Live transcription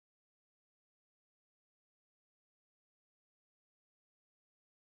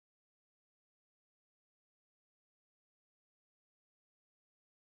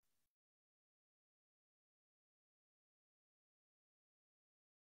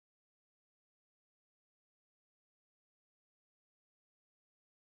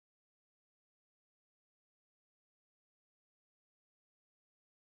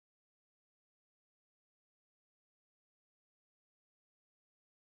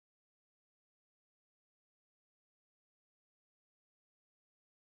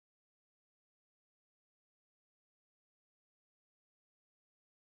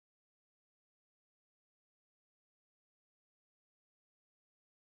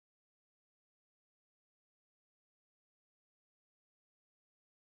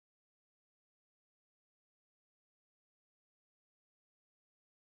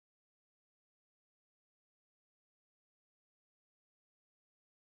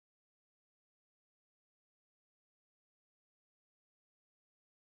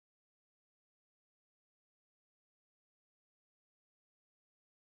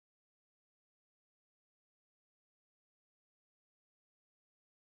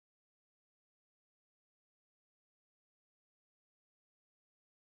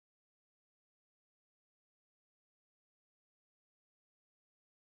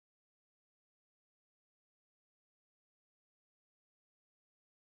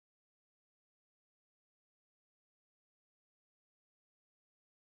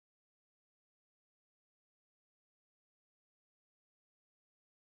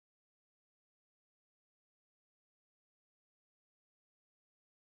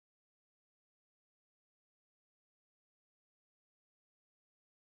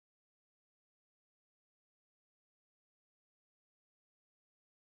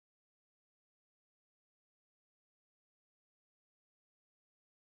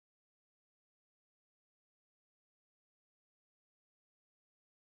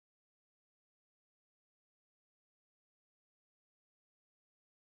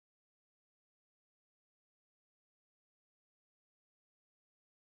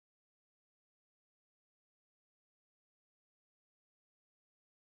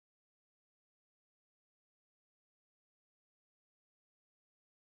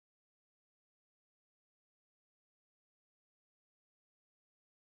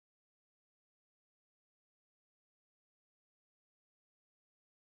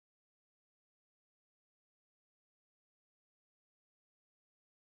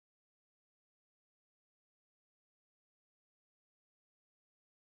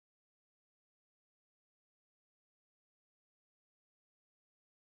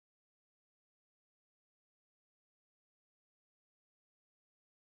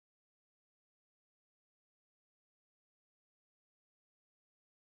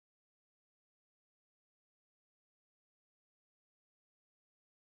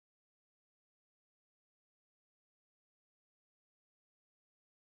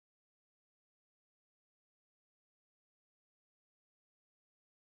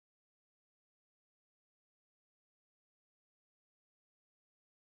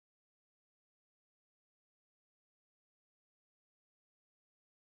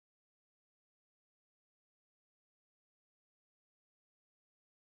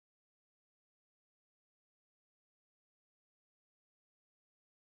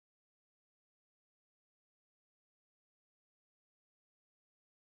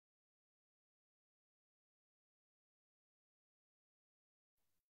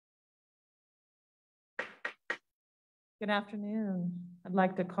Good afternoon. I'd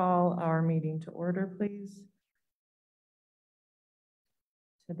like to call our meeting to order, please.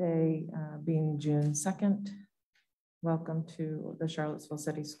 Today being June 2nd, welcome to the Charlottesville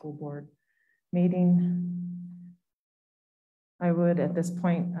City School Board meeting. I would at this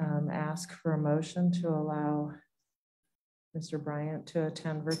point ask for a motion to allow Mr. Bryant to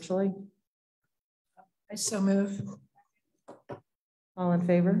attend virtually. I so move. All in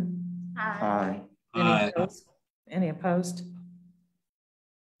favor? Aye. Any opposed? Any opposed?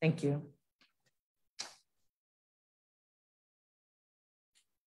 Thank you.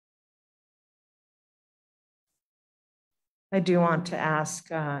 I do want to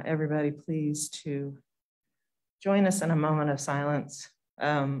ask everybody please to join us in a moment of silence.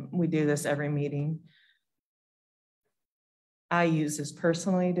 We do this every meeting. I use this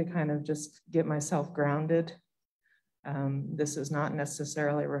personally to kind of just get myself grounded. This is not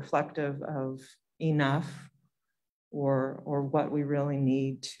necessarily reflective of enough or what we really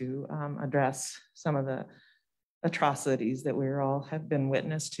need to address some of the atrocities that we all have been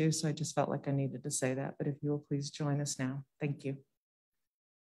witness to. So I just felt like I needed to say that, but if you will please join us now. Thank you.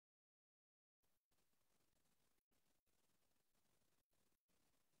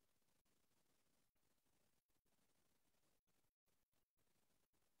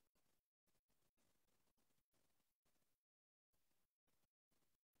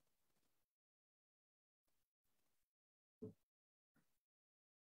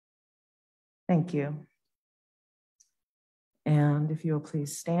 Thank you. And if you will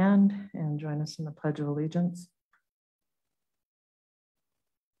please stand and join us in the Pledge of Allegiance.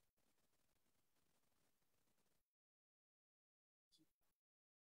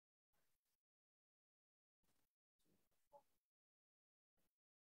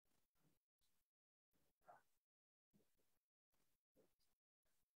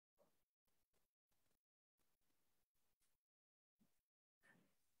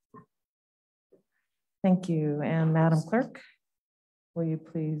 Thank you. And Madam Clerk, will you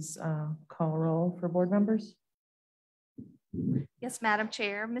please call roll for board members? Yes, Madam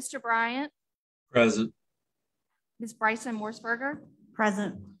Chair. Mr. Bryant. Present. Ms. Bryson Morsberger.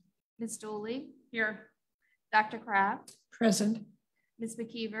 Present. Ms. Dooley. Here. Dr. Kraft. Present. Ms.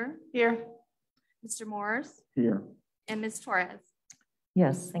 McKeever. Here. Mr. Morris. Here. And Ms. Torres.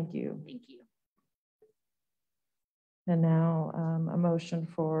 Yes, thank you. Thank you. And now a motion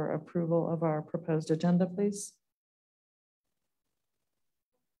for approval of our proposed agenda, please.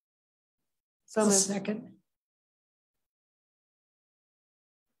 So second.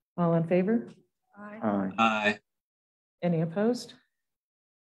 All in favor? Aye. Aye. Any opposed?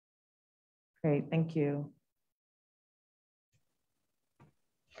 Great, thank you.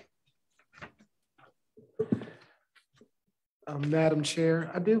 Madam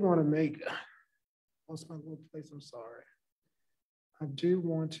Chair, I do want to make, what's my little place? I'm sorry. I do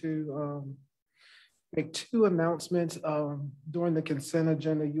want to make two announcements. During the consent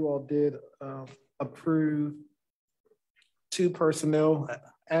agenda, you all did approve two personnel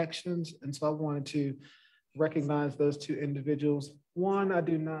actions. And so I wanted to recognize those two individuals. One, I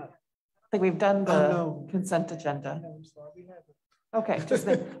do not. I think we've done the consent agenda. No, I'm sorry, we haven't. Okay, just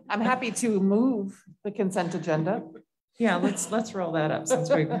I'm happy to move the consent agenda. Yeah, let's roll that up since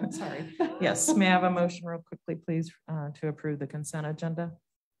we've, sorry. Yes, may I have a motion real quickly, please, to approve the consent agenda?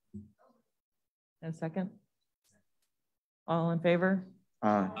 A second. All in favor?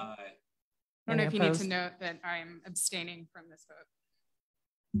 Aye. I don't know if you need to note that I'm abstaining from this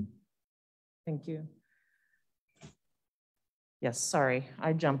vote. Thank you. Yes, sorry,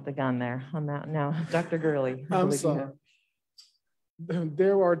 I jumped the gun there on that. Now, Dr. Gurley. I'm sorry.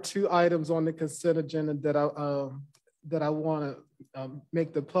 There are two items on the consent agenda that I want to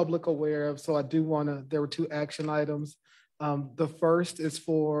make the public aware of. So I do want to. There were two action items. The first is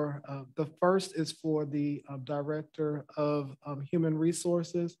for the Director of Human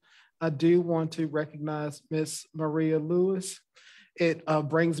Resources. I do want to recognize Miss Maria Lewis. It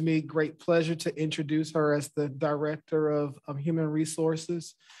brings me great pleasure to introduce her as the Director of Human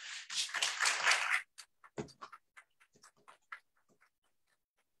Resources.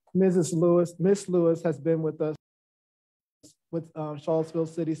 Miss Lewis has been with us with Charlottesville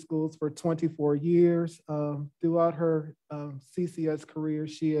City Schools for 24 years. Throughout her CCS career,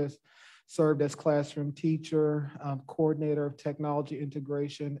 she has served as classroom teacher, coordinator of technology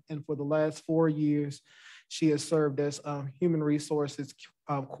integration, and for the last 4 years, she has served as human resources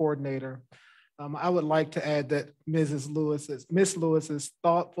coordinator. I would like to add that Miss Lewis is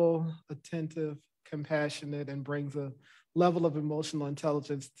thoughtful, attentive, compassionate, and brings a level of emotional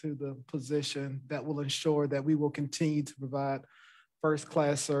intelligence to the position that will ensure that we will continue to provide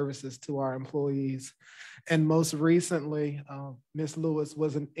first-class services to our employees. And most recently, Ms. Lewis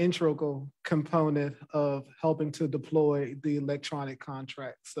was an integral component of helping to deploy the electronic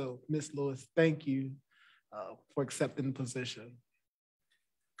contract. So Ms. Lewis, thank you for accepting the position.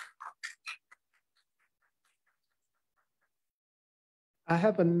 I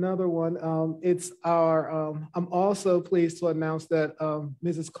have another one. It's our, I'm also pleased to announce that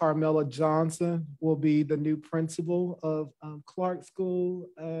Mrs. Carmela Johnson will be the new principal of Clark School.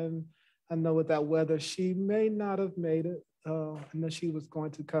 And I know with that weather, she may not have made it. I know she was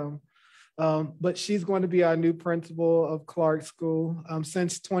going to come. But she's going to be our new principal of Clark School.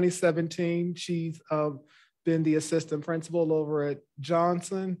 Since 2017, she's been the assistant principal over at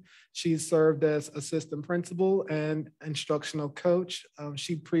Johnson. She's served as assistant principal and instructional coach.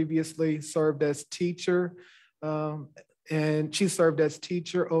 She previously served as teacher, and she served as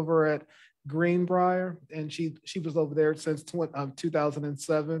teacher over at Greenbrier, and she was over there since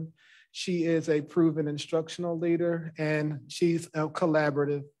 2007. She is a proven instructional leader, and she's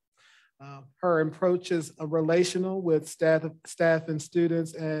collaborative. Her approach is relational with staff and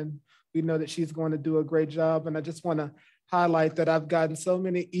students, and we know that she's going to do a great job. And I just want to highlight that I've gotten so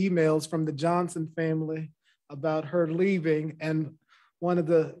many emails from the Johnson family about her leaving. And one of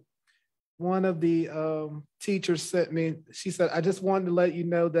the teachers sent me, she said, I just wanted to let you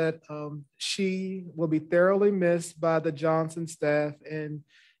know that she will be thoroughly missed by the Johnson staff, and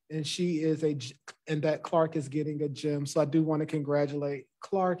she is and that Clark is getting a gem. So I do want to congratulate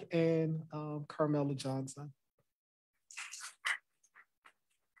Clark and Carmela Johnson.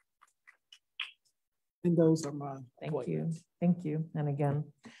 And those are mine. Thank you. Thank you. And again,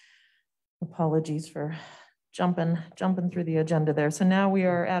 apologies for jumping through the agenda there. So now we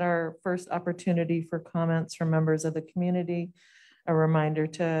are at our first opportunity for comments from members of the community. A reminder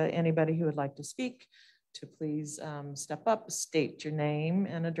to anybody who would like to speak to please step up, state your name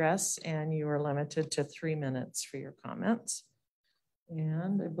and address, and you are limited to 3 minutes for your comments.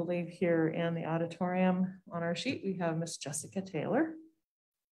 And I believe here in the auditorium on our sheet, we have Miss Jessica Taylor.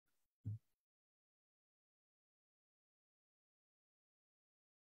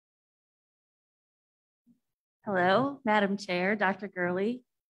 Hello, Madam Chair, Dr. Gurley,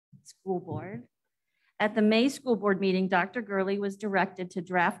 School Board. At the May School Board meeting, Dr. Gurley was directed to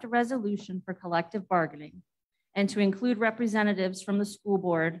draft a resolution for collective bargaining and to include representatives from the school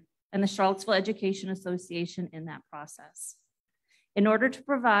board and the Charlottesville Education Association in that process. In order to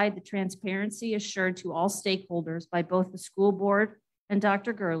provide the transparency assured to all stakeholders by both the school board and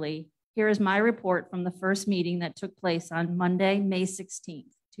Dr. Gurley, here is my report from the first meeting that took place on Monday, May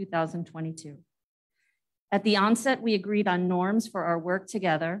 16th, 2022. At the onset, we agreed on norms for our work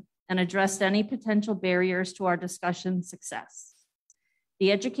together and addressed any potential barriers to our discussion success.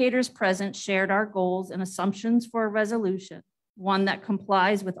 The educators present shared our goals and assumptions for a resolution, one that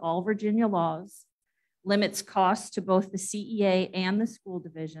complies with all Virginia laws, limits costs to both the CEA and the school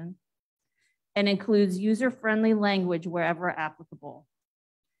division, and includes user-friendly language wherever applicable.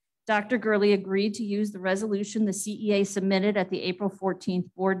 Dr. Gurley agreed to use the resolution the CEA submitted at the April 14th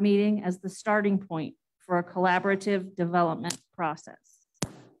board meeting as the starting point for a collaborative development process.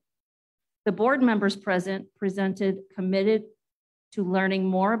 The board members presented committed to learning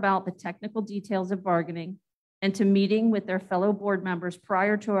more about the technical details of bargaining and to meeting with their fellow board members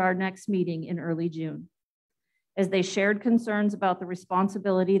prior to our next meeting in early June. As they shared concerns about the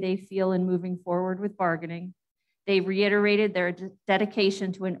responsibility they feel in moving forward with bargaining, they reiterated their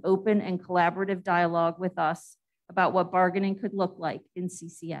dedication to an open and collaborative dialogue with us about what bargaining could look like in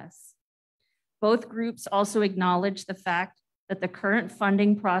CCS. Both groups also acknowledged the fact that the current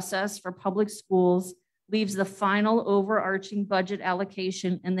funding process for public schools leaves the final overarching budget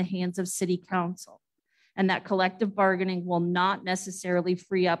allocation in the hands of City Council, and that collective bargaining will not necessarily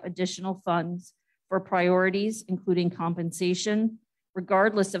free up additional funds for priorities, including compensation,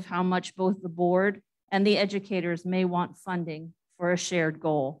 regardless of how much both the board and the educators may want funding for a shared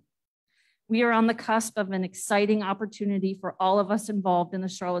goal. We are on the cusp of an exciting opportunity for all of us involved in the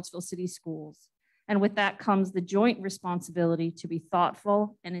Charlottesville City Schools. And with that comes the joint responsibility to be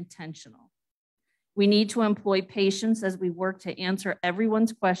thoughtful and intentional. We need to employ patience as we work to answer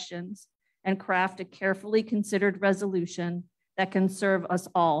everyone's questions and craft a carefully considered resolution that can serve us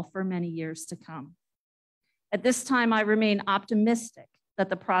all for many years to come. At this time, I remain optimistic that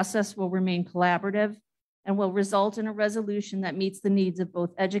the process will remain collaborative and will result in a resolution that meets the needs of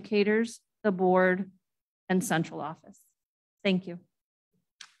both educators, the board, and central office. Thank you.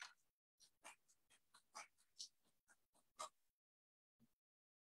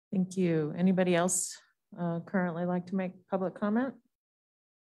 Thank you. Anybody else currently like to make public comment?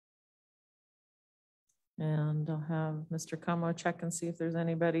 And I'll have Mr. Como check and see if there's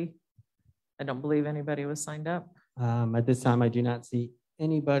anybody. I don't believe anybody was signed up. At this time, I do not see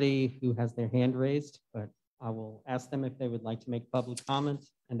anybody who has their hand raised, but I will ask them if they would like to make public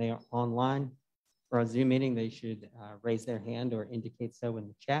comments, and they are online for our Zoom meeting. They should raise their hand or indicate so in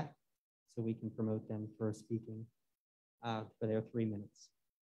the chat so we can promote them for speaking for their 3 minutes.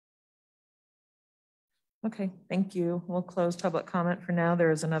 Okay, thank you. We'll close public comment for now.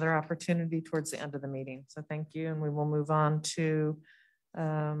 There is another opportunity towards the end of the meeting. So thank you. And we will move on to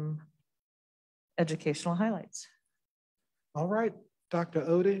educational highlights. All right, Dr.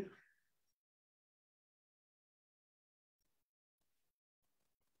 Odie.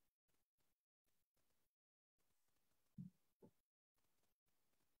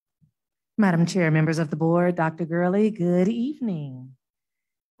 Madam Chair, members of the board, Dr. Gurley, good evening.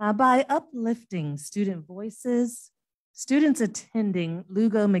 By uplifting student voices, students attending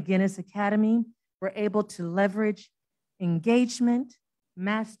Lugo McGinnis Academy were able to leverage engagement,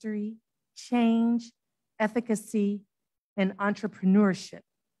 mastery, change, efficacy, and entrepreneurship.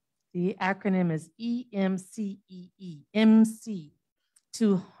 The acronym is EMCEE, MC,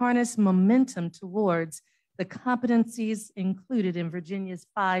 to harness momentum towards the competencies included in Virginia's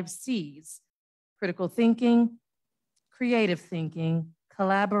 5 C's: critical thinking, creative thinking,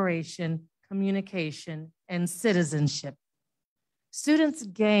 collaboration, communication, and citizenship. Students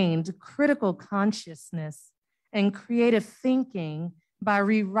gained critical consciousness and creative thinking by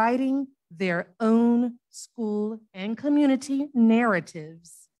rewriting their own school and community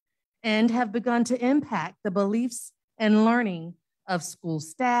narratives, and have begun to impact the beliefs and learning of school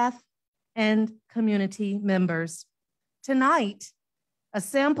staff and community members. Tonight, a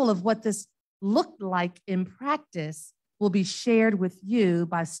sample of what this looked like in practice will be shared with you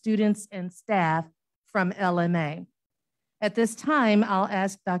by students and staff from LMA. At this time, I'll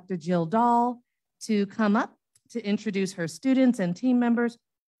ask Dr. Jill Dahl to come up to introduce her students and team members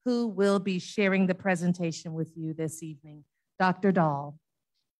who will be sharing the presentation with you this evening. Dr. Dahl.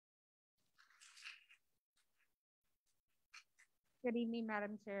 Good evening,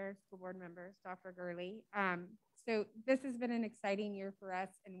 Madam Chair, school board members, Dr. Gurley. So this has been an exciting year for us,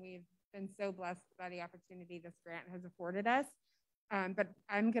 and we've been so blessed by the opportunity this grant has afforded us. But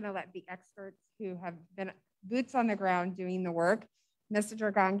I'm gonna let the experts who have been boots on the ground doing the work, Mr.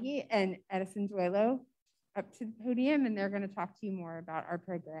 Dragangi and Edison Duelo, up to the podium, and they're gonna talk to you more about our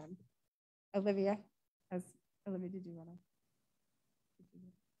program. Olivia, did you wanna?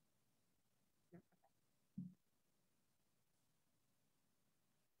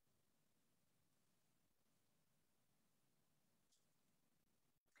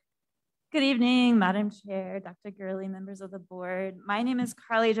 Good evening, Madam Chair, Dr. Gurley, members of the board. My name is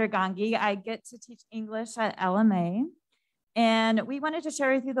Carly Dragangi. I get to teach English at LMA. And we wanted to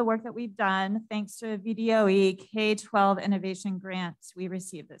share with you the work that we've done thanks to a VDOE K-12 innovation grant we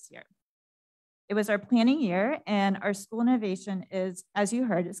received this year. It was our planning year, and our school innovation is, as you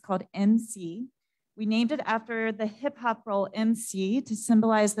heard, it's called MC. We named it after the hip hop role MC to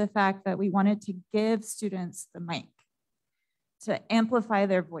symbolize the fact that we wanted to give students the mic to amplify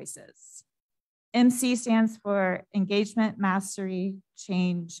their voices. MC stands for engagement, mastery,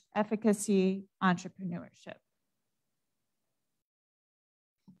 change, efficacy, entrepreneurship.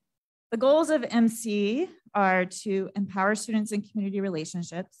 The goals of MC are to empower students in community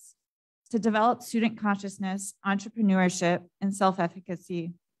relationships, to develop student consciousness, entrepreneurship, and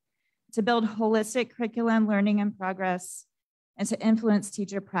self-efficacy, to build holistic curriculum learning and progress, and to influence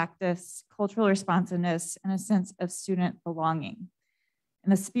teacher practice, cultural responsiveness, and a sense of student belonging. In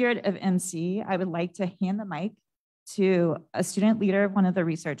the spirit of MC, I would like to hand the mic to a student leader of one of the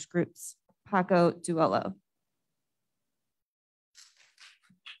research groups, Paco Duolo.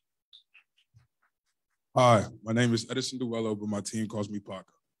 Hi, my name is Edison Duelo, but my team calls me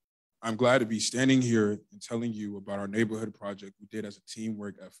Paco. I'm glad to be standing here and telling you about our neighborhood project we did as a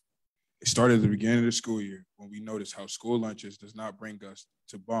teamwork effort. It started at the beginning of the school year when we noticed how school lunches does not bring us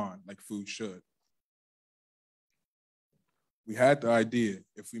to bond like food should. We had the idea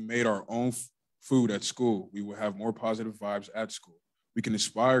if we made our own food at school, we would have more positive vibes at school. We can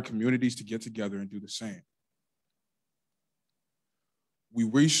inspire communities to get together and do the same. We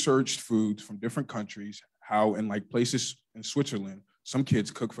researched foods from different countries, how in like places in Switzerland, some kids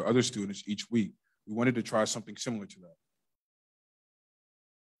cook for other students each week. We wanted to try something similar to that.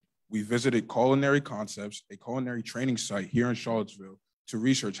 We visited Culinary Concepts, a culinary training site here in Charlottesville, to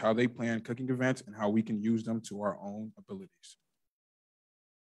research how they plan cooking events and how we can use them to our own abilities.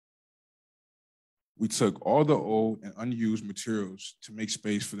 We took all the old and unused materials to make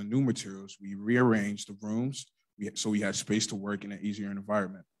space for the new materials. We rearranged the rooms so we had space to work in an easier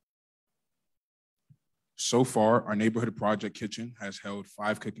environment. So far, our neighborhood project kitchen has held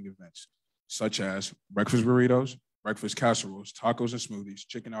 5 cooking events, such as breakfast burritos, breakfast casseroles, tacos and smoothies,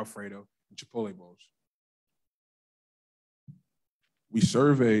 chicken Alfredo, and Chipotle bowls. We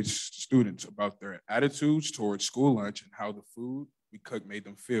surveyed students about their attitudes towards school lunch and how the food we cooked made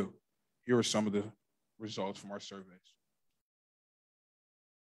them feel. Here are some of the results from our surveys.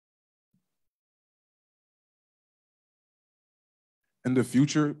 In the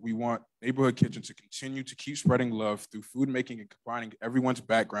future, we want Neighborhood Kitchen to continue to keep spreading love through food making and combining everyone's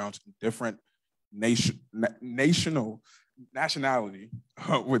backgrounds and different nationality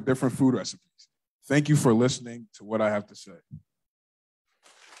with different food recipes. Thank you for listening to what I have to say.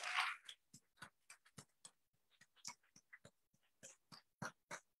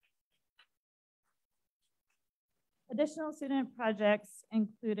 Additional student projects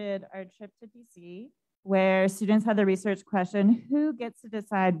included our trip to DC, where students had the research question, who gets to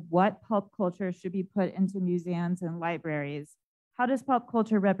decide what pulp culture should be put into museums and libraries? How does pulp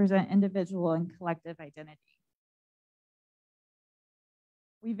culture represent individual and collective identity?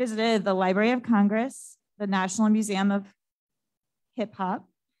 We visited the Library of Congress, the National Museum of Hip Hop,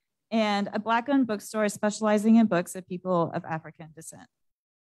 and a Black-owned bookstore specializing in books of people of African descent.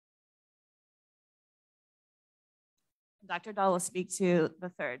 Dr. Dahl will speak to the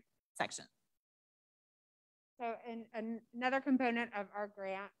third section. So another component of our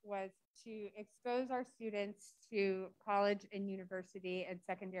grant was to expose our students to college and university and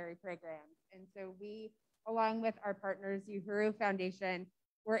secondary programs. And so we, along with our partners, Uhuru Foundation,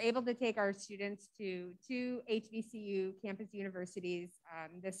 were able to take our students to 2 HBCU campus universities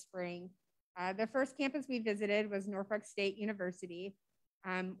this spring. The first campus we visited was Norfolk State University,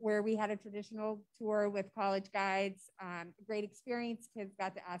 where we had a traditional tour with college guides, great experience. Kids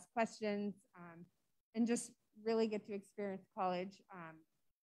got to ask questions and just really get to experience college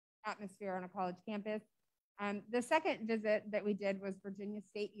atmosphere on a college campus. The second visit that we did was Virginia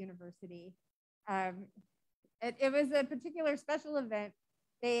State University. It was a particular special event.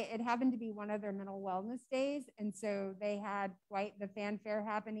 It happened to be one of their mental wellness days, and so they had quite the fanfare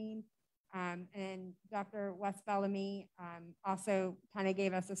happening. And Dr. Wes Bellamy also kind of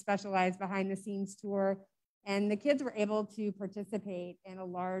gave us a specialized behind the scenes tour, and the kids were able to participate in a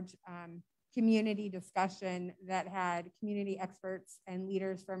large community discussion that had community experts and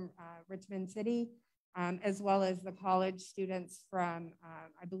leaders from Richmond City, as well as the college students from,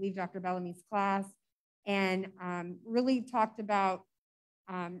 I believe, Dr. Bellamy's class, and really talked about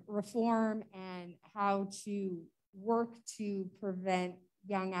reform and how to work to prevent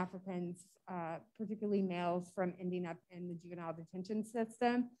young Africans, particularly males, from ending up in the juvenile detention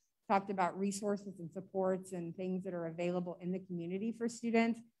system. Talked about resources and supports and things that are available in the community for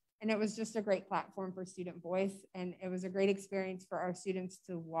students. And it was just a great platform for student voice. And it was a great experience for our students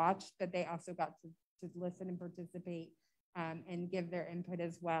to watch, but they also got to listen and participate and give their input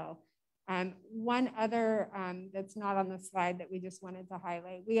as well. One other that's not on the slide that we just wanted to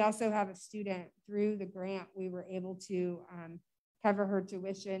highlight, we also have a student through the grant, we were able to cover her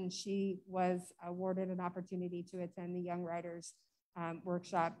tuition. She was awarded an opportunity to attend the Young Writers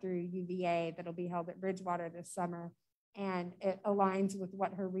workshop through UVA that'll be held at Bridgewater this summer. And it aligns with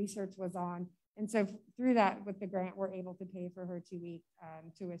what her research was on. And so through that, with the grant, we're able to pay for her 2-week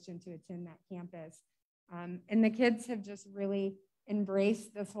tuition to attend that campus. And the kids have just really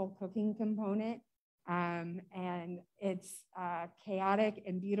embraced this whole cooking component. And it's chaotic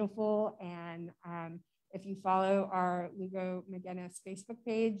and beautiful. And if you follow our Lugo McGinnis Facebook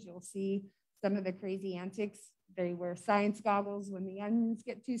page, you'll see some of the crazy antics. They wear science goggles when the onions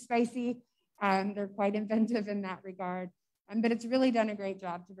get too spicy. They're quite inventive in that regard. But it's really done a great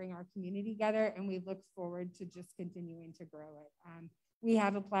job to bring our community together, and we look forward to just continuing to grow it. We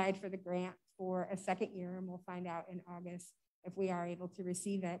have applied for the grant for a second year, and we'll find out in August if we are able to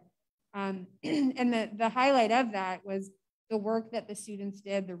receive it. And the highlight of that was the work that the students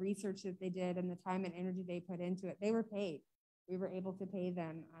did, the research that they did, and the time and energy they put into it. They were paid. We were able to pay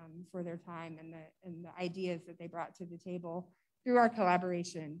them for their time and the ideas that they brought to the table through our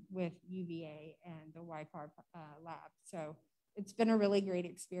collaboration with UVA and the YPAR lab. So it's been a really great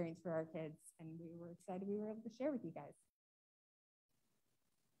experience for our kids, and we were excited we were able to share with you guys.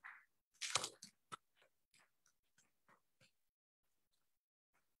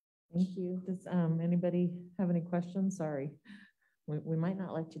 Thank you. Does anybody have any questions? Sorry, we might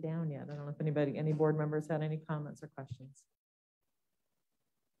not let you down yet. I don't know if any board members had any comments or questions.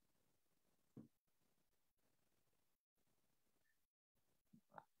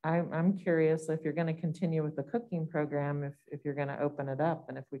 I'm curious if you're going to continue with the cooking program, if you're going to open it up,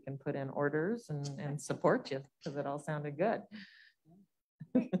 and if we can put in orders and support you, because it all sounded good.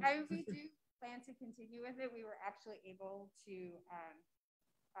 We do plan to continue with it. We were actually able to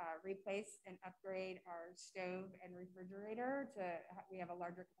replace and upgrade our stove and refrigerator we have a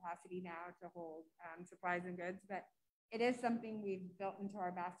larger capacity now to hold supplies and goods, but it is something we've built into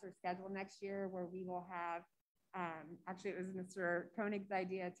our master schedule next year, where we will have, actually it was Mr. Koenig's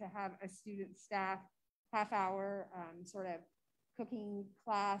idea to have a student staff half-hour sort of cooking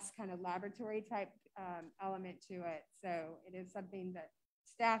class, kind of laboratory type element to it. So it is something that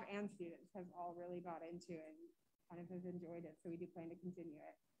staff and students have all really bought into and kind of has enjoyed it. So we do plan to continue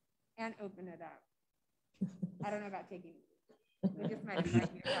it and open it up. I don't know about taking it. We just might invite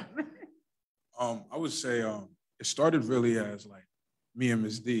you to come. I would say it started really as like me and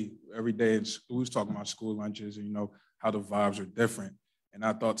Ms. D every day in school. We was talking about school lunches and, you know, how the vibes are different. And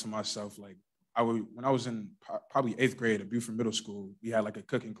I thought to myself, like, when I was in probably 8th grade at Buford Middle School, we had like a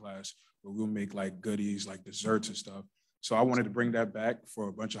cooking class where we'll make like goodies, like desserts and stuff. So I wanted to bring that back for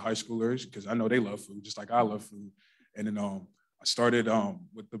a bunch of high schoolers because I know they love food, just like I love food. And then I started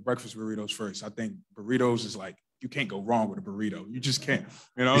with the breakfast burritos first. I think burritos is like, you can't go wrong with a burrito. You just can't,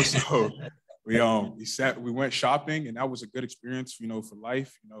 you know? So we went shopping, and that was a good experience, you know, for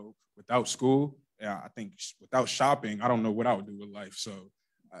life, you know, without school. Yeah, I think without shopping, I don't know what I would do with life. So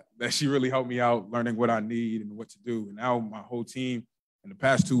that she really helped me out learning what I need and what to do. And now my whole team, in the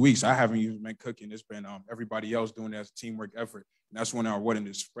past 2 weeks, I haven't even been cooking. It's been everybody else doing it as a teamwork effort. And that's when our wedding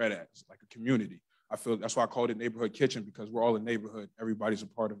is spread as like a community. I feel that's why I called it neighborhood kitchen, because we're all a neighborhood. Everybody's a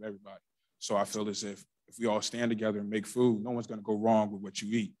part of everybody. So I feel as if we all stand together and make food, no one's gonna go wrong with what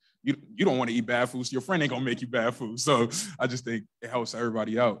you eat. You don't want to eat bad food, so your friend ain't gonna make you bad food. So I just think it helps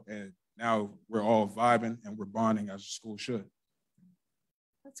everybody out. And now we're all vibing and we're bonding as a school should.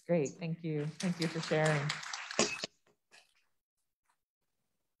 That's great. Thank you. Thank you for sharing.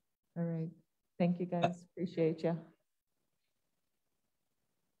 All right. Thank you, guys. Appreciate you.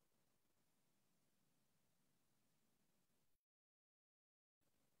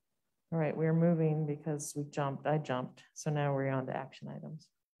 All right, we're moving because I jumped. So now we're on to action items.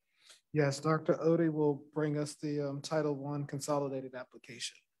 Yes, Dr. Odie will bring us the Title I consolidated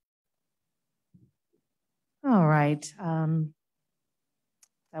application. All right.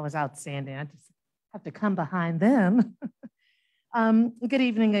 That was outstanding. I just have to come behind them. Good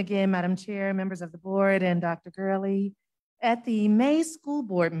evening again, Madam Chair, members of the board, and Dr. Gurley. At the May School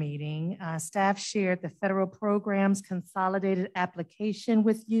Board meeting, staff shared the federal program's consolidated application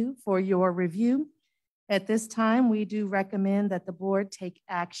with you for your review. At this time, we do recommend that the board take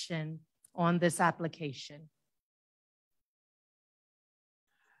action on this application.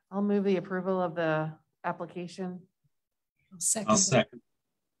 I'll move the approval of the application. I'll second.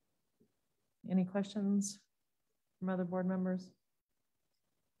 Any questions from other board members?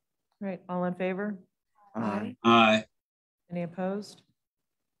 All right, all in favor? Aye. Aye. Any opposed?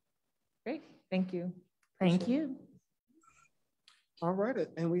 Great, thank you. Thank you. All right,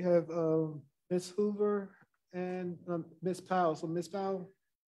 and we have Ms. Hoover and Ms. Powell. So Ms. Powell.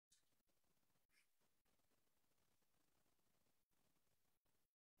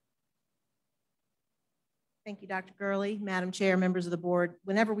 Thank you, Dr. Gurley, Madam Chair, members of the board.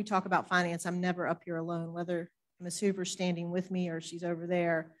 Whenever we talk about finance, I'm never up here alone, whether Ms. Hoover's standing with me or she's over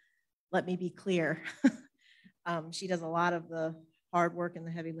there. Let me be clear. She does a lot of the hard work and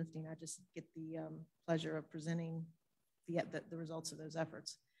the heavy lifting. I just get the pleasure of presenting the results of those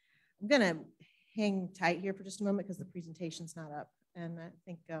efforts. I'm going to hang tight here for just a moment because the presentation's not up, and I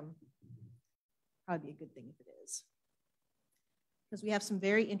think probably be a good thing if it is, because we have some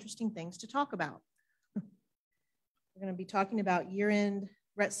very interesting things to talk about. We're going to be talking about year-end,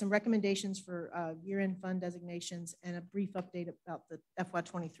 some recommendations for year-end fund designations, and a brief update about the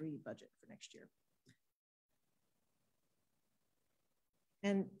FY23 budget for next year.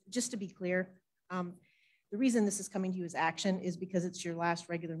 And just to be clear, the reason this is coming to you as action is because it's your last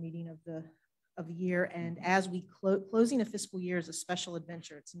regular meeting of the year, and as we closing a fiscal year is a special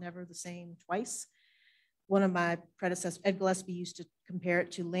adventure. It's never the same twice. One of my predecessors, Ed Gillespie, used to compare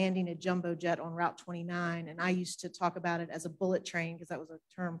it to landing a jumbo jet on Route 29, and I used to talk about it as a bullet train because that was a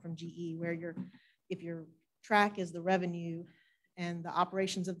term from GE, where if your track is the revenue and the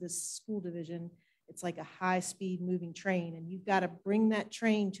operations of this school division, it's like a high-speed moving train, and you've got to bring that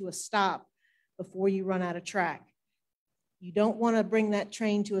train to a stop before you run out of track. You don't want to bring that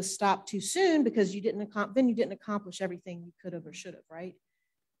train to a stop too soon because you didn't accomplish everything you could have or should have, right?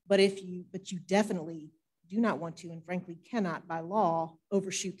 But you definitely do not want to, and frankly cannot by law,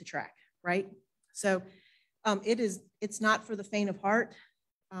 overshoot the track, right? So it's not for the faint of heart.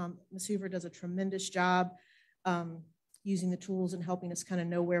 Ms. Hoover does a tremendous job using the tools and helping us kind of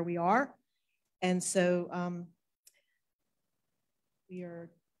know where we are. And so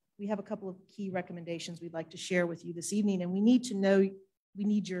we we have a couple of key recommendations we'd like to share with you this evening, and we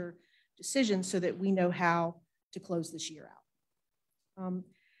need your decision so that we know how to close this year out.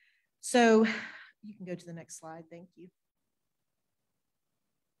 So you can go to the next slide. Thank you.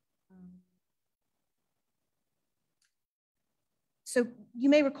 So you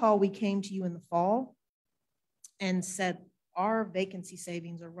may recall we came to you in the fall and said our vacancy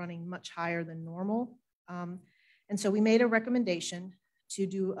savings are running much higher than normal. And so we made a recommendation for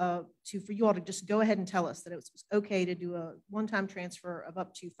you all to just go ahead and tell us that it was okay to do a one-time transfer of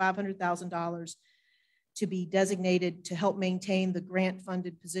up to $500,000 to be designated to help maintain the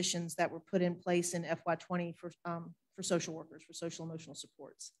grant-funded positions that were put in place in FY20 for social workers, for social emotional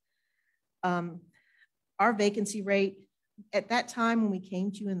supports. Our vacancy rate at that time when we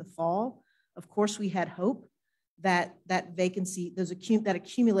came to you in the fall, of course, we had hope that that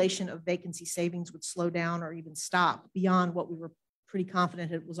accumulation of vacancy savings would slow down or even stop beyond what we were pretty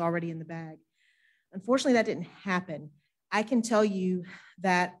confident it was already in the bag. Unfortunately, that didn't happen. I can tell you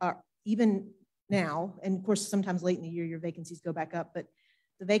that even now, and of course, sometimes late in the year, your vacancies go back up, but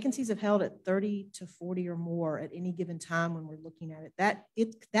the vacancies have held at 30 to 40 or more at any given time when we're looking at it. That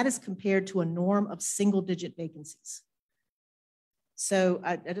is compared to a norm of single-digit vacancies. So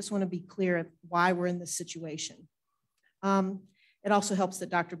I just want to be clear of why we're in this situation. It also helps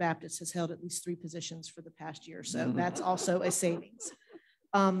that Dr. Baptist has held at least 3 positions for the past year, so that's also a savings.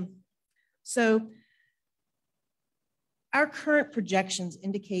 So our current projections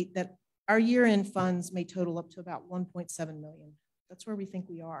indicate that our year-end funds may total up to about $1.7 million. That's where we think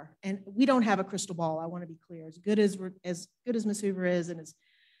we are. And we don't have a crystal ball, I want to be clear. As good as Ms. Hoover is and as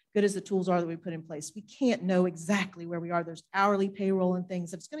good as the tools are that we put in place, we can't know exactly where we are. There's hourly payroll and things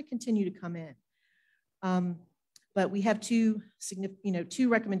that's going to continue to come in. But we have two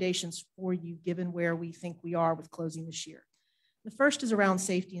recommendations for you given where we think we are with closing this year. The first is around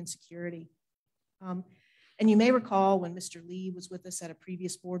safety and security. And you may recall when Mr. Lee was with us at a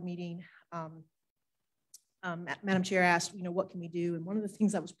previous board meeting, Madam Chair asked, what can we do? And one of the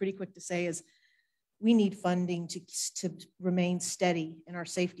things I was pretty quick to say is we need funding to remain steady in our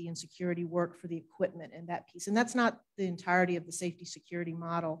safety and security work for the equipment and that piece. And that's not the entirety of the safety security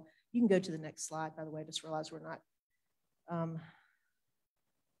model. You can go to the next slide, by the way. I just realized we're not.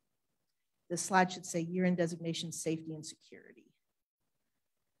 This slide should say year-end designation, safety and security.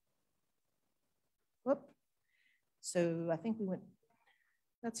 Whoop. So I think we went,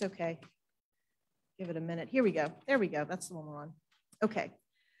 that's okay. Give it a minute. Here we go. There we go. That's the one we're on. Okay.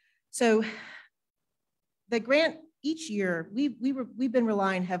 So the grant each year, we've been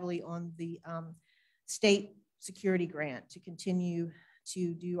relying heavily on the state security grant to continue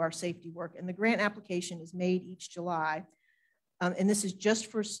to do our safety work. And the grant application is made each July. And this is just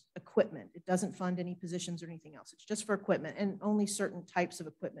for equipment. It doesn't fund any positions or anything else. It's just for equipment, and only certain types of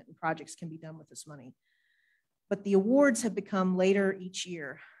equipment and projects can be done with this money. But the awards have become later each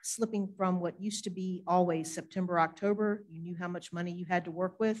year, slipping from what used to be always September, October. You knew how much money you had to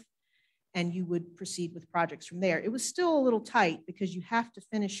work with, and you would proceed with projects from there. It was still a little tight because you have to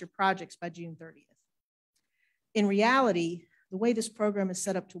finish your projects by June 30th. In reality, the way this program is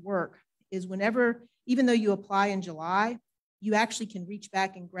set up to work is whenever, even though you apply in July, you actually can reach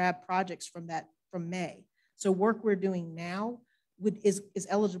back and grab projects from May. So work we're doing now is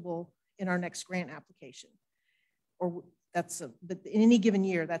eligible in our next grant application. But in any given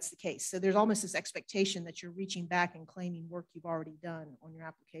year, that's the case. So there's almost this expectation that you're reaching back and claiming work you've already done on your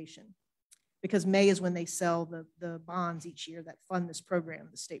application, because May is when they sell the bonds each year that fund this program,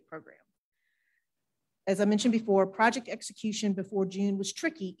 the state program. As I mentioned before, project execution before June was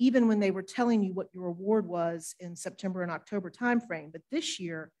tricky, even when they were telling you what your award was in September and October timeframe. But this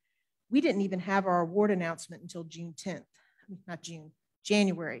year, we didn't even have our award announcement until June 10th. Not June,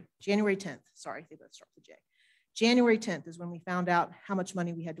 January 10th. Sorry, they both start with a J. January 10th is when we found out how much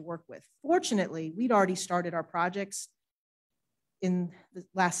money we had to work with. Fortunately, we'd already started our projects in the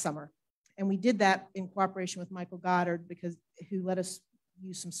last summer. And we did that in cooperation with Michael Goddard, who let us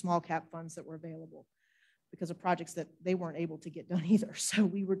use some small cap funds that were available because of projects that they weren't able to get done either. So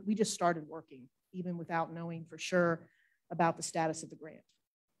we just started working even without knowing for sure about the status of the grant.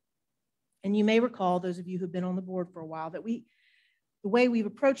 And you may recall, those of you who've been on the board for a while, that the way we've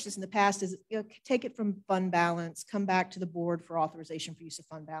approached this in the past is take it from fund balance, come back to the board for authorization for use of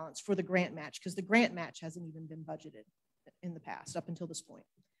fund balance for the grant match, because the grant match hasn't even been budgeted in the past up until this point.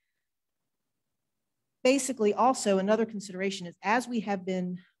 Basically, also another consideration is as we have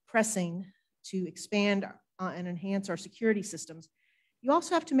been pressing to expand and enhance our security systems, you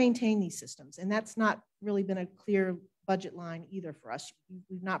also have to maintain these systems. And that's not really been a clear budget line either for us.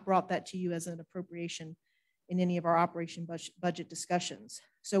 We've not brought that to you as an appropriation in any of our operation budget discussions.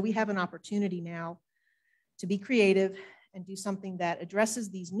 So we have an opportunity now to be creative and do something that addresses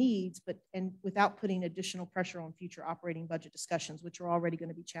these needs, and without putting additional pressure on future operating budget discussions, which are already going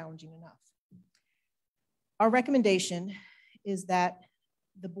to be challenging enough. Our recommendation is that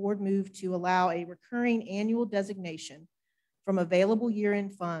the board move to allow a recurring annual designation from available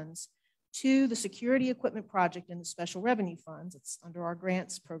year-end funds to the security equipment project in the special revenue funds. It's under our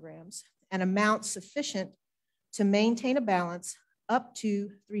grants programs, an amount sufficient to maintain a balance up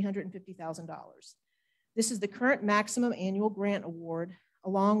to $350,000. This is the current maximum annual grant award,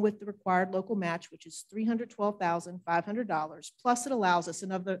 along with the required local match, which is $312,500. Plus, it allows us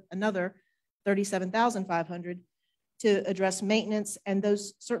another $37,500 to address maintenance and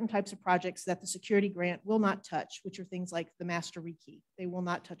those certain types of projects that the security grant will not touch, which are things like the master rekey. They will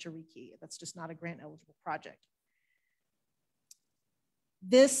not touch a rekey. That's just not a grant eligible project.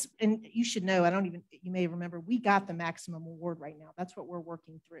 This, and you should know, you may remember, we got the maximum award right now. That's what we're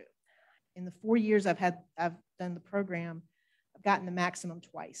working through. In the 4 years I've done the program, I've gotten the maximum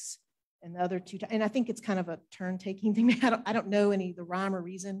twice, and the other two, and I think it's kind of a turn-taking thing. I don't know any of the rhyme or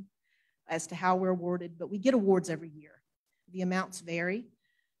reason as to how we're awarded, but we get awards every year. The amounts vary.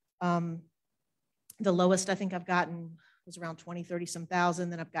 The lowest I think I've gotten was around 20, 30 some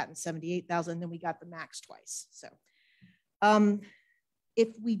thousand, then I've gotten 78,000, then we got the max twice. So if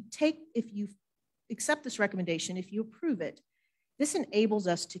you accept this recommendation, if you approve it, this enables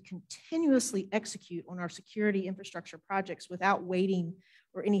us to continuously execute on our security infrastructure projects without waiting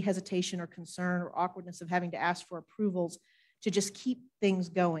or any hesitation or concern or awkwardness of having to ask for approvals, to just keep things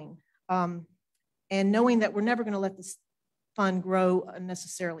going. And knowing that we're never going to let this fund grow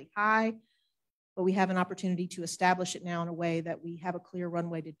unnecessarily high, but we have an opportunity to establish it now in a way that we have a clear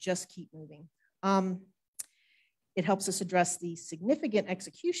runway to just keep moving. It helps us address the significant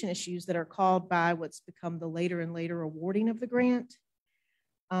execution issues that are caused by what's become the later and later awarding of the grant.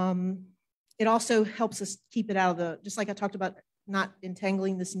 It also helps us keep it out of the, just like I talked about, not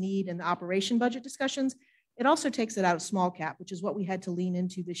entangling this need in the operation budget discussions. It also takes it out of small cap, which is what we had to lean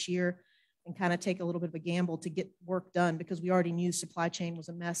into this year and kind of take a little bit of a gamble to get work done, because we already knew supply chain was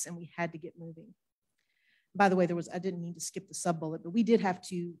a mess and we had to get moving. By the way, I didn't mean to skip the sub bullet, but we did have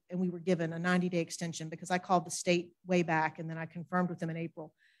to, and we were given a 90-day extension because I called the state way back and then I confirmed with them in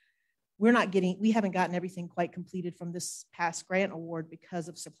April. We haven't gotten everything quite completed from this past grant award because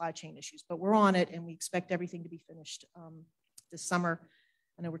of supply chain issues, but we're on it and we expect everything to be finished this summer.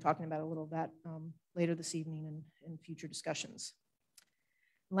 I know we're talking about a little of that later this evening and in future discussions.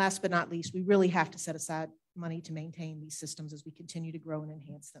 And last but not least, we really have to set aside money to maintain these systems as we continue to grow and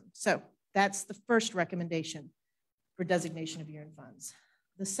enhance them. So that's the first recommendation for designation of year-end funds.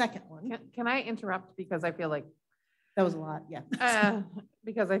 The second one. Can I interrupt, because I feel like that was a lot, yeah.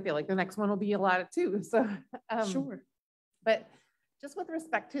 Because I feel like the next one will be a lot too. So sure. But just with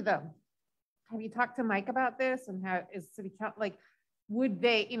respect to them, have you talked to Mike about this, and how is city council, like, would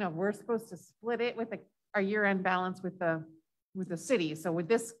they, we're supposed to split it with our year-end balance with the city. So would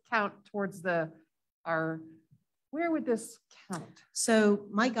this count towards where would this count? So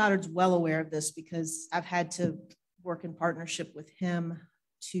Mike Goddard's well aware of this, because I've had to work in partnership with him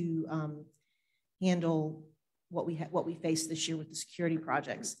to handle what we faced this year with the security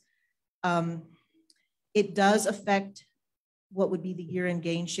projects. It does affect what would be the year-end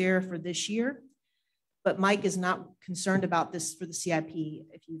gain share for this year, but Mike is not concerned about this for the CIP.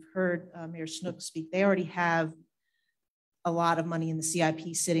 If you've heard Mayor Snook speak, they already have a lot of money in the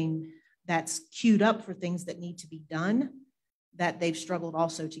CIP sitting that's queued up for things that need to be done, that they've struggled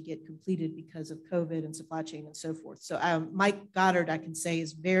also to get completed because of COVID and supply chain and so forth. So Mike Goddard, I can say,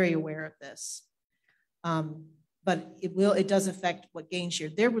 is very aware of this. But it does affect what gain share.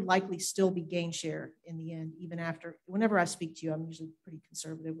 There would likely still be gain share in the end, even after, whenever I speak to you, I'm usually pretty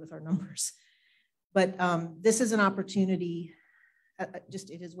conservative with our numbers. But this is an opportunity,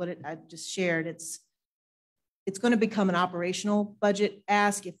 it is what I just shared. It's going to become an operational budget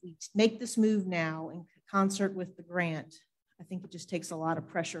ask. If we make this move now in concert with the grant, I think it just takes a lot of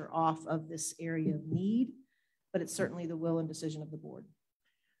pressure off of this area of need, but it's certainly the will and decision of the board.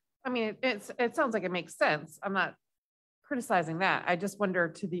 I mean, it sounds like it makes sense. I'm not criticizing that. I just wonder,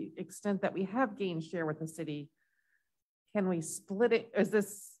 to the extent that we have gain share with the city, can we split it? Is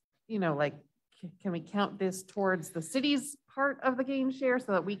this, can we count this towards the city's part of the gain share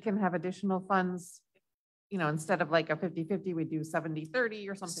so that we can have additional funds? Instead of like a 50-50, we do 70-30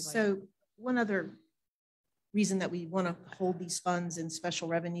 or something like that. So one other reason that we want to hold these funds in special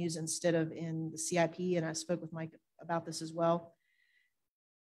revenues instead of in the CIP, and I spoke with Mike about this as well.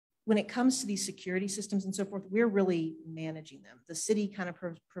 when it comes to these security systems and so forth, we're really managing them. The city kind of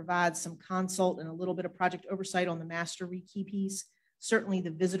provides some consult and a little bit of project oversight on the master rekey piece. Certainly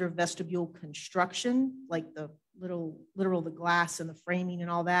the visitor vestibule construction, like the literal the glass and the framing and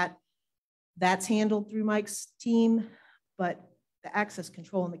all that, that's handled through Mike's team, but the access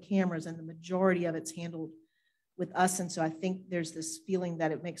control and the cameras and the majority of it's handled with us. And so I think there's this feeling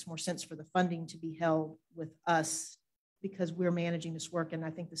that it makes more sense for the funding to be held with us because we're managing this work. And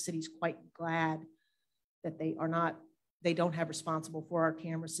I think the city's quite glad that they don't have responsible for our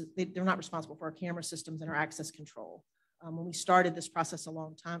cameras. They're not responsible for our camera systems and our access control. When we started this process a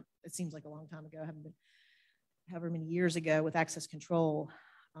long time, it seems like a long time ago, haven't been however many years ago with access control,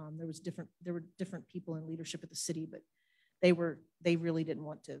 there were different people in leadership at the city, but they really didn't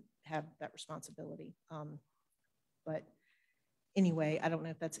want to have that responsibility. But anyway, I don't know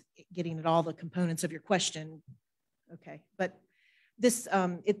if that's getting at all the components of your question. Okay, but this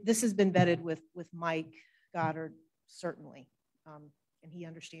has been vetted with Mike Goddard, certainly, and he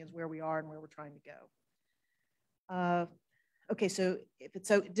understands where we are and where we're trying to go. Okay, so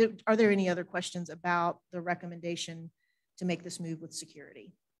are there any other questions about the recommendation to make this move with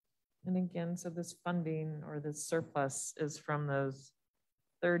security? And again, so this funding or this surplus is from those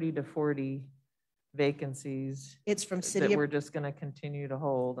 30 to 40 vacancies. It's from city that we're just going to continue to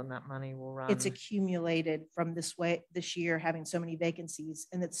hold, and that money will run. It's accumulated from this year, having so many vacancies,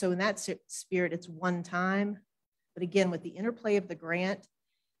 and that so in that spirit, it's one time. But again, with the interplay of the grant,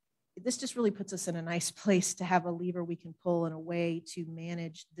 this just really puts us in a nice place to have a lever we can pull in a way to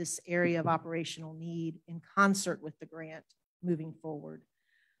manage this area of operational need in concert with the grant moving forward.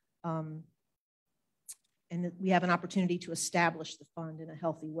 And we have an opportunity to establish the fund in a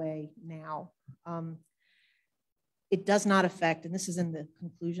healthy way now. It does not affect, and this is in the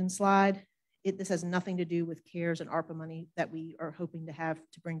conclusion slide, this has nothing to do with CARES and ARPA money that we are hoping to have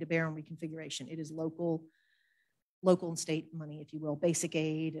to bring to bear on reconfiguration. It is local and state money, if you will, basic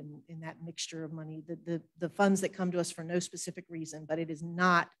aid and that mixture of money, the funds that come to us for no specific reason, but it is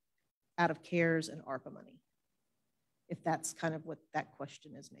not out of CARES and ARPA money, if that's kind of what that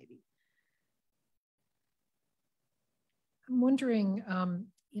question is maybe. I'm wondering,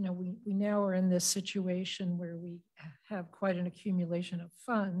 we now are in this situation where we have quite an accumulation of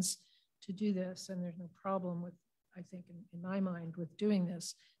funds to do this, and there's no problem with, I think, in my mind, with doing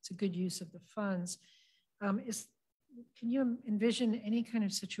this. It's a good use of the funds. Can you envision any kind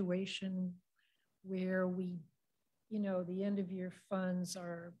of situation where the end of year funds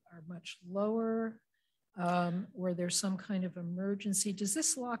are much lower, where there's some kind of emergency? Does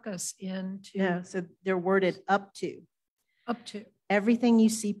this lock us into? Yeah, so they're worded up to. Up to. Everything you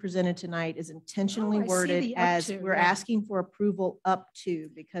see presented tonight is intentionally worded as we're asking for approval up to,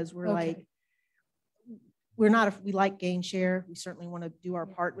 because we're like, we like gain share. We certainly want to do our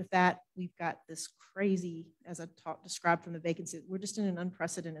part with that. We've got this crazy, as I described from the vacancy, we're just in an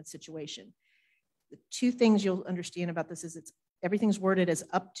unprecedented situation. The two things you'll understand about this is everything's worded as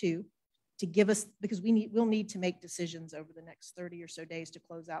up to give us, because we'll need to make decisions over the next 30 or so days to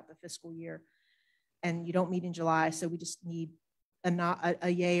close out the fiscal year. And you don't meet in July, so we just need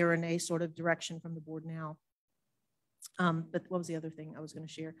a yay or a nay sort of direction from the board now. But what was the other thing I was going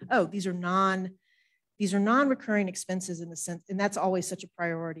to share? Oh, these are non-recurring expenses in the sense, and that's always such a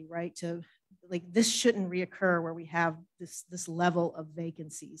priority, right? To like, this shouldn't reoccur where we have this level of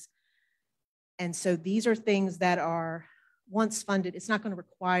vacancies. And so these are things that are once funded, it's not going to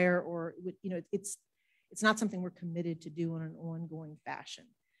require, or it's not something we're committed to do in an ongoing fashion.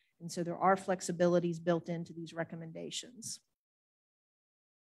 And so there are flexibilities built into these recommendations.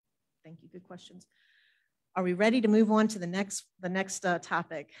 Thank you, good questions. Are we ready to move on to the next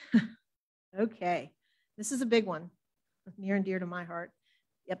topic? Okay, this is a big one, near and dear to my heart.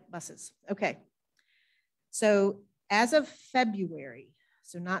 Yep, buses. Okay, so as of February,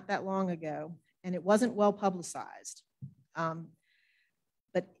 so not that long ago, and it wasn't well publicized,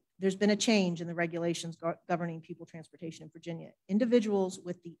 but there's been a change in the regulations governing pupil transportation in Virginia. Individuals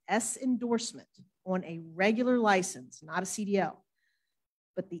with the S endorsement on a regular license, not a CDL,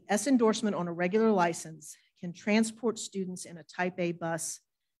 but the S endorsement on a regular license can transport students in a type A bus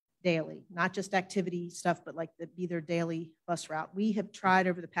daily, not just activity stuff, but like be their daily bus route. We have tried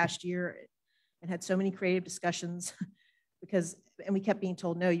over the past year and had so many creative discussions and we kept being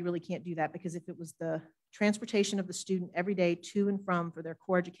told, no, you really can't do that, because if it was the transportation of the student every day to and from for their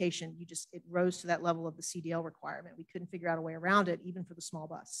core education, it rose to that level of the CDL requirement. We couldn't figure out a way around it, even for the small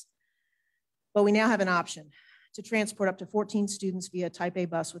bus. But we now have an option to transport up to 14 students via type A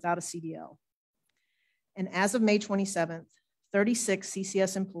bus without a CDL. And as of May 27th, 36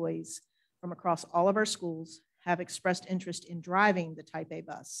 CCS employees from across all of our schools have expressed interest in driving the Type A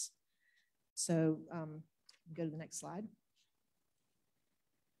bus. So go to the next slide.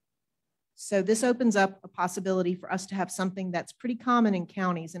 So this opens up a possibility for us to have something that's pretty common in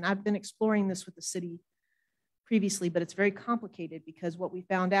counties. And I've been exploring this with the city previously, but it's very complicated because what we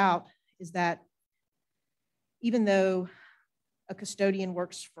found out is that even though a custodian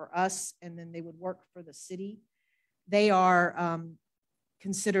works for us and then they would work for the city, they are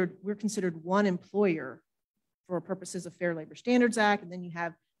we're considered one employer for purposes of Fair Labor Standards Act. And then you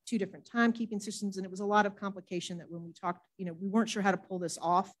have two different timekeeping systems. And it was a lot of complication that when we talked, we weren't sure how to pull this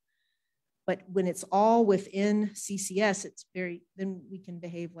off. But when it's all within CCS, then we can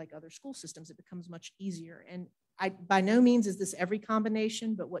behave like other school systems. It becomes much easier. And by no means is this every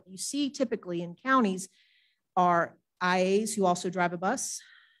combination, but what you see typically in counties are IAs who also drive a bus,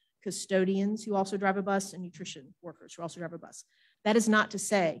 custodians who also drive a bus, and nutrition workers who also drive a bus. That is not to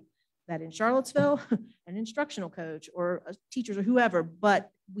say that in Charlottesville, an instructional coach or teachers or whoever,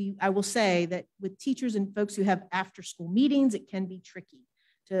 but I will say that with teachers and folks who have after school meetings, it can be tricky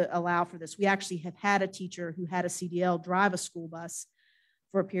to allow for this. We actually have had a teacher who had a CDL drive a school bus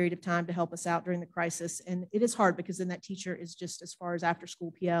for a period of time to help us out during the crisis. And it is hard because then that teacher is just, as far as after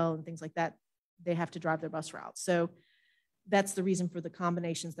school PL and things like that, they have to drive their bus route. So that's the reason for the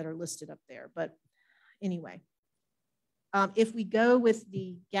combinations that are listed up there. But anyway, if we go with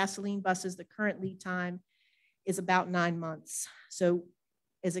the gasoline buses, the current lead time is about 9 months. So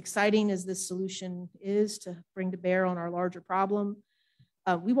as exciting as this solution is to bring to bear on our larger problem,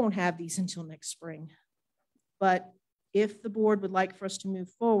 we won't have these until next spring. But if the board would like for us to move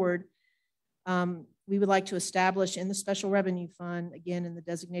forward, we would like to establish in the Special Revenue Fund, again, in the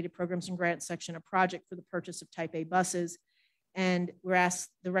designated programs and grants section, a project for the purchase of Type A buses. And we're asked,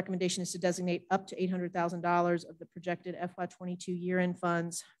 the recommendation is to designate up to $800,000 of the projected FY22 year-end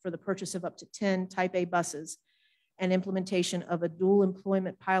funds for the purchase of up to 10 Type A buses and implementation of a dual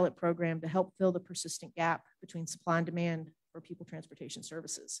employment pilot program to help fill the persistent gap between supply and demand for people transportation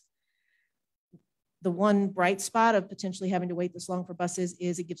services. The one bright spot of potentially having to wait this long for buses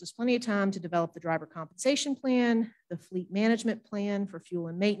is it gives us plenty of time to develop the driver compensation plan, the fleet management plan for fuel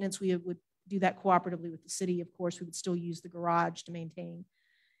and maintenance. We would do that cooperatively with the city. Of course, we would still use the garage to maintain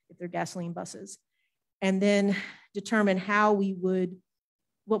if they're gasoline buses. And then determine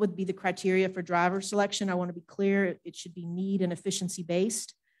what would be the criteria for driver selection. I want to be clear, it should be need and efficiency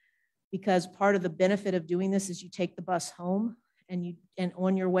based, because part of the benefit of doing this is you take the bus home and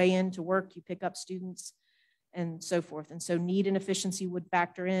on your way into work, you pick up students and so forth. And so need and efficiency would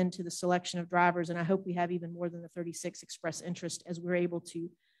factor into the selection of drivers. And I hope we have even more than the 36 express interest as we're able to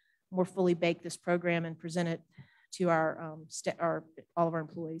more fully bake this program and present it to all of our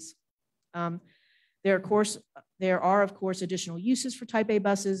employees. There are, of course, additional uses for Type A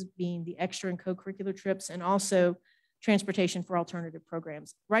buses, being the extra and co-curricular trips, and also transportation for alternative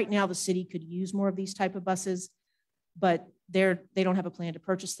programs. Right now, the city could use more of these type of buses, but they don't have a plan to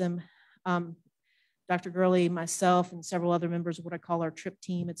purchase them. Dr. Gurley, myself, and several other members of what I call our trip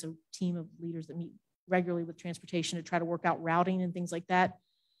team. It's a team of leaders that meet regularly with transportation to try to work out routing and things like that.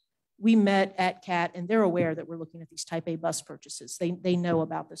 We met at CAT, and they're aware that we're looking at these Type A bus purchases. They know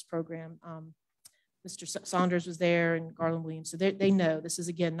about this program. Mr. Saunders was there and Garland Williams. So they know this is,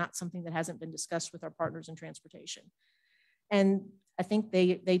 again, not something that hasn't been discussed with our partners in transportation. And I think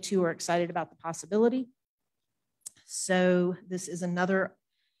they too are excited about the possibility. So this is another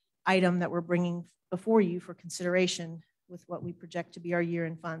item that we're bringing before you for consideration with what we project to be our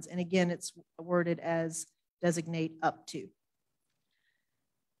year-end funds. And again, it's worded as designate up to. I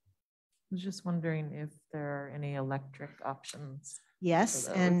was just wondering if there are any electric options. Yes,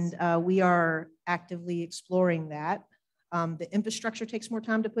 and we are actively exploring that. The infrastructure takes more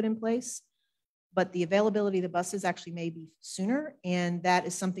time to put in place, but the availability of the buses actually may be sooner. And that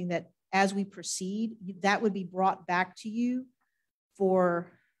is something that as we proceed, that would be brought back to you for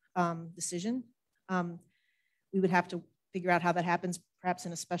decision. We would have to figure out how that happens, perhaps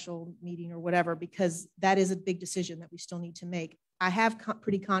in a special meeting or whatever, because that is a big decision that we still need to make. I have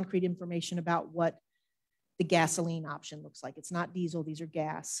pretty concrete information about what the gasoline option looks like. It's not diesel, these are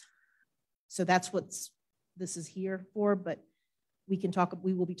gas. So that's what this is here for, but we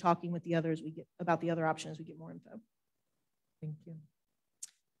will be talking with the others about the other option as we get more info. Thank you.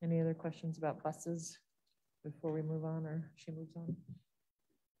 Any other questions about buses before we move on, or she moves on?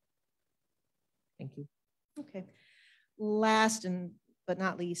 Thank you. Okay. Last but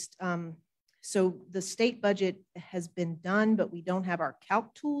not least, so the state budget has been done, but we don't have our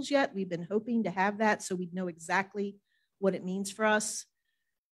calc tools yet. We've been hoping to have that so we'd know exactly what it means for us.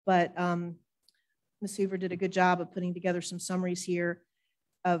 But Ms. Hoover did a good job of putting together some summaries here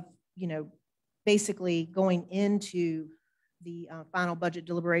of, basically going into the final budget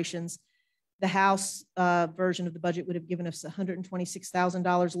deliberations, the House version of the budget would have given us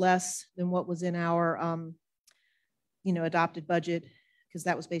 $126,000 less than what was in our adopted budget, because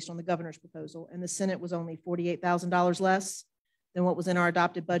that was based on the governor's proposal. And the Senate was only $48,000 less than what was in our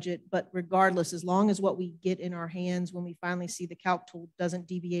adopted budget. But regardless, as long as what we get in our hands when we finally see the calc tool doesn't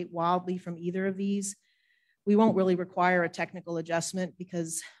deviate wildly from either of these, we won't really require a technical adjustment,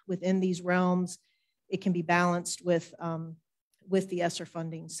 because within these realms, it can be balanced with the ESSER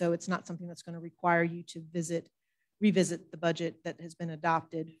funding. So it's not something that's going to require you to revisit the budget that has been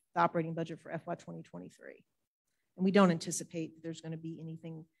adopted, the operating budget for FY 2023. And we don't anticipate that there's going to be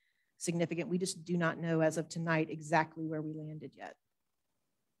anything significant. We just do not know as of tonight exactly where we landed yet.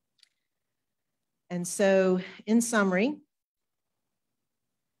 And so in summary,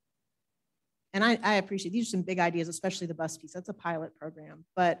 and I appreciate, these are some big ideas, especially the bus piece. That's a pilot program.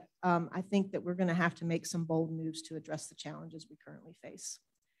 But I think that we're going to have to make some bold moves to address the challenges we currently face.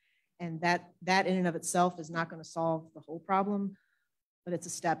 And that in and of itself is not going to solve the whole problem, but it's a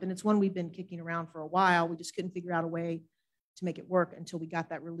step. And it's one we've been kicking around for a while. We just couldn't figure out a way to make it work until we got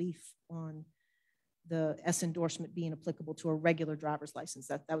that relief on the S endorsement being applicable to a regular driver's license.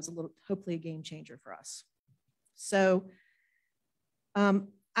 That was hopefully a game changer for us. So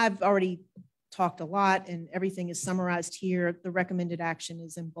I've already talked a lot, and everything is summarized here. The recommended action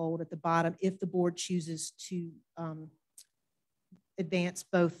is in bold at the bottom if the board chooses to advance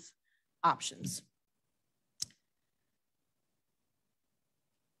both options.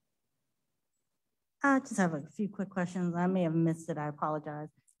 I just have a few quick questions. I may have missed it. I apologize.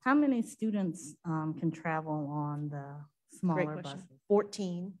 How many students can travel on the smaller buses?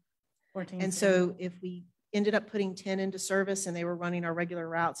 14. 14. And so if we ended up putting 10 into service and they were running our regular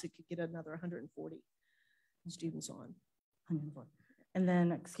routes, it could get another 140 students on. 140. And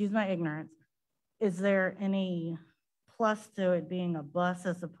then, excuse my ignorance, is there any plus to it being a bus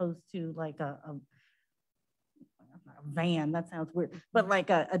as opposed to like a van? That sounds weird, but like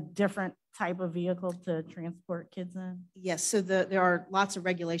a different type of vehicle to transport kids in? Yes, so there are lots of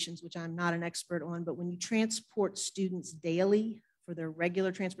regulations, which I'm not an expert on, but when you transport students daily for their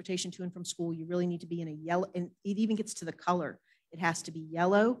regular transportation to and from school, you really need to be in a yellow, and it even gets to the color. It has to be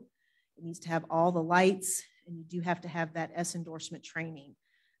yellow. It needs to have all the lights, and you do have to have that S endorsement training.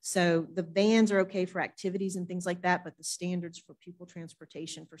 So the vans are okay for activities and things like that, but the standards for pupil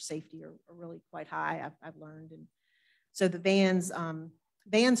transportation for safety are really quite high, I've learned. And so the vans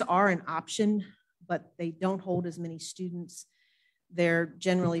are an option, but they don't hold as many students. They're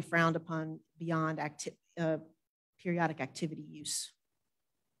generally frowned upon beyond periodic activity use.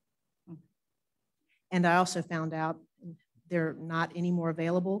 And I also found out they're not any more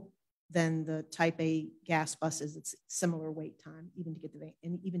available than the type A gas buses. It's similar wait time, even to get the van,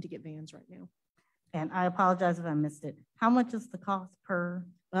 and even to get vans right now. And I apologize if I missed it. How much is the cost per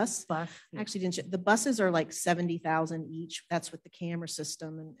bus? Actually, the buses are like 70,000 each. That's with the camera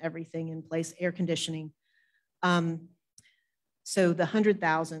system and everything in place, air conditioning. So the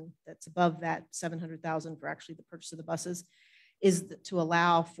 100,000 that's above that 700,000 for actually the purchase of the buses is to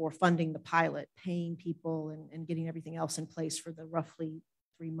allow for funding the pilot, paying people and getting everything else in place for the roughly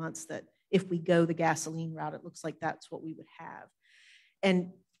 3 months that if we go the gasoline route, it looks like that's what we would have.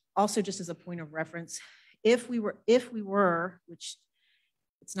 And also just as a point of reference, if we were, which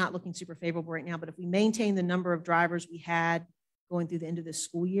it's not looking super favorable right now, but if we maintain the number of drivers we had going through the end of this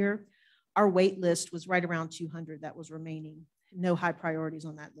school year, our wait list was right around 200 that was remaining. No high priorities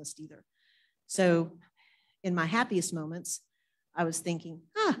on that list either. So in my happiest moments, I was thinking,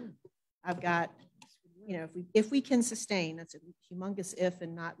 I've got, if we can sustain, that's a humongous if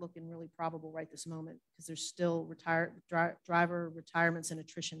and not looking really probable right this moment, because there's still driver retirements and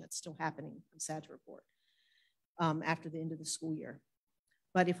attrition that's still happening, I'm sad to report, after the end of the school year.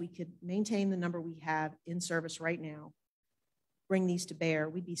 But if we could maintain the number we have in service right now, bring these to bear,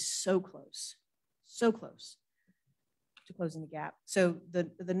 we'd be so close to closing the gap. So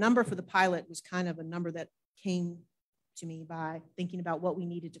the number for the pilot was kind of a number that came to me by thinking about what we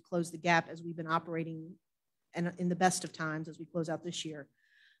needed to close the gap as we've been operating and in the best of times as we close out this year.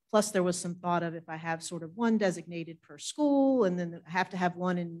 Plus there was some thought of if I have sort of one designated per school and then I have to have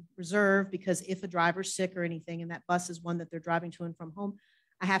one in reserve because if a driver's sick or anything and that bus is one that they're driving to and from home,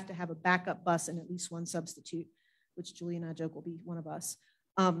 I have to have a backup bus and at least one substitute, which Julie and I joke will be one of us,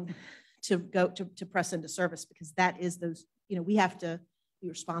 to go to press into service, because that is those, we have to be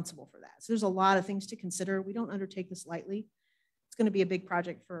responsible for that. So there's a lot of things to consider. We don't undertake this lightly. It's going to be a big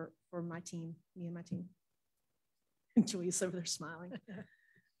project for my team, me and my team. Julie's over there smiling.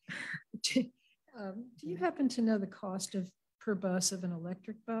 Do you happen to know the cost per bus of an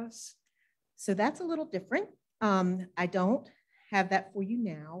electric bus? So that's a little different. I don't have that for you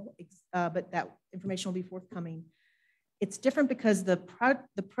now, but that information will be forthcoming. It's different because the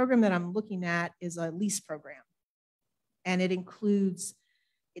program that I'm looking at is a lease program, and it includes,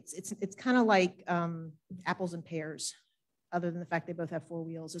 it's kind of like apples and pears, other than the fact they both have 4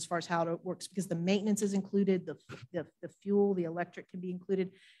 wheels as far as how it works, because the maintenance is included, the fuel, the electric can be included.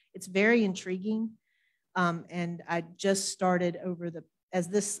 It's very intriguing. And I just started as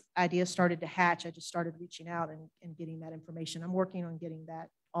this idea started to hatch, I just started reaching out and getting that information. I'm working on getting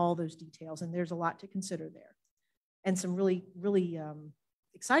all those details, and there's a lot to consider there. And some really, really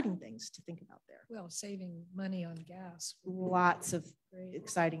exciting things to think about there. Well, saving money on gas. Lots of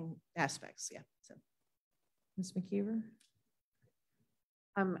exciting aspects, yeah. So, Ms. McKeever?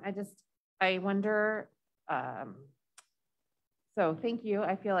 I wonder, so thank you.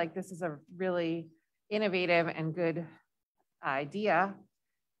 I feel like this is a really innovative and good idea.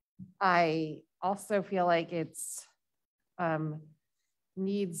 I also feel like it's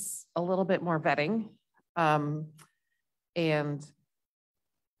needs a little bit more vetting. And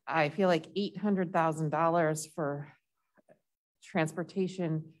I feel like $800,000 for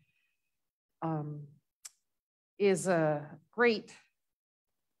transportation is a great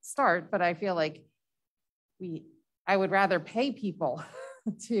start, but I feel like I would rather pay people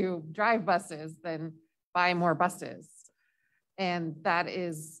to drive buses than buy more buses. And that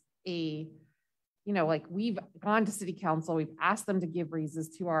is like we've gone to city council, we've asked them to give raises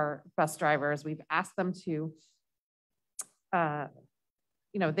to our bus drivers. We've asked them to,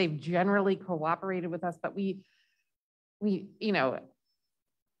 they've generally cooperated with us, but we for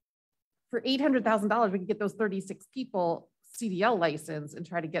 $800,000, we could get those 36 people CDL license and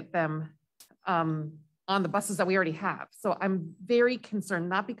try to get them on the buses that we already have. So I'm very concerned,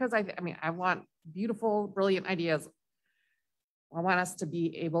 not because I want beautiful, brilliant ideas. I want us to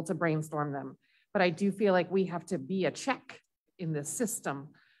be able to brainstorm them, but I do feel like we have to be a check in this system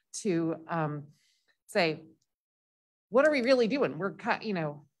to say, what are we really doing? We're going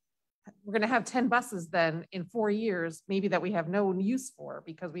to have 10 buses then in 4 years, maybe that we have no use for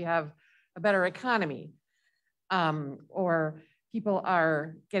because we have a better economy, or people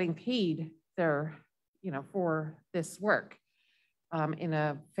are getting paid for this work in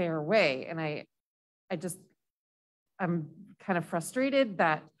a fair way. And I'm kind of frustrated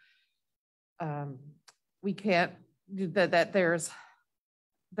that we can't that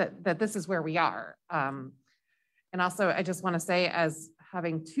this is where we are. And also, I just want to say, as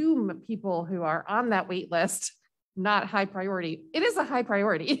having 2 people who are on that wait list, not high priority, it is a high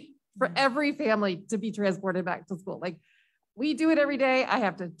priority for every family to be transported back to school. Like, we do it every day. I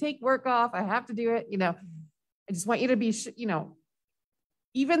have to take work off. I have to do it. I just want you to be,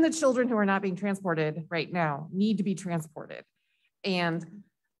 even the children who are not being transported right now need to be transported. And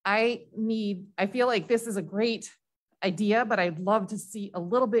I feel like this is a great idea, but I'd love to see a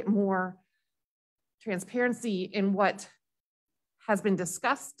little bit more transparency in what has been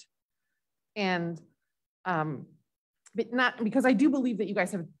discussed. And, but not because I do believe that you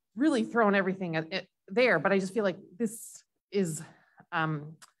guys have really thrown everything there, but I just feel like this is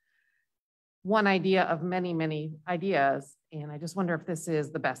one idea of many, many ideas. And I just wonder if this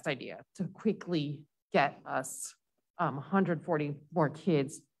is the best idea to quickly get us 140 more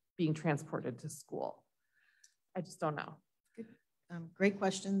kids being transported to school. I just don't know. Good. Great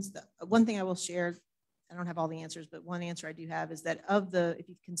questions. One thing I will share, I don't have all the answers, but one answer I do have is that if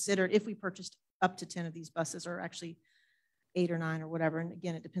you consider, if we purchased up to 10 of these buses, or actually 8 or 9 or whatever, and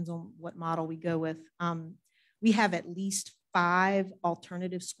again, it depends on what model we go with, we have at least 5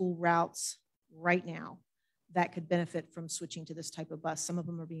 alternative school routes right now that could benefit from switching to this type of bus. Some of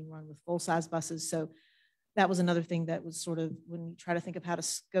them are being run with full-size buses. So that was another thing that was sort of, when you try to think of how to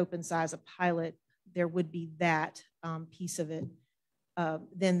scope and size a pilot, there would be that piece of it.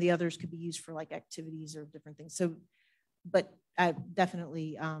 Then the others could be used for like activities or different things. So, but I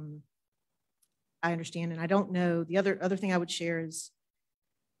definitely, I understand. And I don't know, the other thing I would share is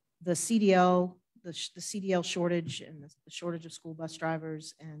the CDL, the CDL shortage and the shortage of school bus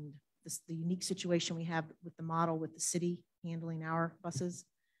drivers, and the unique situation we have with the model with the city handling our buses.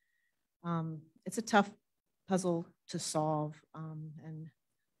 It's a tough puzzle to solve, and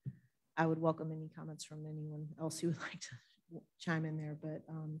I would welcome any comments from anyone else who would like to chime in there. But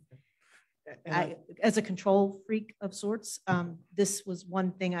as a control freak of sorts, this was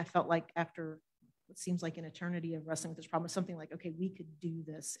one thing I felt like after what seems like an eternity of wrestling with this problem, something like, okay, we could do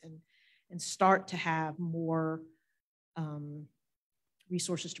this and start to have more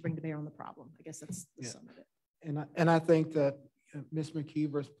resources to bring to bear on the problem. I guess that's the sum of it. And I think that Ms.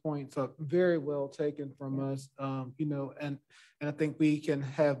 McKeever's points are very well taken from us, you know, and I think we can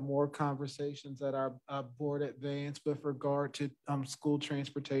have more conversations at our board advance with regard to school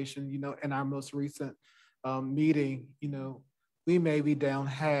transportation. You know, in our most recent meeting, you know, we may be down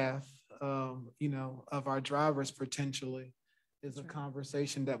half, you know, of our drivers potentially is a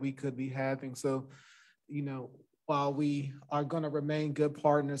conversation that we could be having. So, you know, while we are going to remain good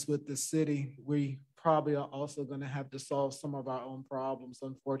partners with the city, we probably are also going to have to solve some of our own problems,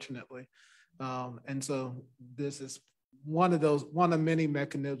 unfortunately. And so this is one of many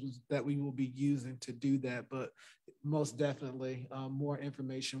mechanisms that we will be using to do that, but most definitely more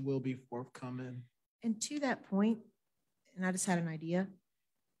information will be forthcoming. And to that point, and I just had an idea,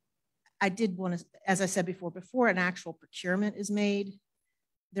 I did want to, as I said before an actual procurement is made,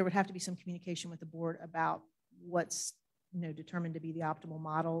 there would have to be some communication with the board about what's, you know, determined to be the optimal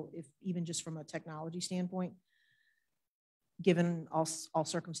model, if even just from a technology standpoint, given all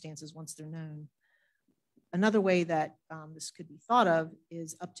circumstances once they're known. Another way that this could be thought of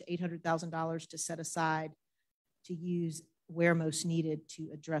is up to $800,000 to set aside to use where most needed to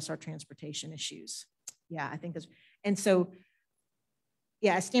address our transportation issues. Yeah, I think that's, and so,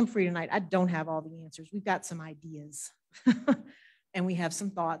 yeah, I stand for you tonight. I don't have all the answers. We've got some ideas. And we have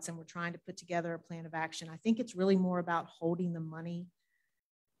some thoughts, and we're trying to put together a plan of action. I think it's really more about holding the money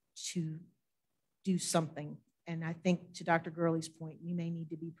to do something. And I think to Dr. Gurley's point, we may need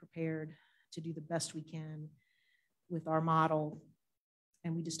to be prepared to do the best we can with our model.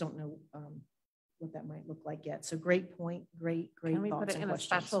 And we just don't know what that might look like yet. So great point, great Can we put it in a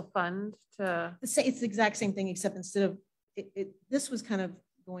special fund to? It's the exact same thing, except instead of, this was kind of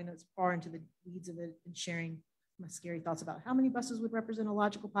going as far into the weeds of it and sharing my scary thoughts about how many buses would represent a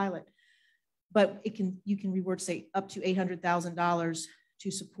logical pilot. But you can reword, say, up to $800,000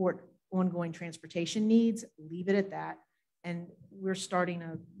 to support ongoing transportation needs, leave it at that. And we're starting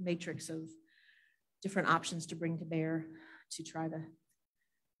a matrix of different options to bring to bear to try to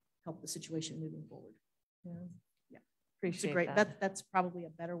help the situation moving forward. Yeah. Appreciate that. That's probably a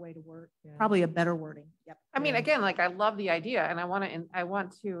better way to work. Yeah. Probably a better wording. Yep. I mean, again, like I love the idea, and I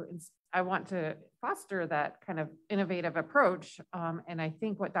want to foster that kind of innovative approach. And I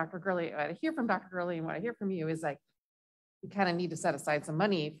think what Dr. Gurley, I hear from Dr. Gurley, and what I hear from you is like, we kind of need to set aside some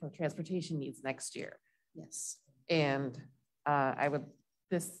money for transportation needs next year. Yes. And I would,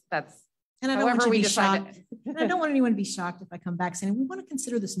 that's, and I don't want you to be shocked. I don't want anyone to be shocked if I come back saying, we want to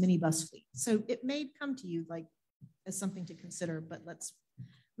consider this mini bus fleet. So it may come to you like as something to consider, but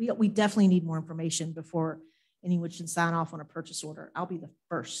we definitely need more information before anyone should sign off on a purchase order. I'll be the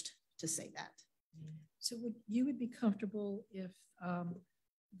first to say that. So you would be comfortable if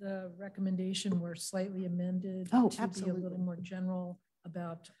the recommendation were slightly amended to absolutely. Be a little more general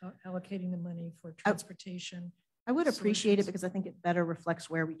about allocating the money for transportation? I would appreciate it because I think it better reflects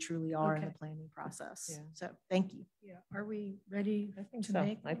where we truly are in the planning process. Yeah. So thank you. Yeah. Are we ready I think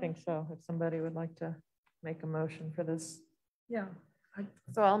so. If somebody would like to make a motion for this. Yeah.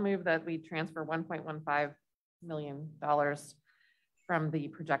 So I'll move that we transfer $1.15 million from the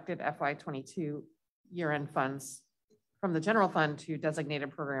projected FY22 year-end funds from the general fund to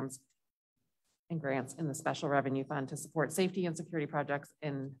designated programs and grants in the special revenue fund to support safety and security projects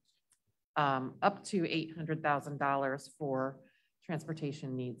in up to $800,000 for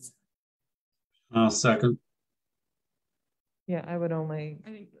transportation needs. I'll second. Yeah, I would only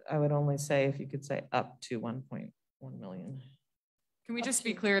say if you could say up to 1.1 million. Can we just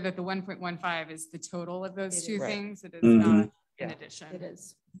be clear that the 1.15 is the total of those two things? It is Mm-hmm. not in addition. It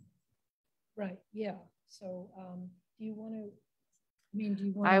is. Right. Yeah. So do you want to, do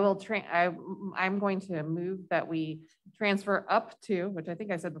you want to? I will I'm going to move that we transfer up to, which I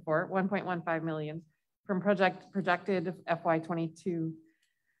think I said before, 1.15 million from projected FY22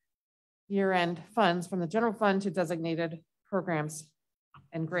 year-end funds from the general fund to designated programs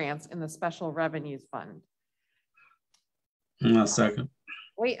and grants in the special revenues fund. I'll second.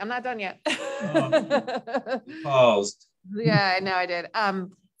 Wait, I'm not done yet. Paused. Yeah, I know I did.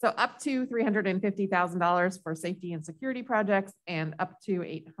 So up to $350,000 for safety and security projects and up to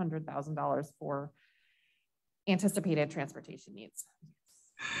 $800,000 for anticipated transportation needs.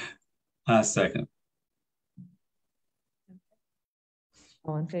 Second.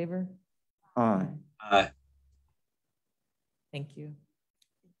 All in favor? Aye. Aye. Thank you.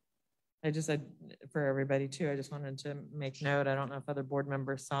 I just said for everybody too, I just wanted to make note. I don't know if other board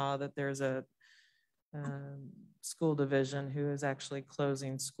members saw that there's a school division who is actually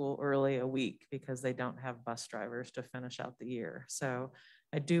closing school early a week because they don't have bus drivers to finish out the year. So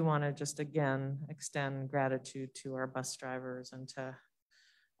I do want to just again extend gratitude to our bus drivers and to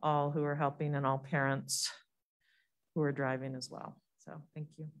all who are helping and all parents who are driving as well. So thank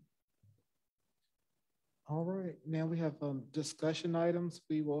you. All right, now we have discussion items.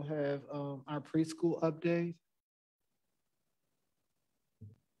 We will have our preschool update.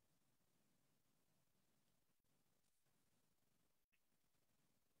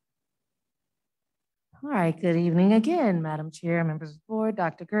 All right, good evening again, Madam Chair, members of the board,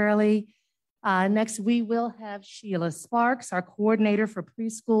 Dr. Gurley. Next, we will have Sheila Sparks, our coordinator for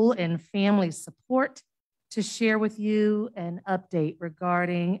preschool and family support, to share with you an update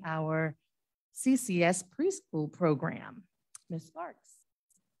regarding our CCS preschool program. Ms. Sparks.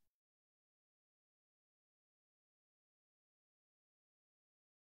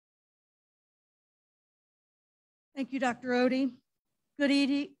 Thank you, Dr. Odie. Good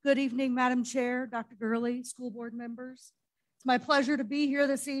evening, Madam Chair, Dr. Gurley, school board members. It's my pleasure to be here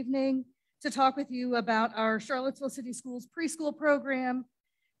this evening to talk with you about our Charlottesville City Schools preschool program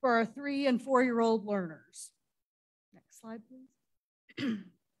for our 3- and 4-year-old learners. Next slide, please.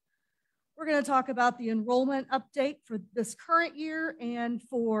 We're going to talk about the enrollment update for this current year and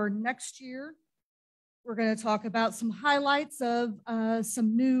for next year. We're going to talk about some highlights of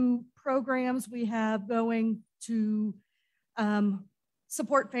some new programs we have going to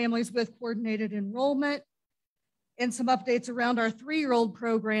support families with coordinated enrollment, and some updates around our 3-year-old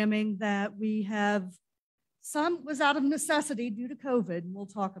programming that we have. Some was out of necessity due to COVID, and we'll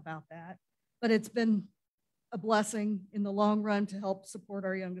talk about that, but it's been a blessing in the long run to help support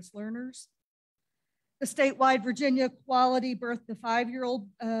our youngest learners. The statewide Virginia quality birth to 5-year-old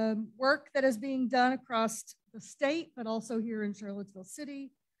work that is being done across the state, but also here in Charlottesville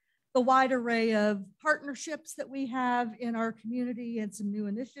City. The wide array of partnerships that we have in our community and some new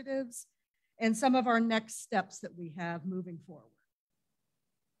initiatives, and some of our next steps that we have moving forward.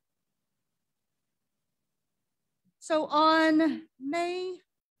 So on May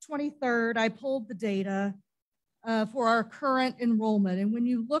 23rd, I pulled the data for our current enrollment. And when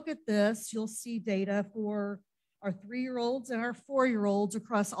you look at this, you'll see data for our 3-year-olds and our 4-year-olds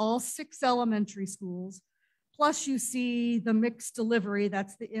across all 6 elementary schools. Plus you see the mixed delivery,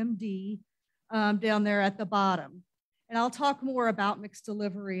 that's the MD, down there at the bottom. And I'll talk more about mixed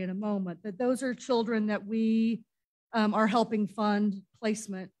delivery in a moment, but those are children that we are helping fund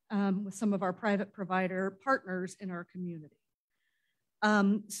placement with some of our private provider partners in our community.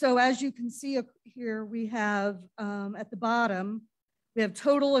 So as you can see here, we have at the bottom, we have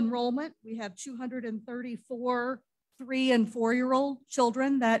total enrollment. We have 234 3- and 4-year-old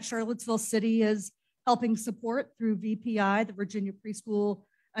children that Charlottesville City is helping support through VPI, the Virginia Preschool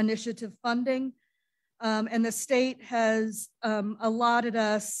Initiative funding. And the state has allotted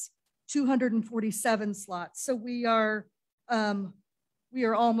us 247 slots. So we are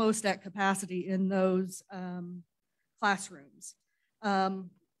almost at capacity in those classrooms. Go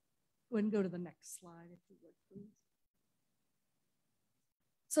ahead and go to the next slide, if you would, please.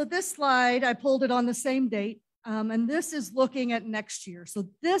 So this slide, I pulled it on the same date, and this is looking at next year. So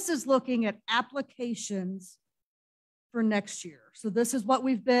this is looking at applications for next year. So this is what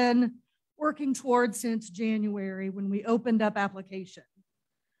we've been working towards since January when we opened up application.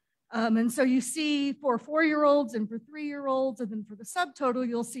 And so you see for 4-year-olds and for 3-year-olds, and then for the subtotal,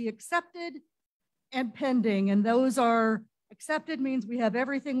 you'll see accepted and pending. And those are accepted means we have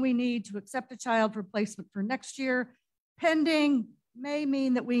everything we need to accept a child for placement for next year. Pending may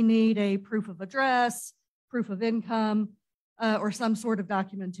mean that we need a proof of address, proof of income, or some sort of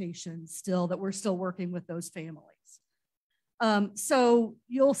documentation still that we're still working with those families. So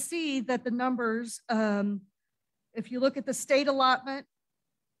you'll see that the numbers, if you look at the state allotment,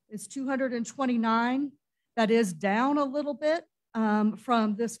 is 229. That is down a little bit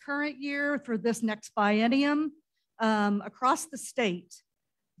from this current year for this next biennium. Across the state,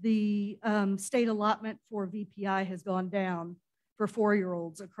 the state allotment for VPI has gone down for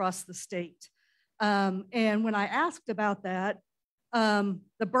 4-year-olds across the state. And when I asked about that,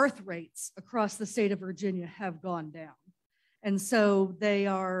 the birth rates across the state of Virginia have gone down. And so they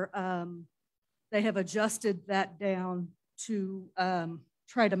are, they have adjusted that down to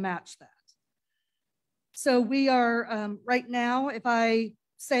try to match that. So we are right now, if I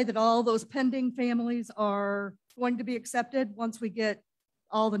say that all those pending families are going to be accepted, once we get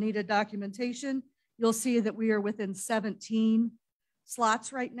all the needed documentation, you'll see that we are within 17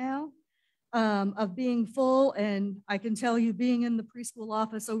 slots right now of being full. And I can tell you, being in the preschool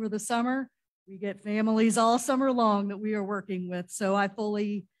office over the summer, we get families all summer long that we are working with. So I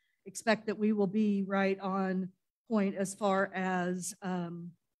fully expect that we will be right on point as far as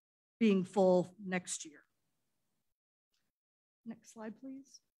being full next year. Next slide,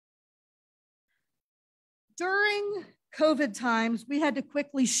 please. During COVID times, we had to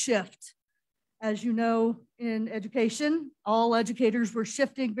quickly shift as you know, in education, all educators were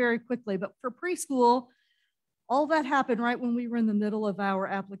shifting very quickly, but for preschool, all that happened right when we were in the middle of our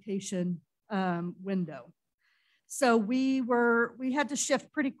application window. So we had to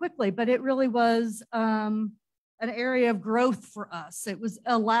shift pretty quickly, but it really was an area of growth for us. It was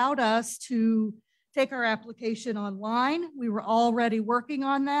allowed us to take our application online. We were already working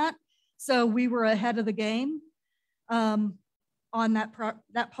on that. So we were ahead of the game on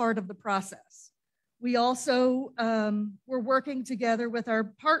that part of the process. We also were working together with our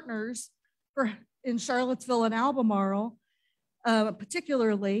partners in Charlottesville and Albemarle,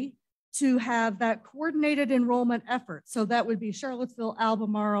 particularly to have that coordinated enrollment effort. So that would be Charlottesville,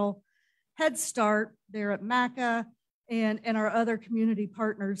 Albemarle, Head Start there at MACA, and our other community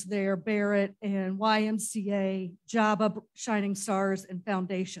partners there, Barrett and YMCA, JABA, Shining Stars, and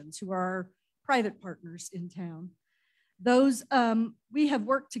Foundations, who are our private partners in town. Those, we have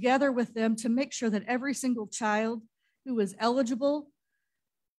worked together with them to make sure that every single child who is eligible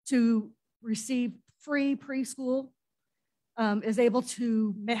to receive free preschool is able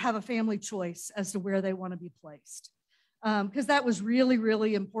to have a family choice as to where they want to be placed. Because that was really,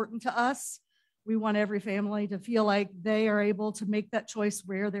 really important to us. We want every family to feel like they are able to make that choice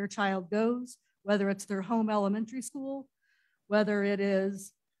where their child goes, whether it's their home elementary school, whether it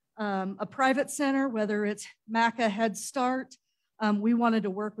is a private center, whether it's MACA Head Start. We wanted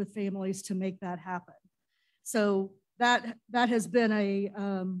to work with families to make that happen. So that has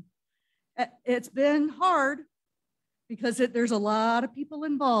been it's been hard because there's a lot of people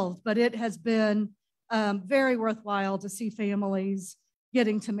involved, but it has been very worthwhile to see families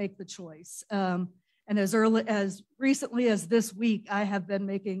getting to make the choice. And as recently as this week, I have been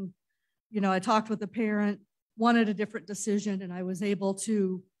making, I talked with a parent, wanted a different decision, and I was able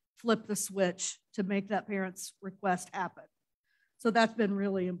to flip the switch to make that parent's request happen. So that's been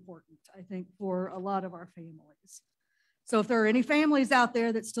really important, I think, for a lot of our families. So if there are any families out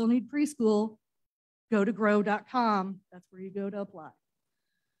there that still need preschool, go to grow.com. That's where you go to apply.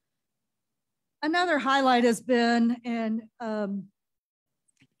 Another highlight has been, and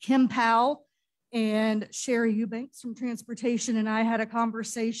Kim Powell and Sherry Eubanks from Transportation and I had a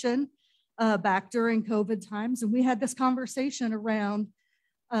conversation back during COVID times, and we had this conversation around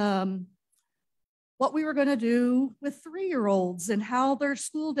what we were going to do with 3-year-olds and how their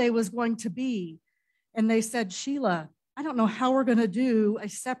school day was going to be. And they said, Sheila, I don't know how we're going to do a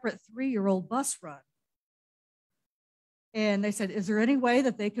separate 3-year-old bus run. And they said, is there any way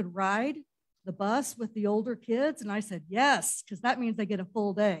that they could ride the bus with the older kids? And I said, yes, because that means they get a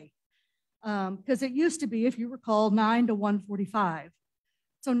full day. Because it used to be, if you recall, 9 to 1:45.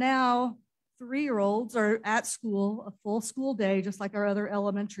 So now 3-year-olds are at school, a full school day, just like our other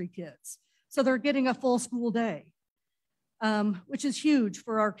elementary kids. So they're getting a full school day, which is huge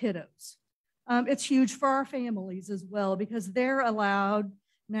for our kiddos. It's huge for our families as well, because they're allowed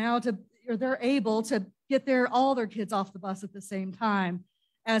now or they're able to get all their kids off the bus at the same time,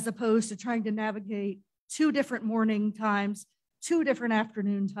 as opposed to trying to navigate 2 different morning times, 2 different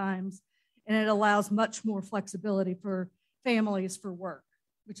afternoon times. And it allows much more flexibility for families for work,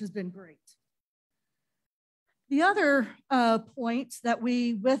 which has been great. The other point that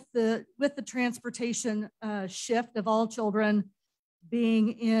with the transportation shift of all children being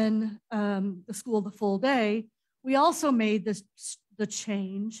in the school the full day, we also made the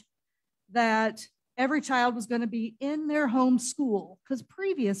change that every child was going to be in their home school, because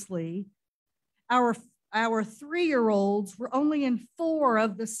previously our 3-year-olds were only in 4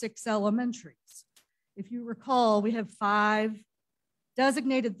 of the 6 elementaries. If you recall, we have 5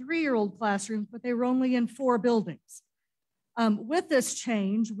 designated 3-year-old classrooms, but they were only in 4 buildings. With this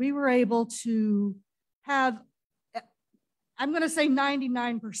change, we were able to have, I'm going to say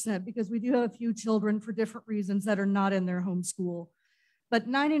 99%, because we do have a few children for different reasons that are not in their home school, but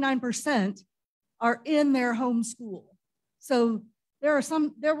 99% are in their home school. So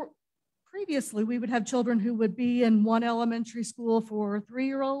previously we would have children who would be in one elementary school for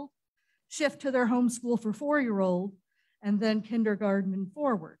 3-year-old, shift to their home school for 4-year-old, and then kindergarten and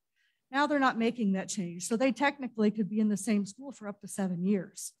forward. Now they're not making that change. So they technically could be in the same school for up to 7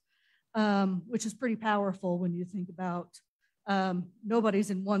 years, which is pretty powerful when you think about nobody's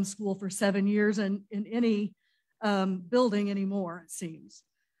in one school for 7 years in any building anymore, it seems.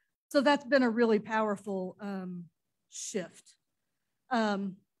 So that's been a really powerful shift.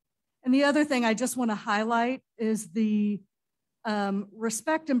 And the other thing I just want to highlight is the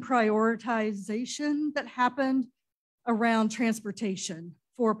respect and prioritization that happened around transportation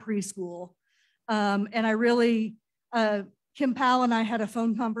for preschool. And I really, Kim Powell and I had a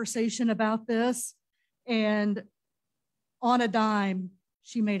phone conversation about this, and on a dime,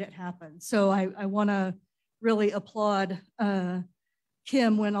 she made it happen. So I want to really applaud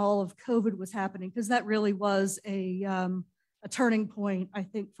Kim when all of COVID was happening, because that really was a turning point, I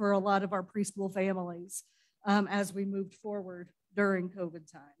think, for a lot of our preschool families as we moved forward during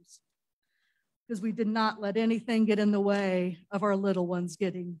COVID times, because we did not let anything get in the way of our little ones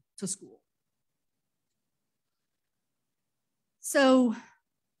getting to school. So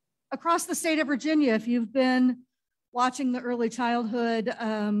across the state of Virginia, if you've been watching the early childhood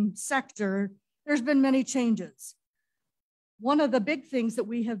sector, there's been many changes. One of the big things that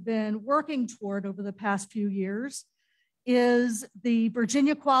we have been working toward over the past few years is the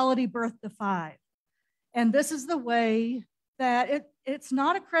Virginia Quality Birth to 5. And this is the way that it's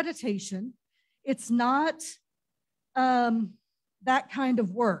not accreditation. It's not that kind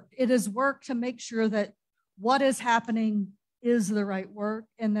of work. It is work to make sure that what is happening is the right work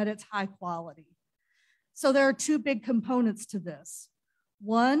and that it's high quality. So there are two big components to this.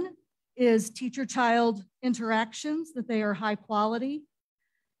 One is teacher-child interactions, that they are high quality.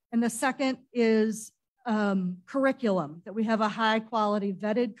 And the second is curriculum, that we have a high quality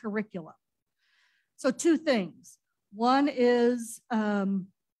vetted curriculum. So two things. One is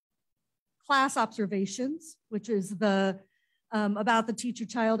class observations, which is the about the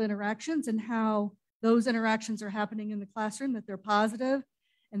teacher-child interactions and how those interactions are happening in the classroom, that they're positive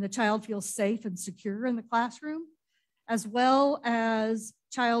and the child feels safe and secure in the classroom, as well as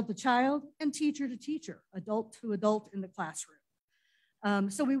child to child and teacher to teacher, adult to adult in the classroom.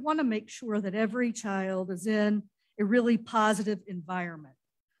 So we want to make sure that every child is in a really positive environment,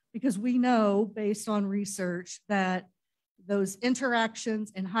 because we know based on research that those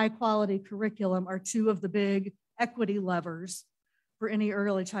interactions and high quality curriculum are two of the big equity levers for any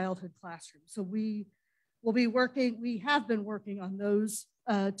early childhood classroom. So we have been working on those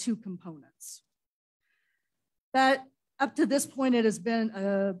two components. That up to this point, it has been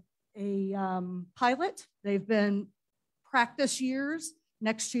a pilot. They've been practice years.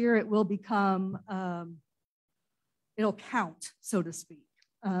 Next year, it will become, it'll count, so to speak,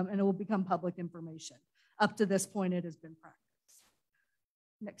 and it will become public information. Up to this point, it has been practice.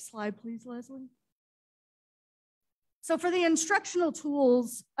 Next slide, please, Leslie. So for the instructional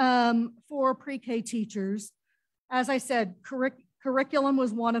tools for pre-K teachers, as I said, curriculum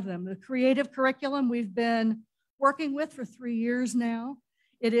was one of them. The creative curriculum we've been working with for 3 years now.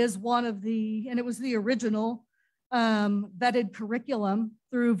 It is one of the, and it was the original vetted curriculum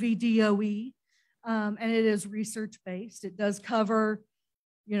through VDOE, and it is research-based. It does cover,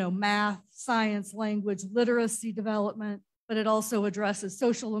 math, science, language, literacy development, but it also addresses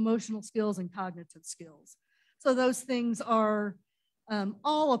social emotional skills and cognitive skills. So those things are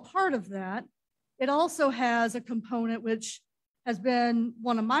all a part of that. It also has a component which has been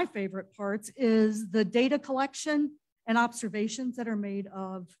one of my favorite parts, is the data collection and observations that are made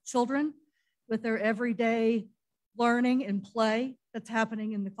of children with their everyday learning and play that's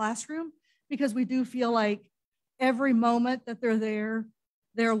happening in the classroom, because we do feel like every moment that they're there,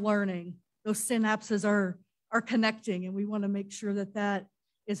 they're learning. Those synapses are connecting, and we want to make sure that that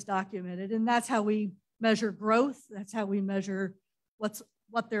is documented. And that's how we measure growth. That's how we measure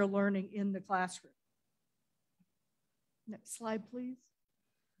what they're learning in the classroom. Next slide, please.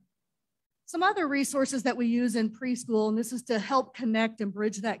 Some other resources that we use in preschool, and this is to help connect and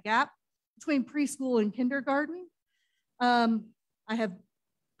bridge that gap between preschool and kindergarten. I have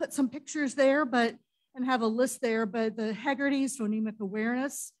put some pictures there, and have a list there, but the Hegarty's Phonemic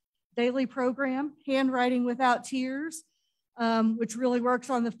Awareness Daily Program, Handwriting Without Tears, which really works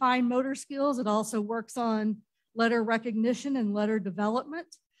on the fine motor skills. It also works on letter recognition and letter development,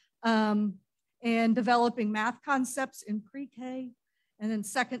 and developing math concepts in pre-K. And then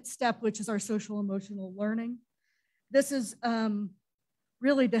second step, which is our social emotional learning. This is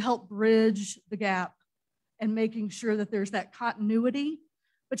really to help bridge the gap and making sure that there's that continuity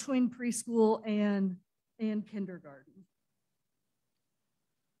between preschool and kindergarten.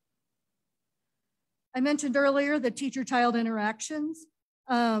 I mentioned earlier the teacher-child interactions.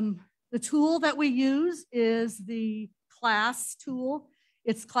 The tool that we use is the CLASS tool.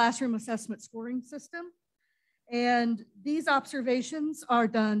 It's Classroom Assessment Scoring System. And these observations are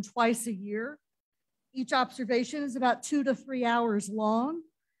done twice a year. Each observation is about 2 to 3 hours long.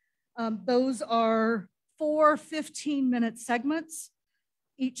 Those are 4 15-minute segments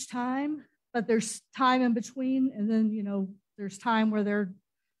each time, but there's time in between, and then there's time where they're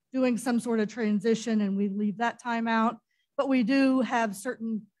doing some sort of transition and we leave that time out, but we do have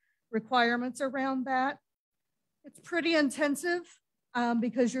certain requirements around that. It's pretty intensive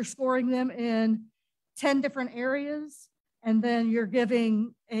because you're scoring them in 10 different areas, and then you're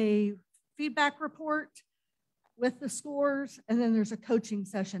giving a feedback report with the scores, and then there's a coaching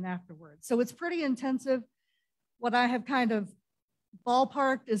session afterwards. So it's pretty intensive. What I have kind of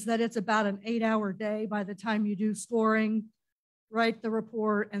ballparked is that it's about an 8-hour day by the time you do scoring, write the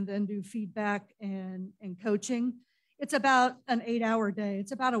report, and then do feedback and coaching. It's about an 8-hour day.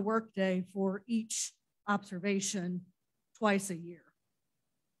 It's about a work day for each observation twice a year.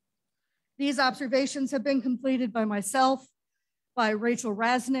 These observations have been completed by myself, by Rachel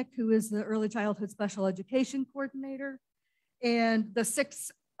Rasnick, who is the Early Childhood Special Education Coordinator, and the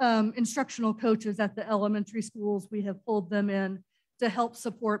 6 instructional coaches at the elementary schools. We have pulled them in to help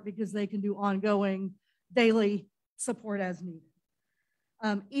support because they can do ongoing daily support as needed.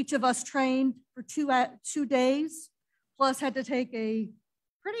 Each of us trained for 2 days, plus had to take a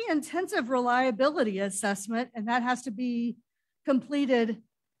pretty intensive reliability assessment, and that has to be completed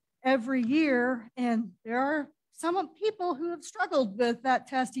every year. And there are some people who have struggled with that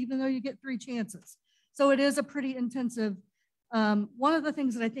test, even though you get 3 chances. So it is a pretty intensive. One of the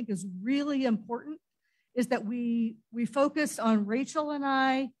things that I think is really important is that we focused on Rachel and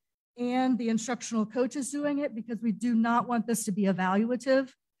I and the instructional coaches doing it, because we do not want this to be evaluative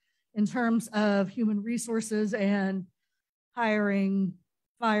in terms of human resources and hiring,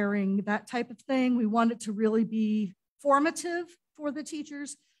 firing, that type of thing. We want it to really be formative for the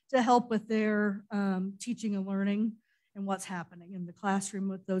teachers to help with their teaching and learning and what's happening in the classroom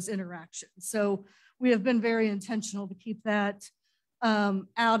with those interactions. So we have been very intentional to keep that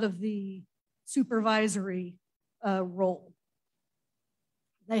out of the supervisory role.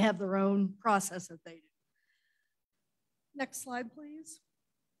 They have their own process that they do. Next slide, please.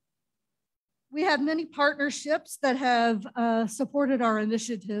 We have many partnerships that have supported our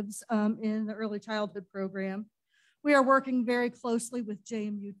initiatives in the early childhood program. We are working very closely with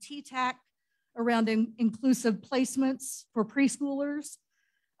JMU TTAC around inclusive placements for preschoolers.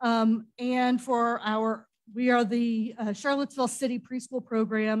 And for we are the Charlottesville City Preschool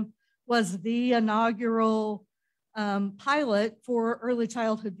Program was the inaugural pilot for early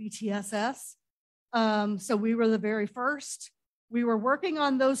childhood VTSS. So we were the very first. We were working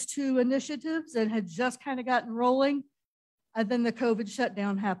on those 2 initiatives and had just kind of gotten rolling. And then the COVID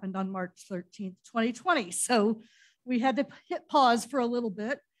shutdown happened on March 13th, 2020. So we had to hit pause for a little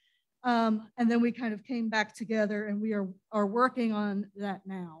bit. And then we kind of came back together, and we are working on that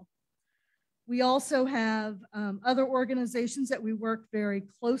now. We also have other organizations that we work very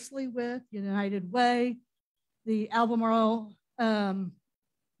closely with: United Way, the Albemarle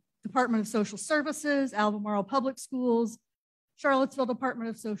Department of Social Services, Albemarle Public Schools, Charlottesville Department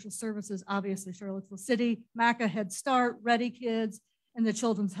of Social Services, obviously Charlottesville City, MACA Head Start, Ready Kids, and the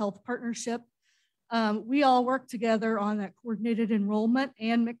Children's Health Partnership. We all work together on that coordinated enrollment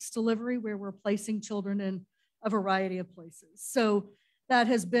and mixed delivery, where we're placing children in a variety of places. So that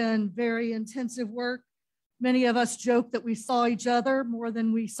has been very intensive work. Many of us joke that we saw each other more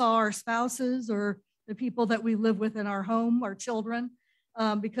than we saw our spouses or the people that we live with in our home, our children,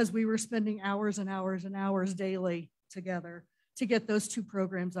 because we were spending hours and hours and hours daily together to get those 2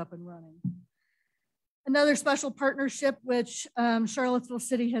 programs up and running. Another special partnership, which Charlottesville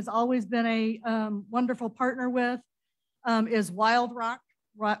City has always been a wonderful partner with, is Wild Rock.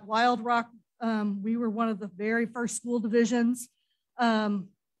 Wild Rock, we were one of the very first school divisions 5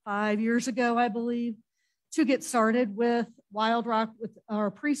 years ago, I believe, to get started with Wild Rock with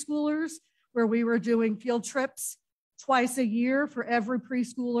our preschoolers, where we were doing field trips twice a year for every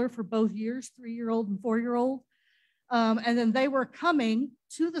preschooler for both years, 3-year-old and 4-year-old. And then they were coming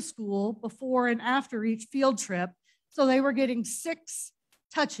to the school before and after each field trip. So they were getting 6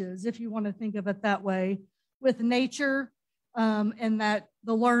 touches, if you want to think of it that way, with nature and that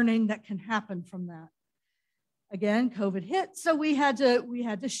the learning that can happen from that. Again, COVID hit, so we had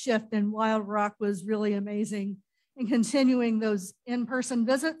to shift, and Wild Rock was really amazing in continuing those in-person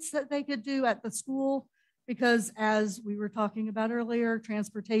visits that they could do at the school, because as we were talking about earlier,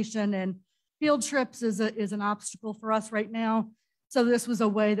 transportation and field trips is an obstacle for us right now. So this was a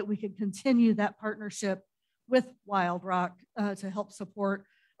way that we could continue that partnership with Wild Rock to help support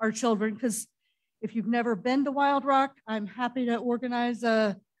our children. Because if you've never been to Wild Rock, I'm happy to organize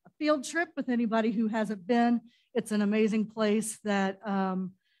a field trip with anybody who hasn't been. It's an amazing place that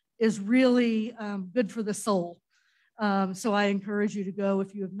is really good for the soul. So I encourage you to go.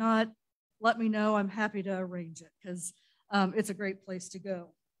 If you have not, let me know. I'm happy to arrange it, because it's a great place to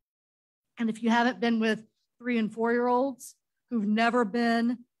go. And if you haven't been with 3- and 4-year-olds who've never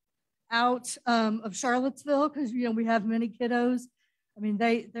been out of Charlottesville, because we have many kiddos. I mean,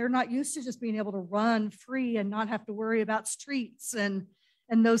 they're not used to just being able to run free and not have to worry about streets and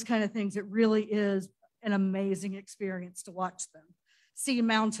those kind of things. It really is an amazing experience to watch them. See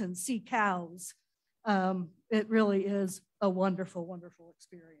mountains, see cows. it really is a wonderful, wonderful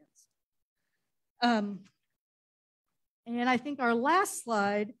experience. And I think our last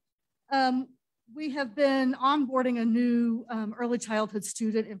slide, we have been onboarding a new early childhood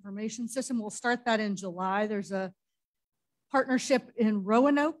student information system. We'll start that in July. There's a partnership in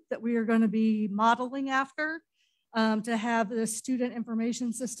Roanoke that we are going to be modeling after to have this student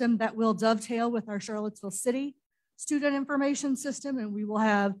information system that will dovetail with our Charlottesville City student information system. And we will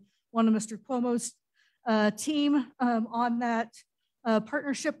have one of Mr. Cuomo's team on that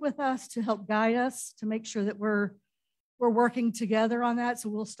partnership with us to help guide us to make sure that we're working together on that. So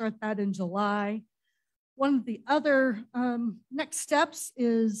we'll start that in July. One of the other next steps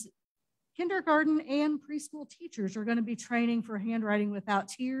is kindergarten and preschool teachers are going to be training for handwriting without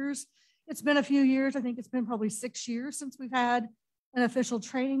tears. It's been a few years. I think it's been probably 6 years since we've had an official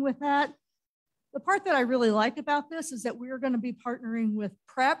training with that. The part that I really like about this is that we are going to be partnering with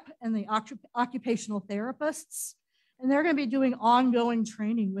PrEP and the occupational therapists, and they're going to be doing ongoing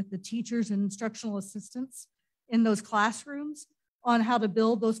training with the teachers and instructional assistants in those classrooms on how to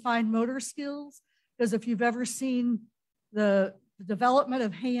build those fine motor skills. Because if you've ever seen the development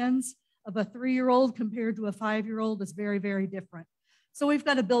of hands of a 3-year-old compared to a 5-year-old is very, very different. So we've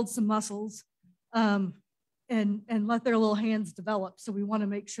got to build some muscles and let their little hands develop. So we want to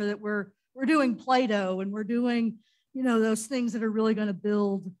make sure that we're doing Play-Doh and we're doing, you know, those things that are really going to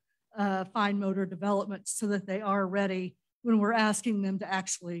build fine motor development so that they are ready when we're asking them to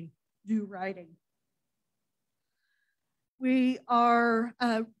actually do writing. We are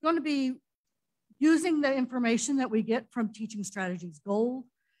going to be using the information that we get from Teaching Strategies Gold,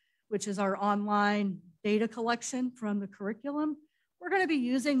 which is our online data collection from the curriculum. We're going to be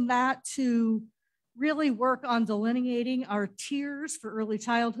using that to really work on delineating our tiers for early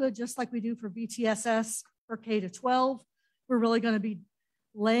childhood, just like we do for VTSS for K to 12. We're really going to be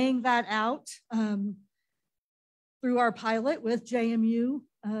laying that out through our pilot with JMU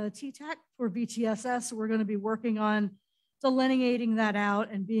TTAC for VTSS. So we're going to be working on delineating that out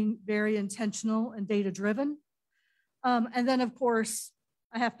and being very intentional and data driven. And then of course,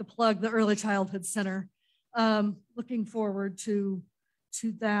 I have to plug the Early Childhood Center. Looking forward to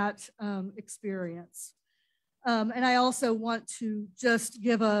that experience. And I also want to just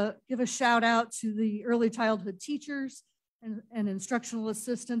give a shout out to the early childhood teachers and instructional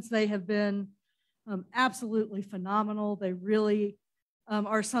assistants. They have been absolutely phenomenal. They really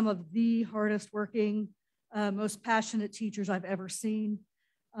are some of the hardest working, most passionate teachers I've ever seen.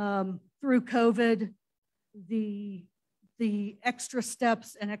 Through COVID, the extra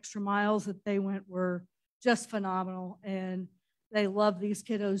steps and extra miles that they went were just phenomenal. And they love these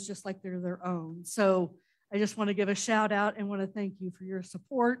kiddos just like they're their own. So I just want to give a shout out and want to thank you for your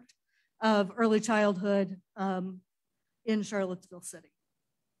support of early childhood in Charlottesville City.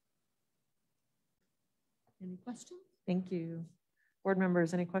 Any questions? Thank you. Board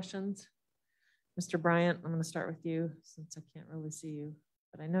members, any questions? Mr. Bryant, I'm going to start with you since I can't really see you,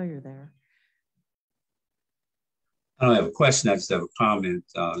 but I know you're there. I don't have a question, I just have a comment.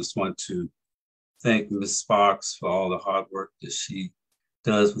 I just want to thank Ms. Sparks for all the hard work that she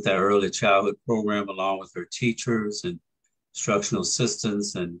does with that early childhood program, along with her teachers and instructional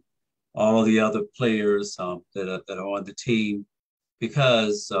assistants and all the other players that are on the team,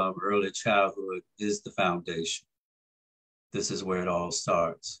 because early childhood is the foundation. This is where it all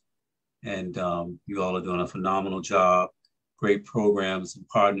starts. And you all are doing a phenomenal job, great programs and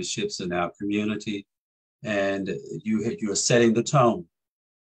partnerships in our community. And you're setting the tone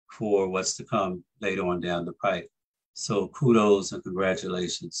for what's to come later on down the pipe. So kudos and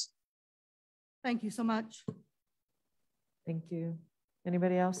congratulations. Thank you so much. Thank you.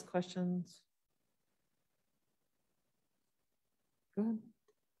 Anybody else? Questions? Go ahead.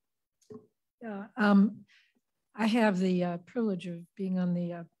 Yeah, I have the privilege of being on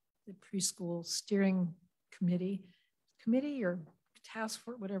the preschool steering committee or task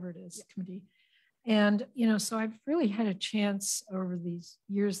force, whatever it is, committee. And, you know, so I've really had a chance over these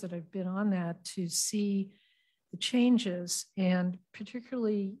years that I've been on that to see the changes, and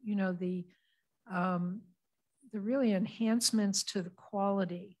particularly, you know, the really enhancements to the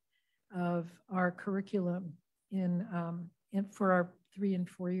quality of our curriculum for our 3- and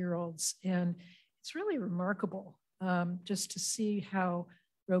 4-year-olds. And it's really remarkable just to see how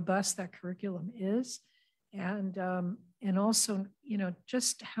robust that curriculum is. And also, you know,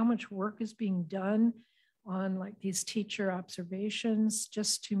 just how much work is being done on like these teacher observations,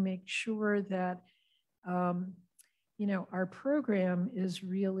 just to make sure that, you know, our program is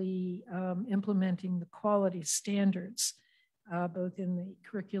really implementing the quality standards, both in the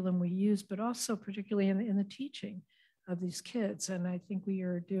curriculum we use, but also particularly in the teaching. these kids. And I think we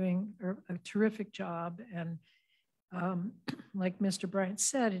are doing a terrific job. And like Mr. Bryant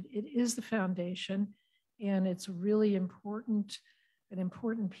said, it is the foundation, and it's really important, an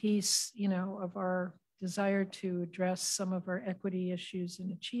important piece, you know, of our desire to address some of our equity issues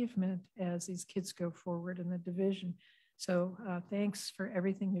and achievement as these kids go forward in the division. So thanks for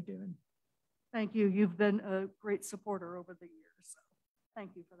everything you're doing. Thank you. You've been a great supporter over the years. So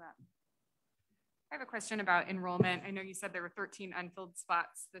thank you for that. I have a question about enrollment. I know you said there were 13 unfilled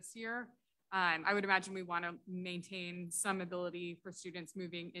spots this year. I would imagine we want to maintain some ability for students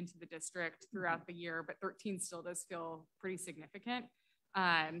moving into the district throughout the year, but 13 still does feel pretty significant.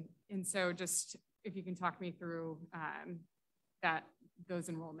 And so just if you can talk me through those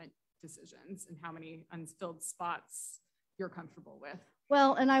enrollment decisions and how many unfilled spots you're comfortable with.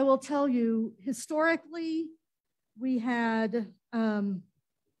 Well, and I will tell you, historically, we had, there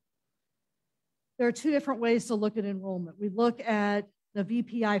are two different ways to look at enrollment. We look at the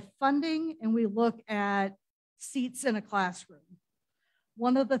VPI funding and we look at seats in a classroom.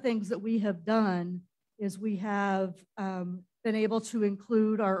 One of the things that we have done is we have been able to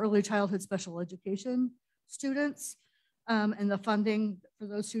include our early childhood special education students and the funding for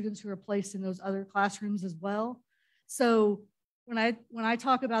those students who are placed in those other classrooms as well. So when I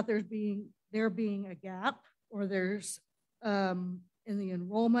talk about there being a gap or there's in the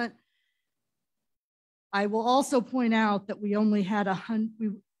enrollment, I will also point out that we only had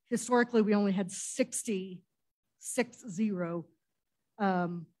historically we only had 60 3-year-old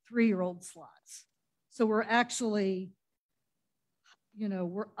slots. So we're actually, you know,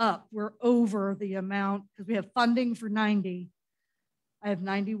 we're over the amount because we have funding for 90. I have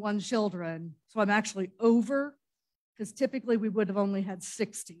 91 children. So I'm actually over because typically we would have only had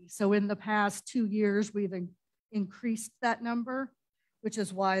 60. So in the past 2 years, we've increased that number, which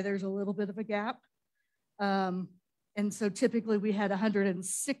is why there's a little bit of a gap. And so typically we had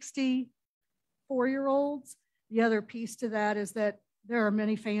 160 4-year-olds. The other piece to that is that there are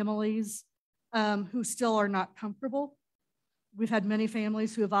many families who still are not comfortable. We've had many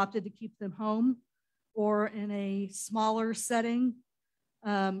families who have opted to keep them home or in a smaller setting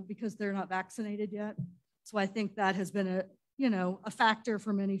because they're not vaccinated yet. So I think that has been a factor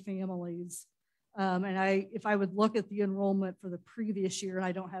for many families. And if I would look at the enrollment for the previous year, and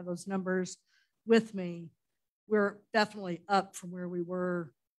I don't have those numbers with me, we're definitely up from where we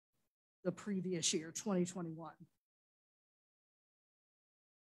were the previous year, 2021.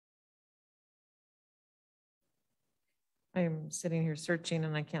 I'm sitting here searching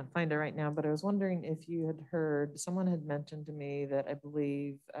and I can't find it right now, but I was wondering if you had heard, someone had mentioned to me that I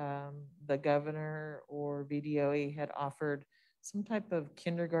believe the governor or VDOE had offered some type of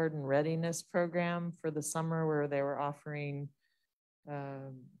kindergarten readiness program for the summer where they were offering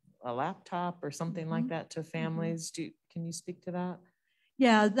a laptop or something like that to families. Can you speak to that?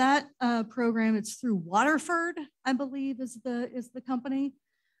 Yeah, that program, it's through Waterford, I believe is the company.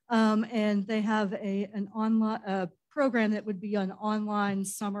 And they have an online program that would be an online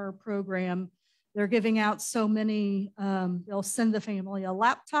summer program. They're giving out so many, they'll send the family a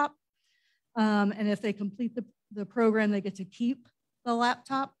laptop. And if they complete the program, they get to keep the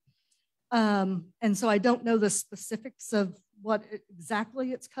laptop. And so I don't know the specifics of what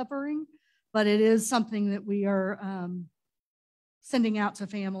exactly it's covering, but it is something that we are sending out to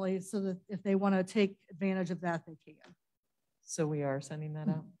families so that if they want to take advantage of that, they can. So we are sending that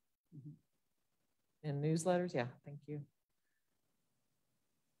out in newsletters? Yeah, thank you.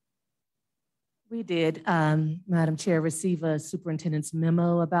 We did, Madam Chair, receive a superintendent's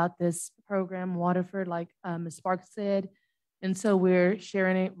memo about this program, Waterford, like Ms. Sparks said. And so we're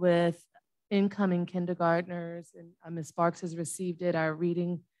sharing it with incoming kindergartners, and Ms. Sparks has received it. Our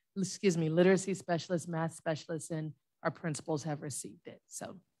literacy specialists, math specialists, and our principals have received it.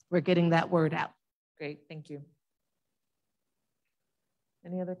 So we're getting that word out. Great, thank you.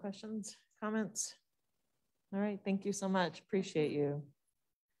 Any other questions, comments? All right, thank you so much. Appreciate you.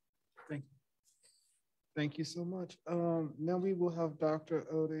 Thank you so much. Now we will have Dr.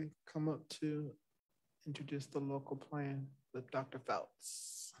 Ode come up to introduce the local plan with Dr.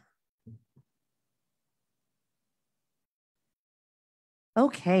 Phelps.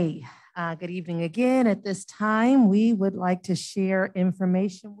 Okay, good evening again. At this time, we would like to share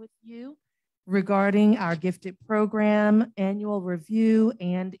information with you regarding our gifted program, annual review,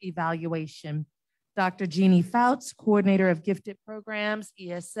 and evaluation. Dr. Jeannie Fouts, coordinator of gifted programs,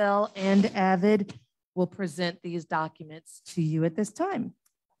 ESL, and AVID, will present these documents to you at this time.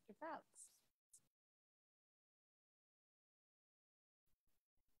 Dr. Fouts.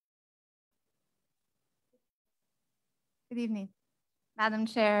 Good evening, Madam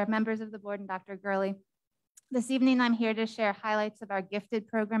Chair, members of the board, and Dr. Gurley. This evening, I'm here to share highlights of our gifted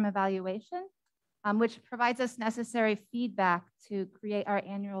program evaluation, which provides us necessary feedback to create our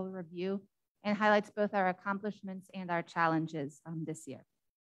annual review and highlights both our accomplishments and our challenges this year.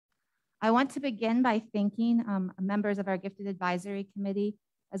 I want to begin by thanking members of our Gifted Advisory Committee,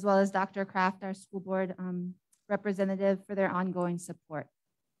 as well as Dr. Kraft, our school board representative, for their ongoing support.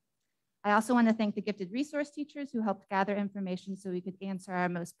 I also want to thank the gifted resource teachers who helped gather information so we could answer our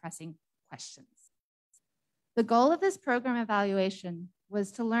most pressing questions. The goal of this program evaluation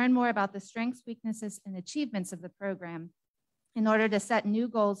was to learn more about the strengths, weaknesses, and achievements of the program in order to set new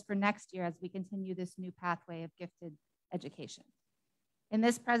goals for next year as we continue this new pathway of gifted education. In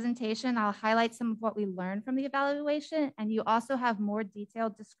this presentation, I'll highlight some of what we learned from the evaluation, and you also have more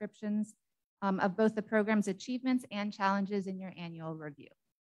detailed descriptions of both the program's achievements and challenges in your annual review.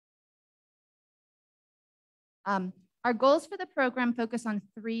 Our goals for the program focus on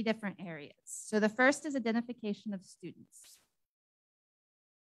 3 different areas. So the first is identification of students.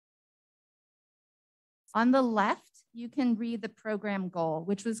 On the left, you can read the program goal,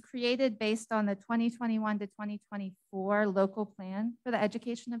 which was created based on the 2021 to 2024 local plan for the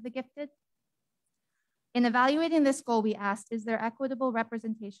education of the gifted. In evaluating this goal, we asked, is there equitable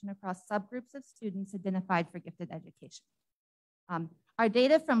representation across subgroups of students identified for gifted education? Our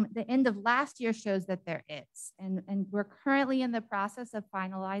data from the end of last year shows that there is, and we're currently in the process of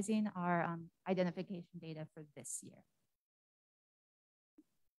finalizing our identification data for this year.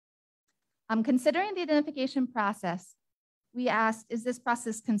 Considering the identification process, we asked, is this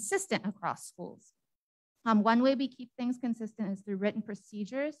process consistent across schools? One way we keep things consistent is through written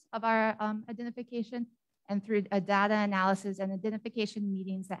procedures of our identification and through a data analysis and identification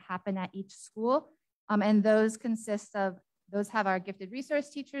meetings that happen at each school. And those consist of, those have our gifted resource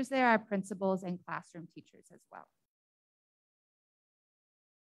teachers there, our principals, and classroom teachers as well.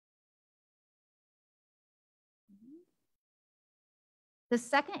 The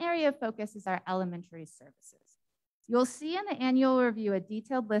second area of focus is our elementary services. You'll see in the annual review a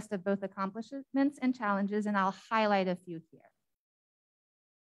detailed list of both accomplishments and challenges, and I'll highlight a few here.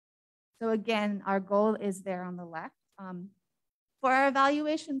 So again, our goal is there on the left. For our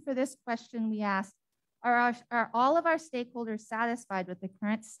evaluation for this question, we asked, are all of our stakeholders satisfied with the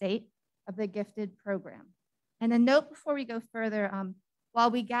current state of the gifted program? And a note before we go further,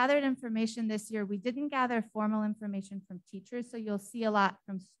 while we gathered information this year, we didn't gather formal information from teachers, so you'll see a lot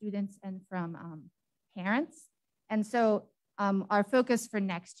from students and from parents. And so our focus for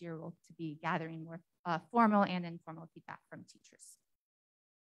next year will to be gathering more formal and informal feedback from teachers.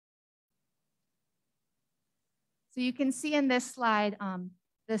 So you can see in this slide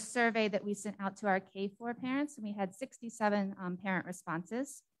the survey that we sent out to our K-4 parents, and we had 67 parent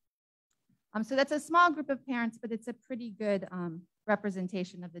responses. So that's a small group of parents, but it's a pretty good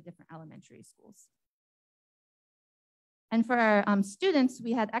representation of the different elementary schools. And for our students,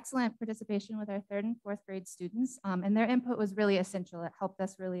 we had excellent participation with our 3rd and 4th grade students, and their input was really essential. It helped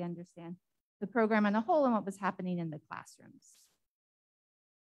us really understand the program on a whole and what was happening in the classrooms.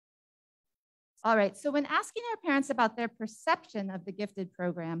 All right, so when asking our parents about their perception of the gifted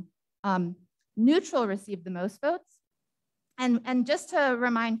program, neutral received the most votes. And just to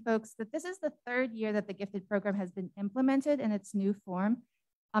remind folks that this is the 3rd year that the gifted program has been implemented in its new form.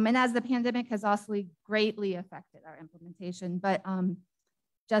 And as the pandemic has also greatly affected our implementation, but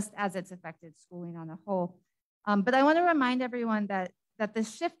just as it's affected schooling on a whole. But I want to remind everyone that the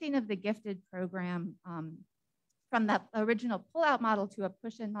shifting of the gifted program from that original pull-out model to a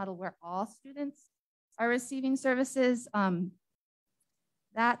push-in model where all students are receiving services,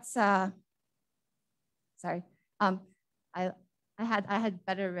 that's, sorry. I had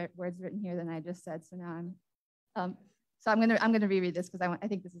better words written here than I just said, so now I'm gonna reread this because I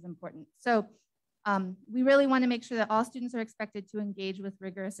think this is important. So we really want to make sure that all students are expected to engage with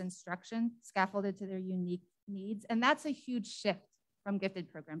rigorous instruction, scaffolded to their unique needs, and that's a huge shift from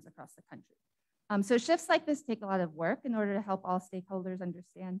gifted programs across the country. So shifts like this take a lot of work in order to help all stakeholders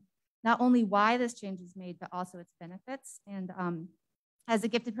understand not only why this change is made, but also its benefits. And as a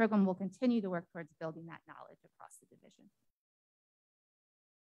gifted program, we'll continue to work towards building that knowledge across the division.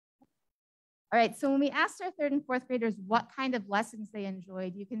 All right, so when we asked our 3rd and 4th graders what kind of lessons they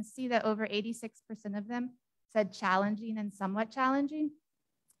enjoyed, you can see that over 86% of them said challenging and somewhat challenging.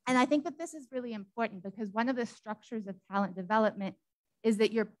 And I think that this is really important because one of the structures of talent development is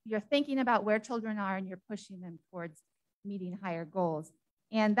that you're thinking about where children are and you're pushing them towards meeting higher goals.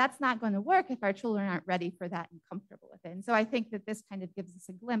 And that's not going to work if our children aren't ready for that and comfortable with it. And so I think that this kind of gives us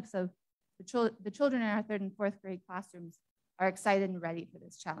a glimpse of the children in our 3rd and 4th grade classrooms are excited and ready for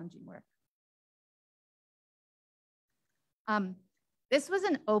this challenging work. This was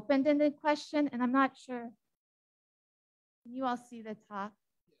an open-ended question, and I'm not sure Can you all see the top?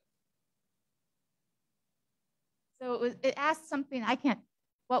 So it asked something,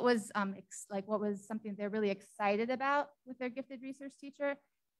 what was something they're really excited about with their gifted resource teacher.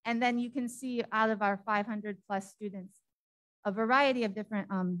 And then you can see out of our 500 plus students, a variety of different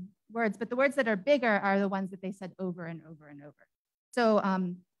words, but the words that are bigger are the ones that they said over and over and over.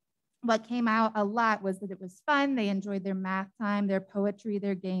 So what came out a lot was that it was fun, they enjoyed their math time, their poetry,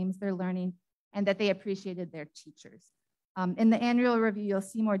 their games, their learning, and that they appreciated their teachers. In the annual review, you'll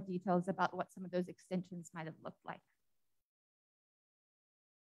see more details about what some of those extensions might have looked like.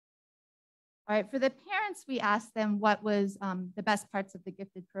 All right, for the parents, we asked them what was the best parts of the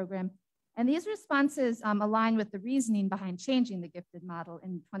gifted program. And these responses align with the reasoning behind changing the gifted model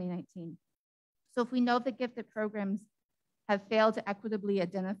in 2019. So if we know that gifted programs have failed to equitably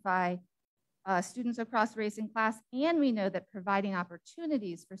identify students across race and class, and we know that providing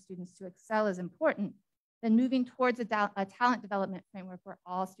opportunities for students to excel is important, then moving towards a talent development framework where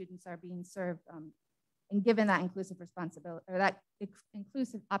all students are being served and given that inclusive responsibility, or that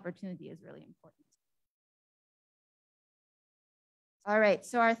inclusive opportunity is really important. All right,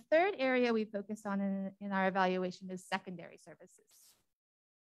 so our third area we focus on in our evaluation is secondary services.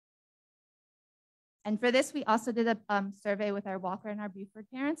 And for this, we also did a survey with our Walker and our Buford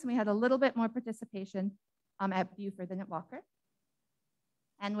parents, and we had a little bit more participation at Buford than at Walker.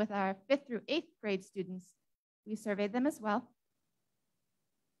 And with our 5th through 8th grade students, we surveyed them as well.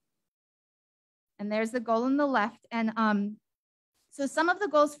 And there's the goal on the left. And so some of the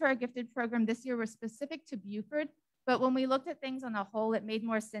goals for our gifted program this year were specific to Buford, but when we looked at things on a whole, it made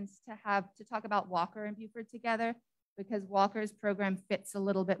more sense to talk about Walker and Buford together, because Walker's program fits a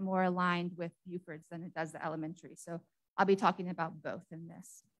little bit more aligned with Buford's than it does the elementary. So I'll be talking about both in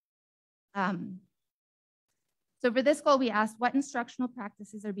this. So for this goal, we asked what instructional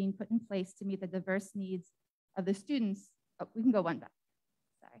practices are being put in place to meet the diverse needs of the students. Oh, we can go one back,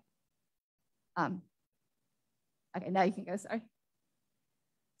 sorry. Okay, now you can go, sorry.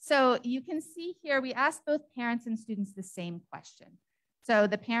 So you can see here, we asked both parents and students the same question. So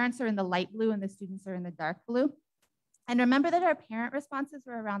the parents are in the light blue and the students are in the dark blue. And remember that our parent responses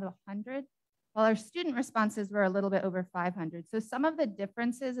were around 100, while our student responses were a little bit over 500. So some of the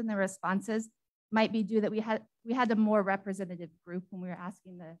differences in the responses might be due that we had a more representative group when we were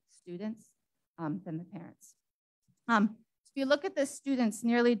asking the students than the parents. If you look at the students,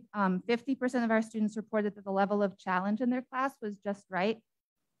 nearly 50% of our students reported that the level of challenge in their class was just right,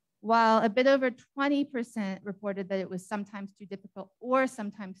 while a bit over 20% reported that it was sometimes too difficult or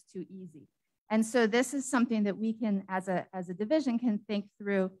sometimes too easy. And so this is something that we can, as a division, can think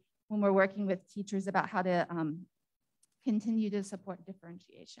through when we're working with teachers about how to continue to support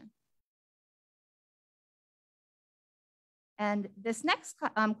differentiation. And this next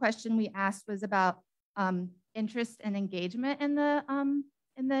question we asked was about interest and engagement in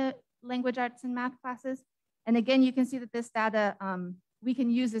the language arts and math classes. And again, you can see that this data, we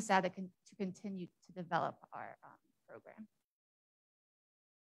can use this data to continue to develop our program.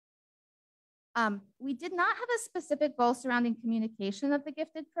 We did not have a specific goal surrounding communication of the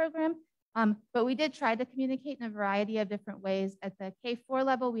gifted program, but we did try to communicate in a variety of different ways. At the K-4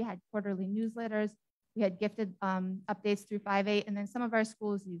 level, we had quarterly newsletters. We had gifted updates through 5-8, and then some of our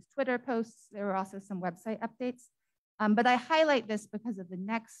schools used Twitter posts. There were also some website updates. But I highlight this because of the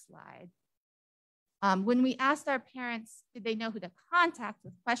next slide. When we asked our parents, did they know who to contact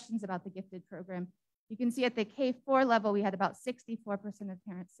with questions about the gifted program, you can see at the K-4 level, we had about 64% of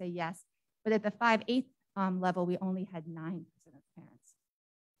parents say yes. But at the 5-8 level, we only had 9% of parents.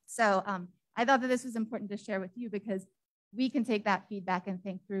 So I thought that this was important to share with you because we can take that feedback and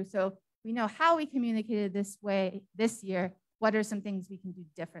think through. So we know how we communicated this way this year. What are some things we can do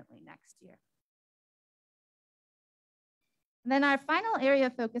differently next year? And then our final area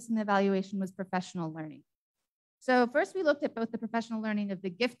of focus in the evaluation was professional learning. So first we looked at both the professional learning of the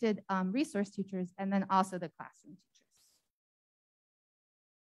gifted resource teachers and then also the classroom teachers.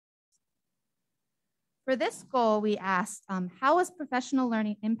 For this goal, we asked, how has professional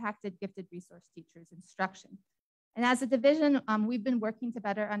learning impacted gifted resource teachers' instruction? And as a division, we've been working to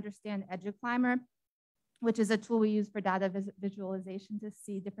better understand EduClimber, which is a tool we use for data visualization to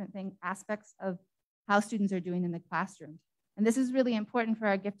see different aspects of how students are doing in the classroom. And this is really important for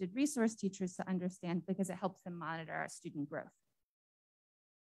our gifted resource teachers to understand because it helps them monitor our student growth.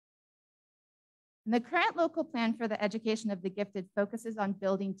 And the current local plan for the education of the gifted focuses on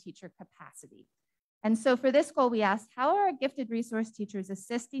building teacher capacity. And so for this goal, we asked, how are our gifted resource teachers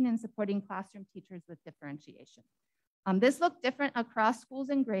assisting and supporting classroom teachers with differentiation? This looked different across schools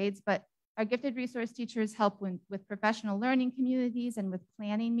and grades, but our gifted resource teachers help with professional learning communities and with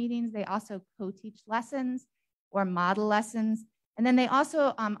planning meetings. They also co-teach lessons. or model lessons. And then they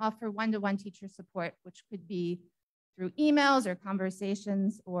also offer one-to-one teacher support, which could be through emails or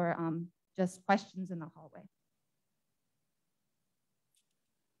conversations or just questions in the hallway.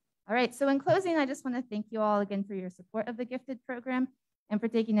 All right, so in closing, I just want to thank you all again for your support of the Gifted program and for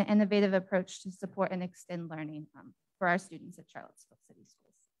taking an innovative approach to support and extend learning for our students at Charlottesville City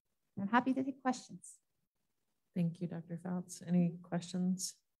Schools. I'm happy to take questions. Thank you, Dr. Fouts. Any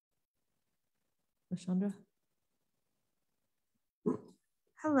questions? LaShondra?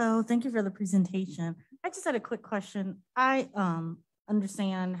 Hello, thank you for the presentation. I just had a quick question. I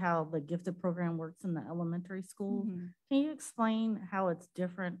understand how the Gifted program works in the elementary school. Mm-hmm. Can you explain how it's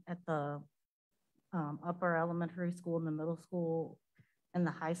different at the upper elementary school, and the middle school, and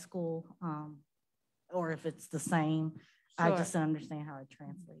the high school, or if it's the same? Sure. I just don't understand how it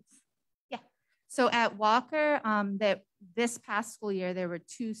translates. Yeah. So at Walker, this past school year, there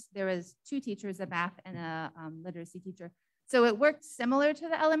was two teachers, a math and a literacy teacher. So it worked similar to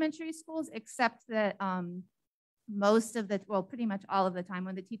the elementary schools, except that pretty much all of the time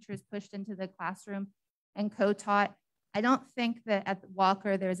when the teacher is pushed into the classroom and co-taught, I don't think that at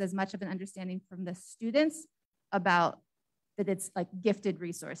Walker, there's as much of an understanding from the students about that it's like gifted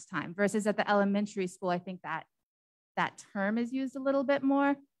resource time versus at the elementary school. I think that term is used a little bit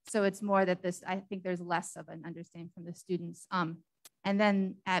more. So it's more that I think there's less of an understanding from the students. And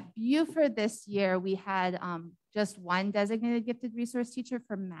then at Buford this year, we had just one designated gifted resource teacher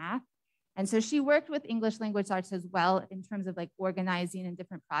for math. And so she worked with English language arts as well in terms of like organizing and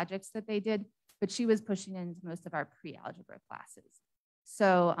different projects that they did, but she was pushing into most of our pre-algebra classes.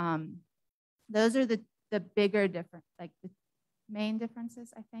 So those are the bigger different, like the main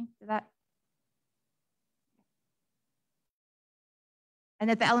differences, I think. And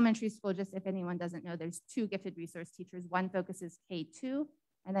at the elementary school, just if anyone doesn't know, there's two gifted resource teachers. One focuses K2,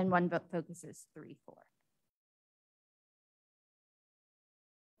 and then one focuses 3-4.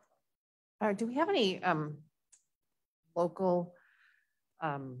 Do we have any local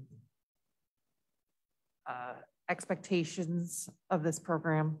expectations of this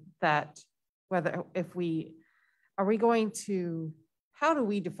program, that how do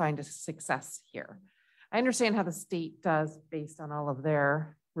we define a success here? I understand how the state does based on all of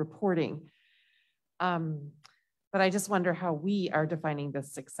their reporting. But I just wonder how we are defining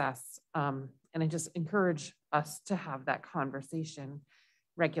this success. And I just encourage us to have that conversation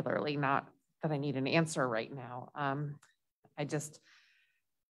regularly, not that I need an answer right now.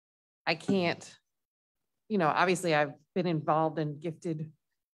 I can't, obviously I've been involved in gifted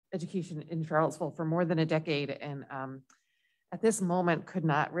education in Charlottesville for more than a decade. And at this moment could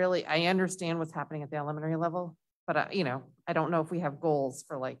not really, I understand what's happening at the elementary level, but I don't know if we have goals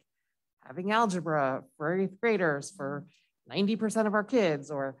for like having algebra for 8th graders for 90% of our kids,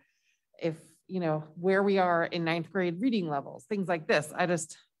 or if, where we are in 9th grade reading levels, things like this. I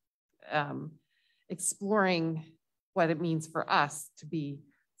just, exploring what it means for us to be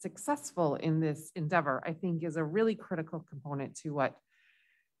successful in this endeavor, I think is a really critical component to what,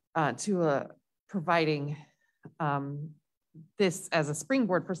 providing this as a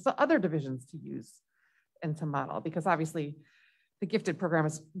springboard for other divisions to use and to model, because obviously the gifted program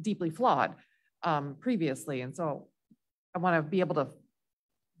is deeply flawed previously. And so I want to be able to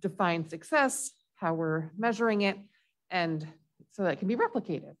define success, how we're measuring it, and so that it can be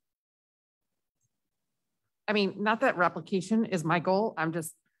replicated. I mean, not that replication is my goal. I'm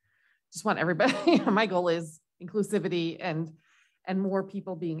just want everybody, my goal is inclusivity and more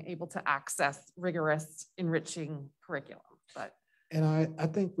people being able to access rigorous, enriching curriculum. And I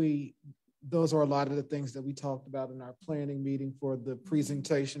think those are a lot of the things that we talked about in our planning meeting for the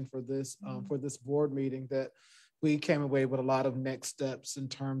presentation for this board meeting, that we came away with a lot of next steps in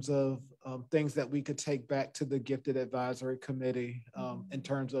terms of things that we could take back to the Gifted Advisory Committee in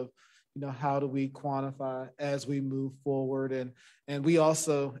terms of, how do we quantify as we move forward? And we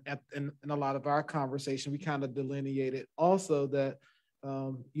also, in a lot of our conversation, we kind of delineated also that,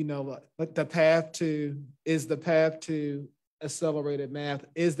 like the path to accelerated math,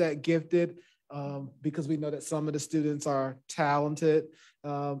 is that gifted? Because we know that some of the students are talented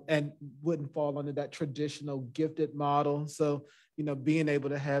and wouldn't fall under that traditional gifted model. So, being able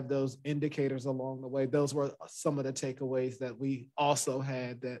to have those indicators along the way, those were some of the takeaways that we also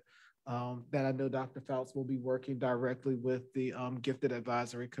had that I know Dr. Fouts will be working directly with the Gifted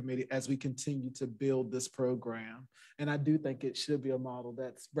Advisory Committee as we continue to build this program. And I do think it should be a model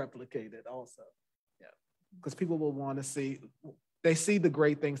that's replicated also. Yeah, because people will want to they see the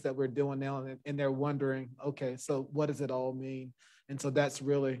great things that we're doing now, and they're wondering, okay, so what does it all mean? And so that's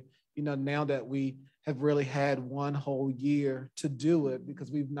really, now that we have really had one whole year to do it,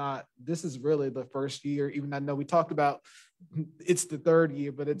 because this is really the first year, even I know we talked about it's the third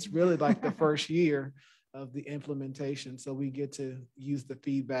year, but it's really like the first year of the implementation. So we get to use the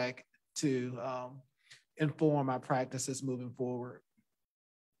feedback to inform our practices moving forward.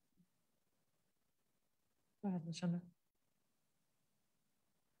 Go ahead, LaShonda.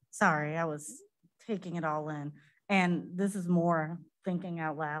 Sorry, I was taking it all in. And this is more thinking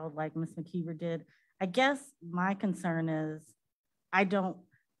out loud like Ms. McKeever did. I guess my concern is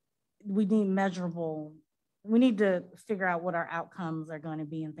we need to figure out what our outcomes are going to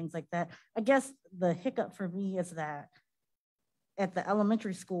be and things like that. I guess the hiccup for me is that at the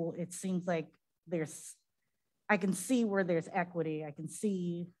elementary school, it seems like I can see where there's equity. I can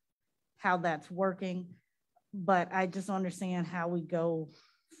see how that's working, but I just don't understand how we go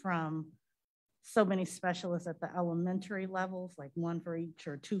from so many specialists at the elementary levels, like one for each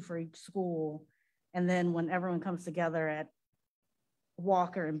or two for each school. And then when everyone comes together at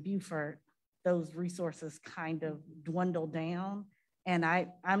Walker and Beaufort, those resources kind of dwindle down. And I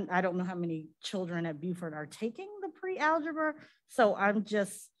don't know how many children at Beaufort are taking the pre-algebra. So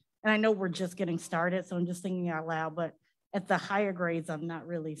and I know we're just getting started, so I'm just thinking out loud, but at the higher grades, I'm not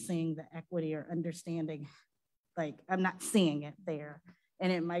really seeing the equity or understanding. Like, I'm not seeing it there.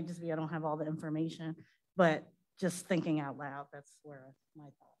 And it might just be I don't have all the information, but just thinking out loud, that's where my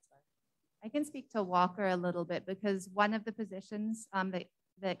thoughts are. I can speak to Walker a little bit because one of the positions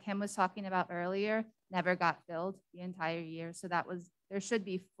that Kim was talking about earlier never got filled the entire year. So there should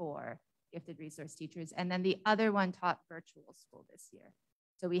be 4 gifted resource teachers. And then the other one taught virtual school this year.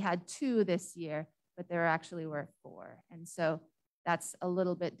 So we had 2 this year, but there actually were 4. And so that's a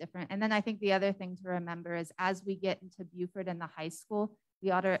little bit different. And then I think the other thing to remember is as we get into Beaufort and the high school, we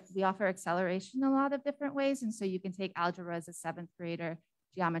offer acceleration a lot of different ways. And so you can take algebra as a 7th grader,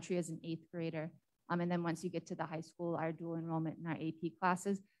 geometry as an 8th grader. And then once you get to the high school, our dual enrollment in our AP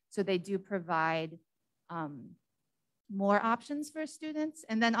classes. So they do provide more options for students.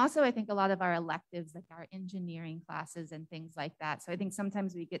 And then also I think a lot of our electives, like our engineering classes and things like that. So I think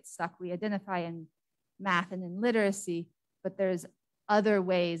sometimes we get stuck, we identify in math and in literacy, but there's other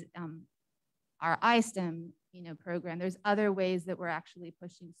ways, our iSTEM program, there's other ways that we're actually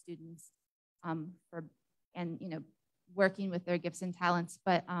pushing students working with their gifts and talents.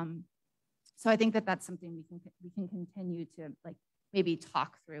 But so I think that that's something we can continue to maybe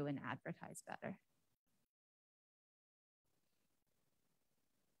talk through and advertise better.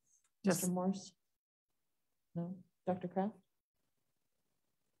 Mr. Morse? No? Dr. Kraft?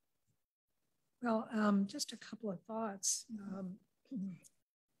 Well, just a couple of thoughts.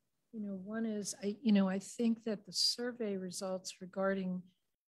 One is, I think that the survey results regarding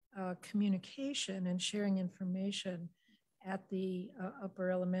communication and sharing information at the upper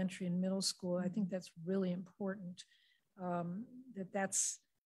elementary and middle school, I think that's really important. That's,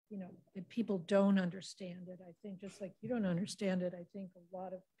 that people don't understand it. I think just like you don't understand it, I think a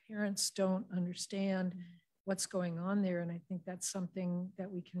lot of parents don't understand what's going on there. And I think that's something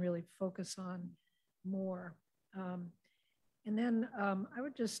that we can really focus on more. And then I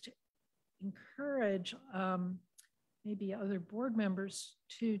would just encourage maybe other board members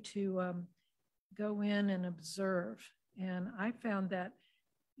to go in and observe. And I found that,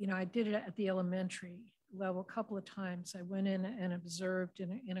 I did it at the elementary level a couple of times. I went in and observed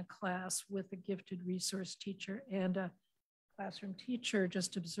in a class with a gifted resource teacher and a classroom teacher,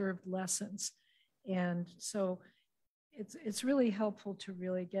 just observed lessons. And so it's really helpful to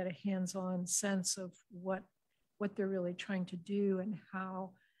really get a hands-on sense of what they're really trying to do and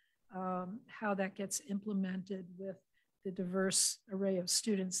how that gets implemented with the diverse array of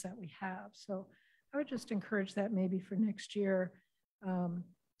students that we have. So I would just encourage that maybe for next year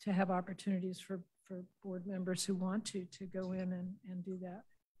to have opportunities for board members who want to go in and do that.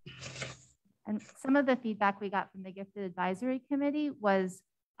 And some of the feedback we got from the Gifted Advisory Committee was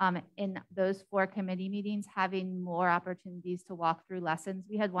in those 4 committee meetings, having more opportunities to walk through lessons.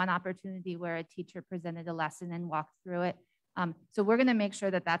 We had one opportunity where a teacher presented a lesson and walked through it. So we're gonna make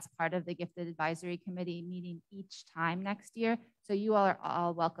sure that that's part of the Gifted Advisory Committee meeting each time next year. So you all are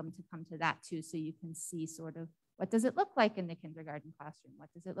all welcome to come to that too, so you can see sort of what does it look like in the kindergarten classroom?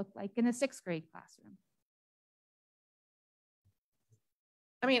 What does it look like in a 6th grade classroom?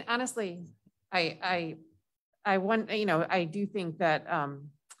 I mean, honestly, I want, I do think that,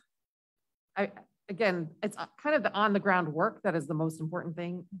 again, it's kind of the on the ground work that is the most important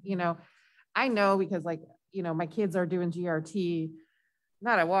thing. I know because my kids are doing GRT,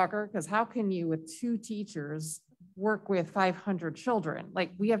 not at Walker, because how can you with 2 teachers work with 500 children?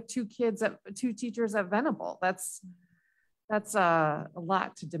 Like we have 2 teachers at Venable. That's that's a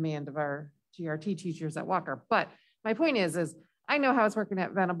lot to demand of our GRT teachers at Walker. But my point is I know how it's working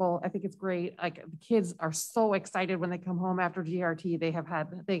at Venable. I think it's great. Like the kids are so excited when they come home after GRT. They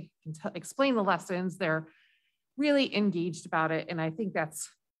can explain the lessons. They're really engaged about it. And I think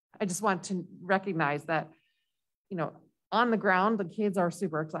I just want to recognize that, you know, on the ground, the kids are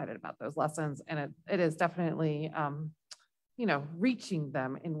super excited about those lessons. And it is definitely, you know, reaching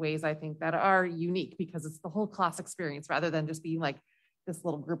them in ways I think that are unique because it's the whole class experience rather than just being like this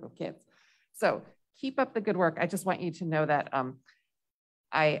little group of kids. So keep up the good work. I just want you to know that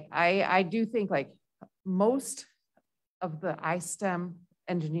I do think like most of the iSTEM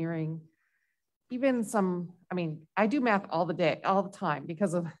engineering, even some, I mean, I do math all the time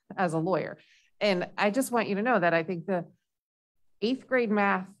because of as a lawyer. And I just want you to know that I think the 8th grade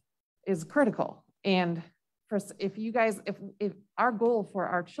math is critical. And if our goal for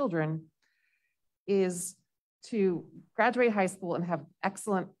our children is to graduate high school and have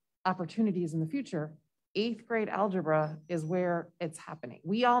excellent opportunities in the future, 8th grade algebra is where it's happening.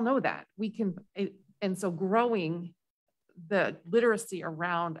 We all know that. And so growing the literacy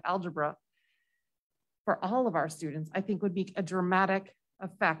around algebra for all of our students, I think would be a dramatic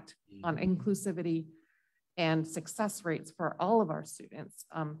effect on inclusivity and success rates for all of our students.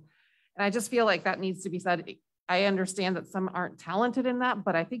 And I just feel like that needs to be said. I understand that some aren't talented in that,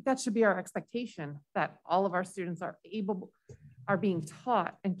 but I think that should be our expectation, that all of our students are being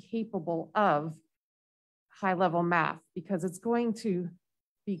taught and capable of high-level math, because it's going to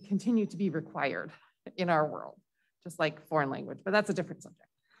continue to be required in our world, just like foreign language, but that's a different subject.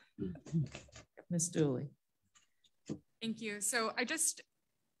 Ms. Dooley. Thank you. So I just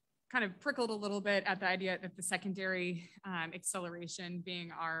kind of prickled a little bit at the idea that the secondary acceleration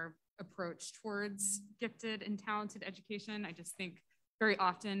being our approach towards gifted and talented education. I just think very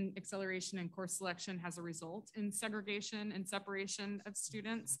often acceleration and course selection has a result in segregation and separation of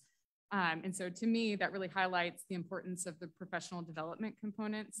students. And so to me, that really highlights the importance of the professional development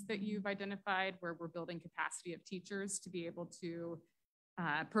components that you've identified, where we're building capacity of teachers to be able to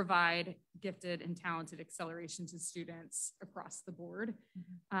provide gifted and talented acceleration to students across the board.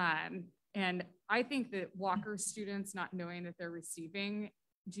 And I think that Walker students not knowing that they're receiving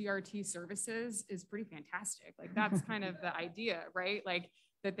GRT services is pretty fantastic. Like that's kind of the idea, right? Like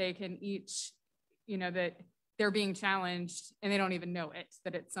that they can each, you know, that they're being challenged and they don't even know it,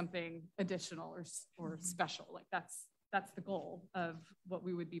 that it's something additional or special. Like that's the goal of what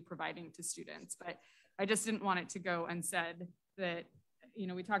we would be providing to students. But I just didn't want it to go unsaid that, you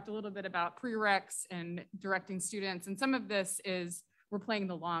know, we talked a little bit about prereqs and directing students, and some of this is we're playing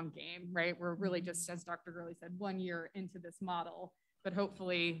the long game, right? We're really just, as Dr. Gurley said, 1 year into this model, but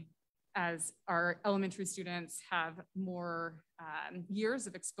hopefully as our elementary students have more years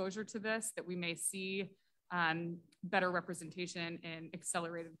of exposure to this, that we may see better representation in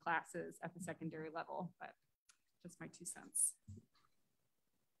accelerated classes at the secondary level, but just my 2 cents.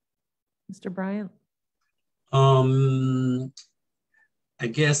 Mr. Bryant? I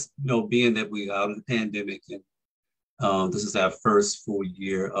guess, you know, being that we out of the pandemic and this is our first full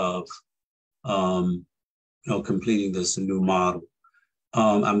year of, you know, completing this new model.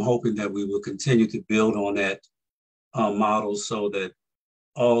 I'm hoping that we will continue to build on that model so that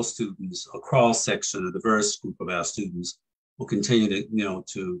all students, a cross-section, a diverse group of our students will continue to, you know,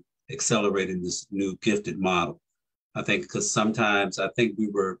 to accelerate in this new gifted model. I think because sometimes I think we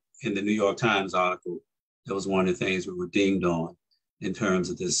were in the New York Times article, that was one of the things we were dinged on in terms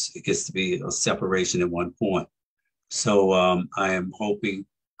of this. It gets to be a separation at one point. So I am hoping,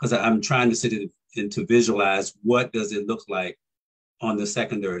 because I'm trying to sit in to visualize what does it look like on the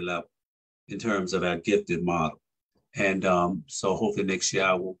secondary level in terms of our gifted model. And so hopefully next year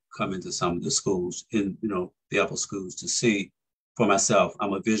I will come into some of the schools in, you know, the upper schools to see for myself.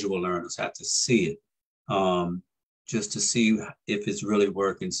 I'm a visual learner, so I have to see it just to see if it's really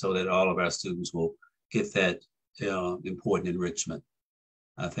working so that all of our students will get that important enrichment.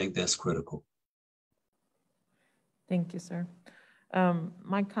 I think that's critical. Thank you, sir.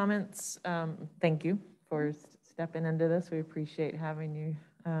 My comments, thank you for stepping into this. We appreciate having you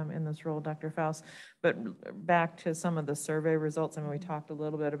in this role, Dr. Faust. But back to some of the survey results, I mean, we talked a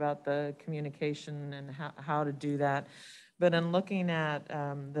little bit about the communication and how to do that. But in looking at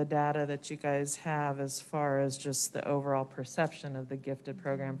the data that you guys have as far as just the overall perception of the gifted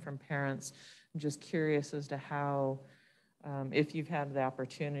program from parents, I'm just curious as to how, if you've had the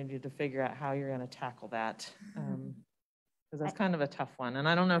opportunity to figure out how you're going to tackle that. Because that's kind of a tough one. And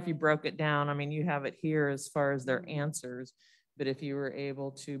I don't know if you broke it down. I mean, you have it here as far as their answers, but if you were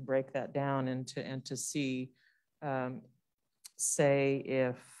able to break that down and to see, say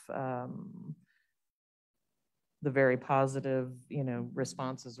if the very positive,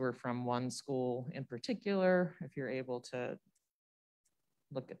 responses were from one school in particular, if you're able to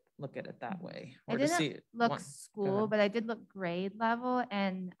look at it that way. I didn't look school, but I did look grade level.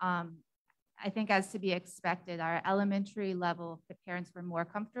 And I think as to be expected, our elementary level, the parents were more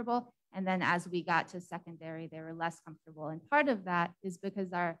comfortable. And then as we got to secondary, they were less comfortable. And part of that is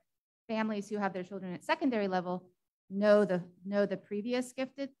because our families who have their children at secondary level know the previous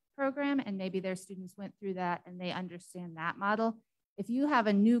gifted program, and maybe their students went through that and they understand that model. If you have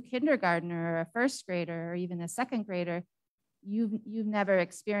a new kindergartner or a first grader or even a second grader, you've never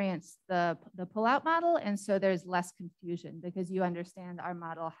experienced the pullout model, and so there's less confusion because you understand our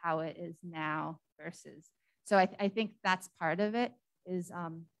model how it is now versus. So I think that's part of it is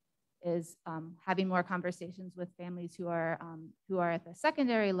having more conversations with families who are at the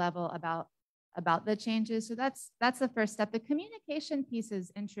secondary level about the changes. So that's the first step. The communication piece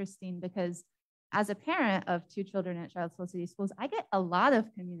is interesting because as a parent of 2 children at Charlottesville City Schools, I get a lot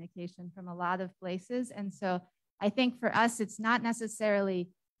of communication from a lot of places, and so I think for us, it's not necessarily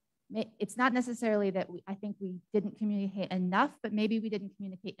that I think we didn't communicate enough, but maybe we didn't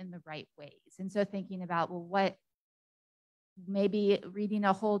communicate in the right ways. And so thinking about, well, maybe reading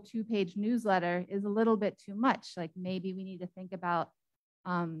a whole 2-page newsletter is a little bit too much. Like maybe we need to think about,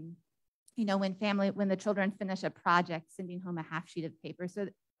 when the children finish a project, sending home a half sheet of paper. So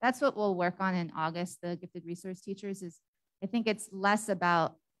that's what we'll work on in August, the gifted resource teachers I think it's less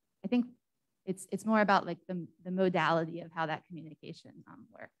about, it's more about like the modality of how that communication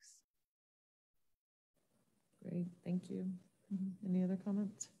works. Great, thank you. Any other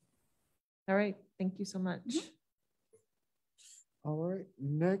comments? All right, thank you so much. All right,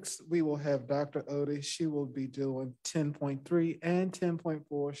 next we will have Dr. Odie. She will be doing 10.3 and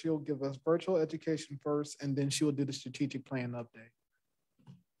 10.4. She'll give us virtual education first, and then she will do the strategic plan update.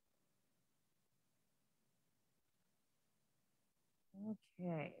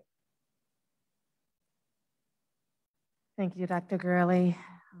 Okay. Thank you, Dr. Gurley.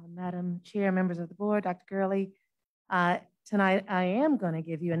 Madam Chair, members of the board, Dr. Gurley. Tonight, I am going to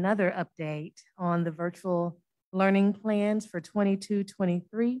give you another update on the virtual learning plans for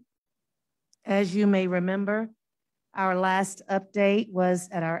 22-23. As you may remember, our last update was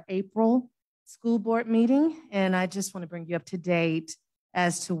at our April school board meeting, and I just want to bring you up to date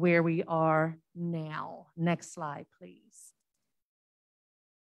as to where we are now. Next slide, please.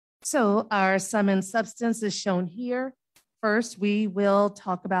 So our sum and substance is shown here. First, we will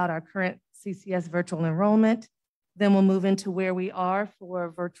talk about our current CCS virtual enrollment. Then we'll move into where we are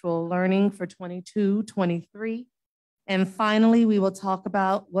for virtual learning for 22-23. And finally, we will talk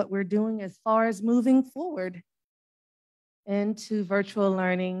about what we're doing as far as moving forward into virtual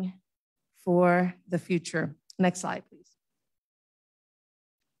learning for the future. Next slide, please.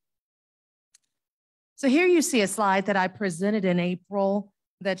 So here you see a slide that I presented in April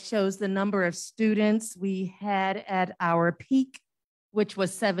that shows the number of students we had at our peak, which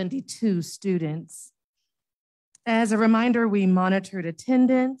was 72 students. As a reminder, we monitored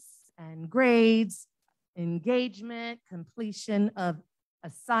attendance and grades, engagement, completion of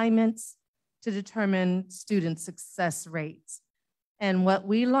assignments to determine student success rates. And what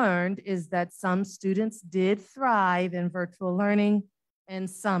we learned is that some students did thrive in virtual learning and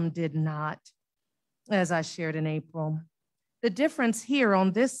some did not, as I shared in April. The difference here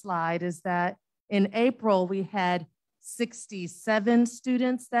on this slide is that in April, we had 67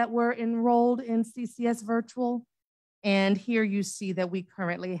 students that were enrolled in CCS virtual. And here you see that we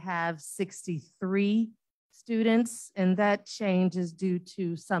currently have 63 students, and that change is due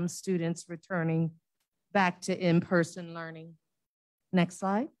to some students returning back to in-person learning. Next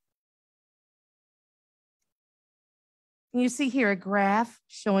slide. And you see here a graph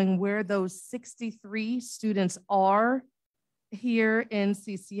showing where those 63 students are here in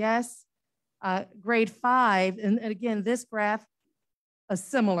CCS. Grade 5, and again, this graph, a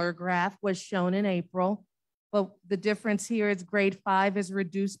similar graph was shown in April, but the difference here is grade 5 is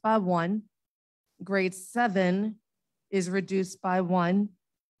reduced by 1, grade 7 is reduced by 1,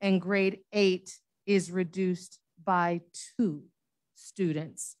 and grade 8 is reduced by 2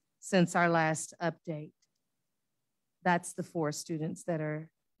 students since our last update. That's the 4 students that are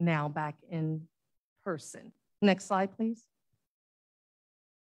now back in person. Next slide, please.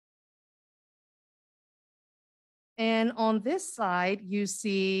 And on this slide, you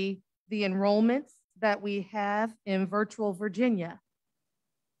see the enrollments that we have in virtual Virginia,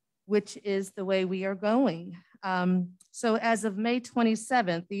 which is the way we are going. So as of May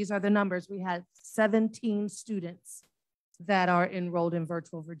 27th, these are the numbers. We had 17 students that are enrolled in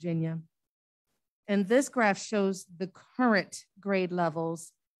virtual Virginia. And this graph shows the current grade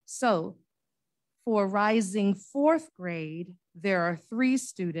levels. So For rising fourth grade, there are 3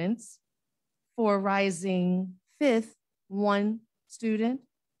 students. For rising fifth, 1 student.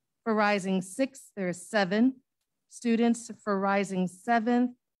 For rising sixth, there are 7 students. For rising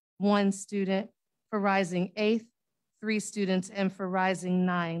seventh, 1 student. For rising eighth, 3 students. And for rising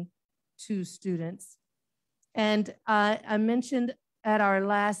 9, 2 students. And I mentioned at our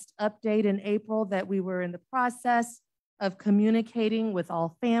last update in April that we were in the process of communicating with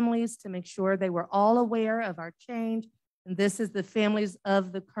all families to make sure they were all aware of our change. And this is the families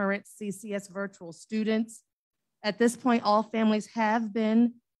of the current CCS virtual students. At this point, all families have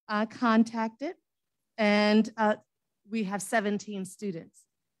been contacted, and we have 17 students.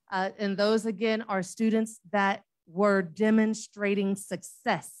 And those, again, are students that were demonstrating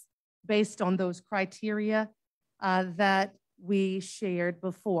success based on those criteria that we shared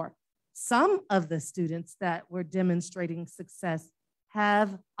before. Some of the students that were demonstrating success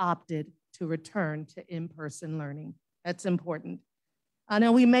have opted to return to in-person learning. That's important.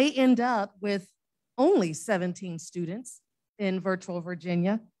 Now, we may end up with only 17 students in virtual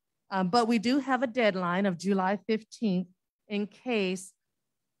Virginia, but we do have a deadline of July 15th in case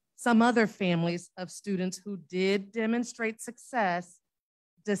some other families of students who did demonstrate success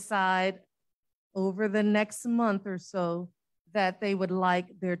decide over the next month or so that they would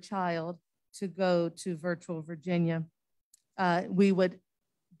like their child to go to virtual Virginia. We would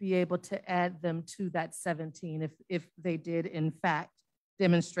be able to add them to that 17 if they did in fact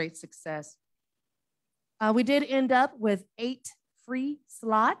demonstrate success. We did end up with 8 free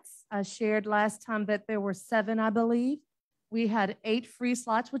slots. I shared last time that there were 7, I believe. We had 8 free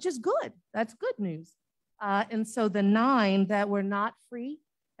slots, which is good. That's good news. And so the 9 that were not free,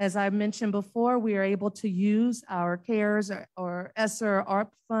 as I mentioned before, we are able to use our CARES or ESSER or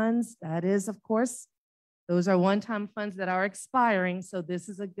ARP funds. That is, of course, those are one-time funds that are expiring. So this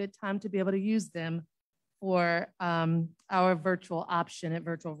is a good time to be able to use them for our virtual option at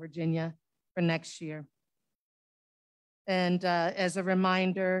Virtual Virginia for next year. And as a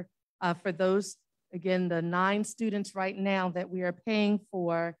reminder, for those, again, the 9 students right now that we are paying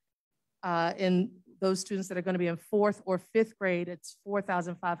for in those students that are going to be in 4th or 5th grade, it's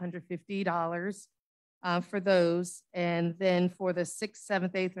 $4,550 for those. And then for the 6th,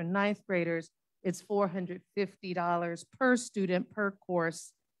 7th, 8th, or 9th graders, it's $450 per student per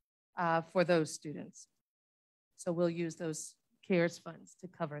course for those students. So we'll use those CARES funds to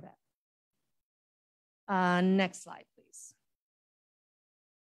cover that. Next slide, please.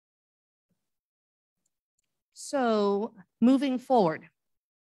 So moving forward,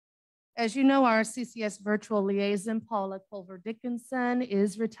 as you know, our CCS virtual liaison, Paula Culver-Dickinson,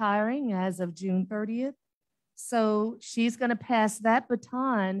 is retiring as of June 30th. So she's going to pass that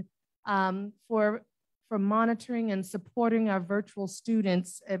baton for monitoring and supporting our virtual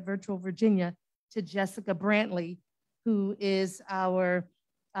students at Virtual Virginia to Jessica Brantley, who is our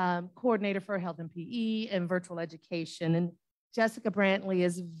coordinator for health and PE and virtual education. And Jessica Brantley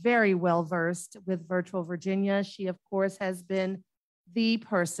is very well versed with Virtual Virginia. She, of course, has been the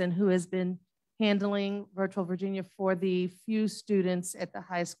person who has been handling Virtual Virginia for the few students at the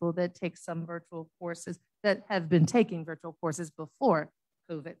high school that take some virtual courses, that have been taking virtual courses before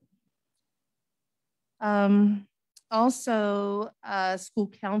COVID. Also, school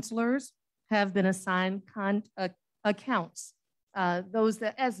counselors have been assigned accounts, those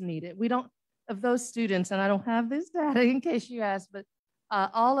that as needed. We don't, of those students, and I don't have this data in case you ask, but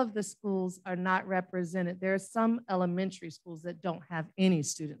all of the schools are not represented. There are some elementary schools that don't have any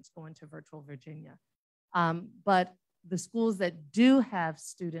students going to Virtual Virginia. But the schools that do have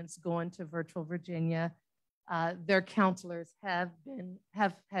students going to Virtual Virginia, their counselors have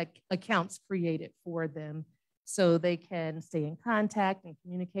had accounts created for them so they can stay in contact and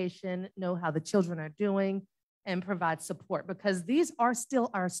communication, know how the children are doing, and provide support, because these are still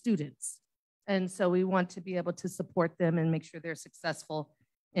our students. And so we want to be able to support them and make sure they're successful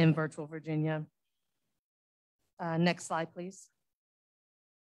in Virtual Virginia. Next slide, please.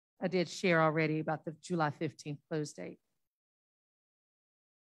 I did share already about the July 15th close date.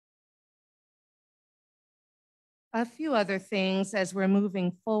 A few other things as we're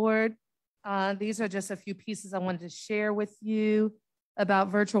moving forward. These are just a few pieces I wanted to share with you about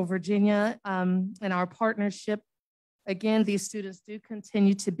Virtual Virginia and our partnership. Again, these students do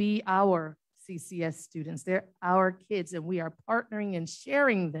continue to be our CCS students. They're our kids, and we are partnering and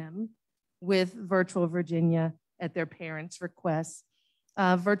sharing them with Virtual Virginia at their parents' request.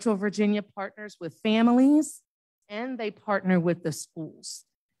 Virtual Virginia partners with families, and they partner with the schools.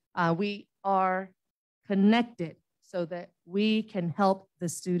 We are connected so that we can help the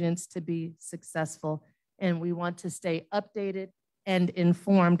students to be successful, and we want to stay updated and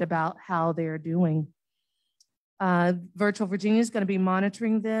informed about how they're doing. Virtual Virginia is going to be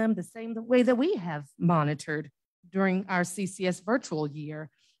monitoring them the same way that we have monitored during our CCS virtual year.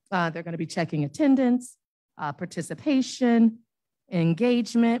 They're going to be checking attendance, participation,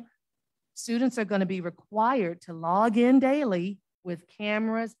 engagement. Students are going to be required to log in daily with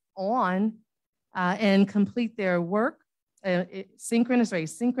cameras on and complete their work, synchronous or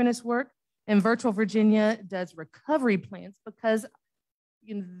asynchronous work. And Virtual Virginia does recovery plans because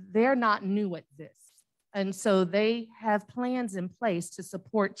they're not new at this. And so they have plans in place to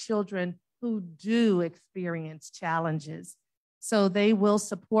support children who do experience challenges. So they will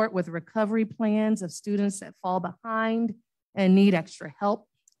support with recovery plans of students that fall behind and need extra help.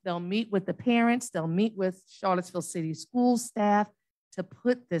 They'll meet with the parents, they'll meet with Charlottesville City School staff to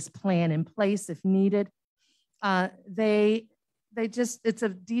put this plan in place if needed. It's a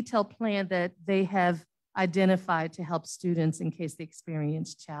detailed plan that they have identified to help students in case they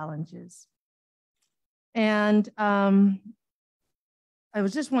experience challenges. And I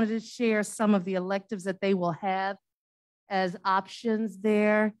just wanted to share some of the electives that they will have as options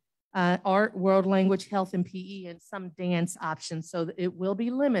there. Art, world language, health, and PE, and some dance options. So it will be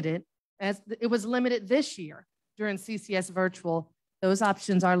limited, as it was limited this year during CCS virtual. Those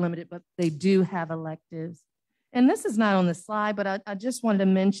options are limited, but they do have electives. And this is not on the slide, but I just wanted to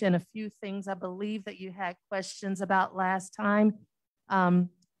mention a few things I believe that you had questions about last time.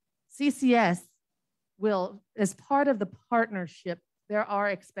 CCS will, as part of the partnership, there are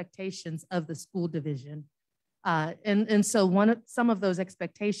expectations of the school division. And so some of those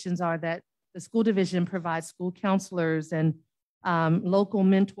expectations are that the school division provides school counselors and local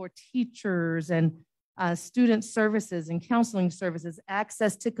mentor teachers and student services and counseling services,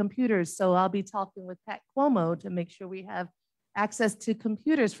 access to computers. So I'll be talking with Pat Cuomo to make sure we have access to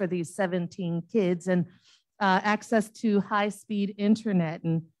computers for these 17 kids and access to high-speed internet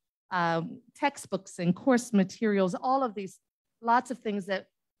and textbooks and course materials, all of these, lots of things that,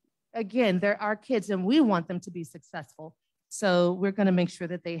 again, they're our kids and we want them to be successful. So we're going to make sure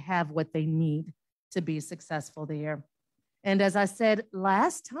that they have what they need to be successful there. And as I said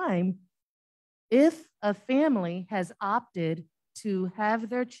last time, if a family has opted to have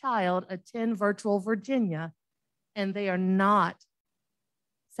their child attend Virtual Virginia and they are not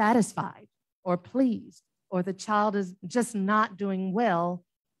satisfied or pleased, or the child is just not doing well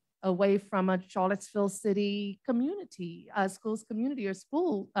away from a Charlottesville City community, schools community or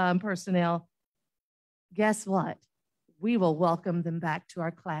school personnel, guess what? We will welcome them back to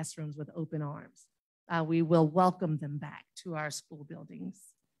our classrooms with open arms. We will welcome them back to our school buildings.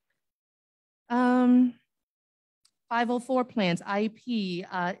 504 plans, IEP,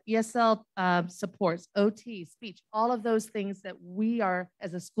 ESL supports, OT, speech, all of those things that we are,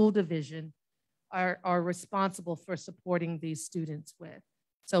 as a school division, are responsible for supporting these students with.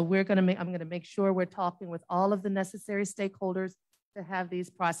 So I'm gonna make sure we're talking with all of the necessary stakeholders to have these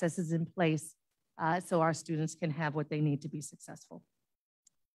processes in place so our students can have what they need to be successful.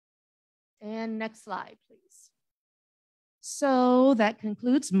 And next slide, please. So that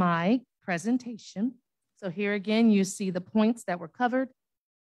concludes my presentation. So here again, you see the points that were covered.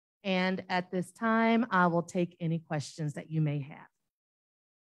 And at this time, I will take any questions that you may have.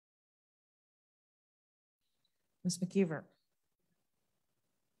 Ms. McKeever.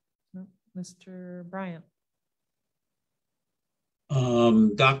 No, Mr. Bryant.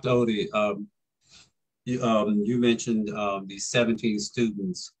 Dr. Odie, you mentioned these 17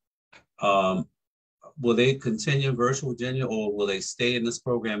 students. Will they continue in Virtual Virginia, or will they stay in this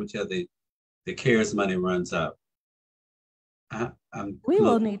program until the CARES money runs out? We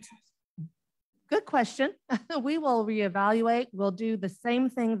will need to. Good question. We will reevaluate. We'll do the same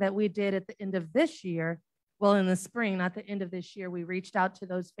thing that we did at the end of this year. Well, in the spring, not the end of this year, we reached out to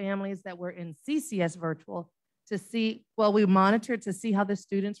those families that were in CCS virtual to see, well, we monitored to see how the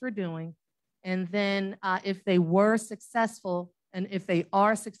students were doing. And then if they were successful, and if they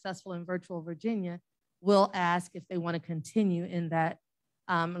are successful in Virtual Virginia, we'll ask if they want to continue in that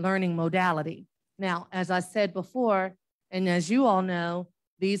learning modality. Now, as I said before, and as you all know,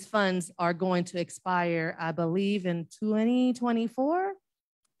 these funds are going to expire, I believe, in 2024.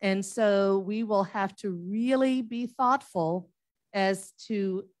 And so we will have to really be thoughtful as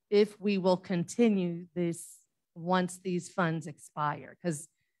to if we will continue this once these funds expire. Because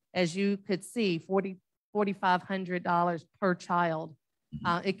as you could see, $4,500 per child,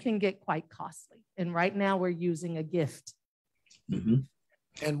 it can get quite costly. And right now we're using a gift. Mm-hmm.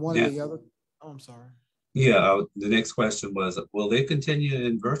 And one of the other, I'm sorry. Yeah, the next question was, will they continue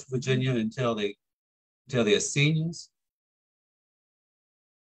in Virtual Virginia until they're seniors?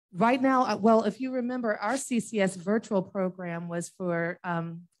 Right now, well, if you remember, our CCS virtual program was for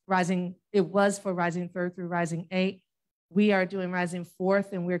Rising 3rd through Rising 8. We are doing Rising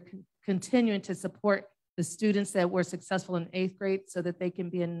 4th, and we're continuing to support the students that were successful in 8th grade so that they can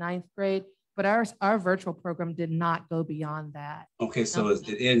be in 9th grade. But our virtual program did not go beyond that. Okay, so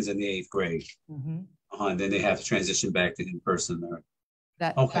it ends in the 8th grade. Mm-hmm. And then they have to transition back to in-person. Or...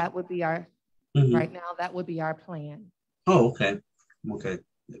 That would be our, right now, that would be our plan. Oh, okay. Okay,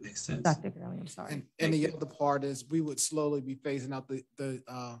 that makes sense. Dr. Gurley, I'm sorry. And the other part is we would slowly be phasing out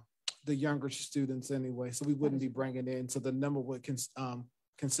the younger students anyway, so we wouldn't be bringing in, so the number would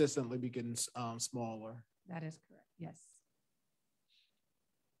consistently be getting smaller. That is correct, yes.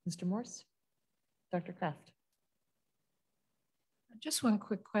 Mr. Morse? Dr. Kraft? Just one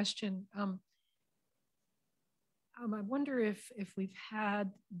quick question. I wonder if we've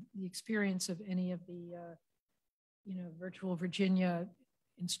had the experience of any of the, Virtual Virginia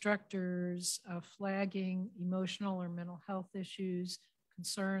instructors flagging emotional or mental health issues,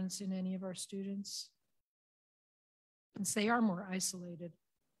 concerns in any of our students, since they are more isolated.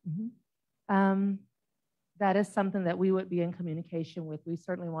 Mm-hmm. That is something that we would be in communication with. We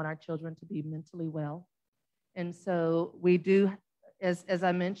certainly want our children to be mentally well. And so we do, as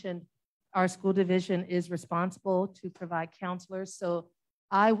I mentioned, our school division is responsible to provide counselors. So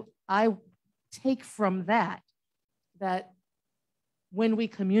I take from that when we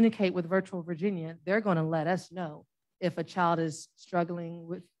communicate with Virtual Virginia, they're going to let us know if a child is struggling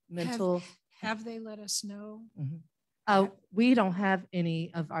with mental. Have they let us know? Mm-hmm. We don't have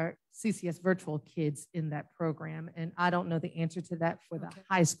any of our CCS virtual kids in that program, and I don't know the answer to that for the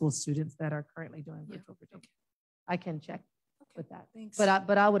high school students that are currently doing Virtual Virginia. I can check with that. Thanks.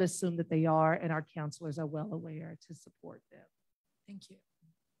 But I would assume that they are, and our counselors are well aware to support them. Thank you.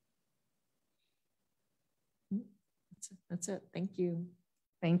 That's it. Thank you.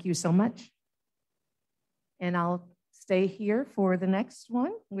 Thank you so much. And I'll stay here for the next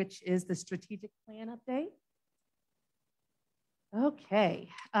one, which is the strategic plan update. Okay.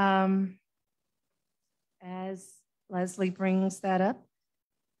 As Leslie brings that up,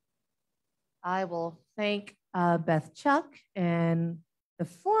 I will thank Beth Chuck and the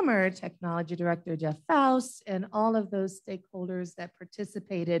former technology director, Jeff Faust, and all of those stakeholders that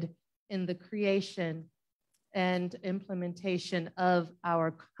participated in the creation and implementation of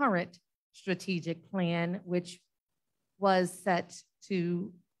our current strategic plan, which was set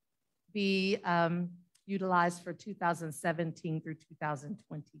to be utilized for 2017 through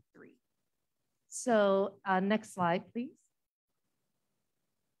 2023. So next slide, please.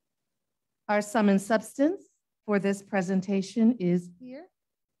 Our sum and substance for this presentation is here.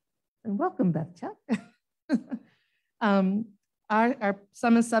 And welcome, Beth Chuck. Our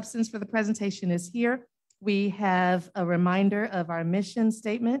sum and substance for the presentation is here. We have a reminder of our mission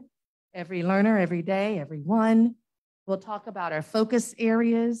statement, every learner, every day, everyone. We'll talk about our focus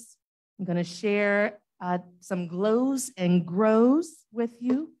areas. I'm going to share some glows and grows with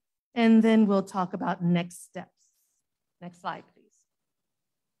you, and then we'll talk about next steps. Next slide, please.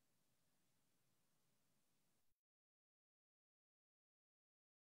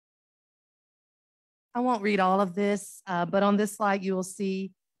 I won't read all of this, but on this slide, you will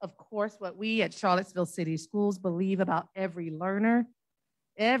see, of course, what we at Charlottesville City Schools believe about every learner.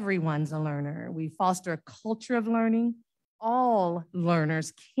 Everyone's a learner. We foster a culture of learning. All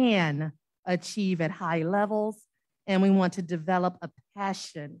learners can achieve at high levels, and we want to develop a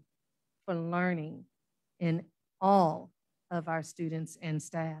passion for learning in all of our students and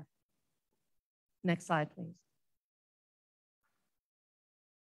staff. Next slide, please.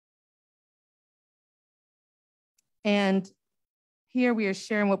 And here we are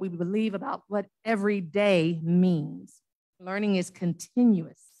sharing what we believe about what every day means. Learning is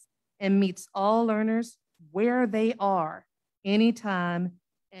continuous and meets all learners where they are, anytime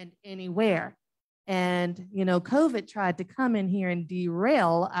and anywhere. And, COVID tried to come in here and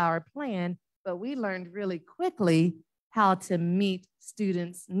derail our plan, but we learned really quickly how to meet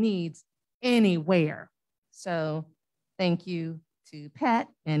students' needs anywhere. So thank you to Pat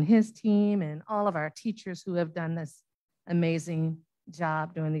and his team and all of our teachers who have done this amazing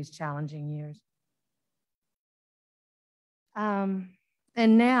job during these challenging years.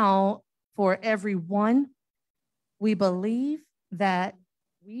 And now for everyone, we believe that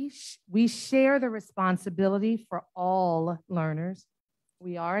we share the responsibility for all learners.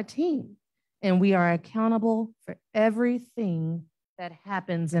 We are a team, and we are accountable for everything that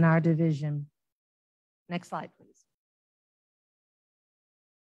happens in our division. Next slide, please.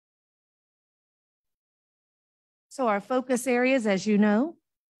 So our focus areas, as you know,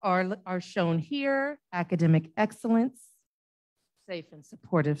 are shown here: academic excellence, safe and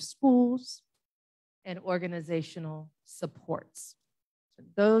supportive schools, and organizational supports. So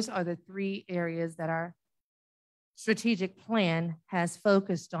those are the three areas that our strategic plan has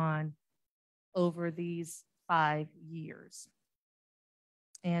focused on over these 5 years.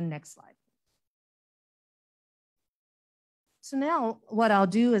 And next slide. So now what I'll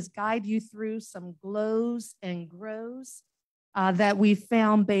do is guide you through some glows and grows that we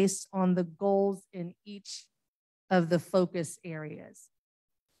found based on the goals in each of the focus areas.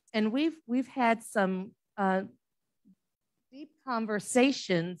 And we've had some deep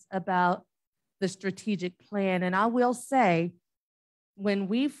conversations about the strategic plan. And I will say, when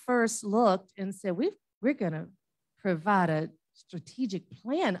we first looked and said, we're going to provide a strategic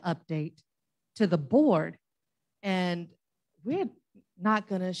plan update to the board, and we're not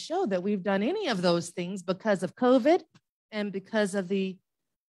going to show that we've done any of those things because of COVID and because of the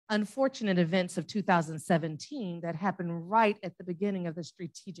unfortunate events of 2017 that happened right at the beginning of the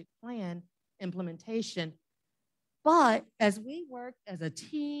strategic plan implementation. But as we worked as a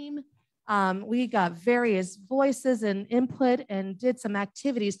team, we got various voices and input and did some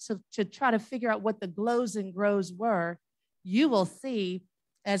activities to try to figure out what the glows and grows were. You will see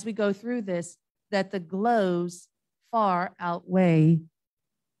as we go through this that the glows far outweigh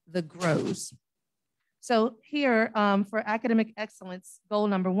the grows. So here for academic excellence, goal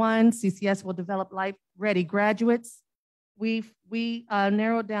number 1, CCS will develop life-ready graduates. We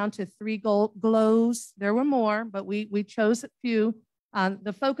narrowed down to 3 glows. There were more, but we chose a few.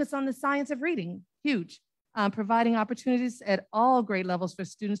 The focus on the science of reading, huge. Providing opportunities at all grade levels for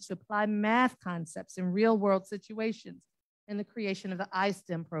students to apply math concepts in real-world situations, and the creation of the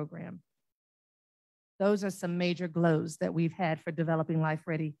iSTEM program. Those are some major glows that we've had for developing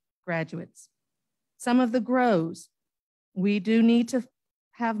life-ready graduates. Some of the grows, we do need to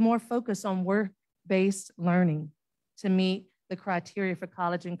have more focus on work-based learning to meet the criteria for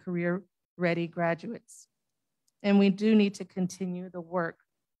college and career-ready graduates. And we do need to continue the work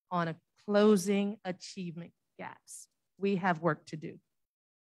on closing achievement gaps. We have work to do.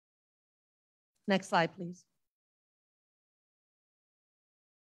 Next slide, please.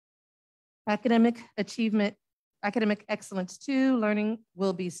 Academic achievement, academic excellence 2, learning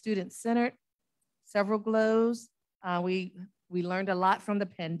will be student-centered. Several glows. We learned a lot from the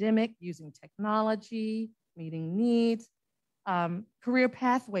pandemic using technology, meeting needs. Career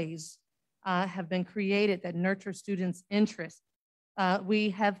pathways have been created that nurture students' interests.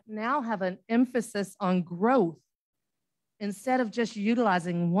 We now have an emphasis on growth instead of just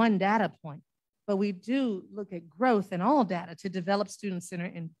utilizing one data point, but we do look at growth in all data to develop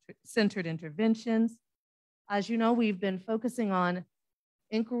student-centered interventions. As you know, we've been focusing on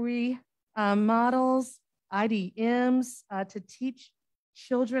inquiry models, IDMs to teach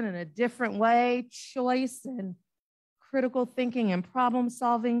children in a different way, choice and critical thinking and problem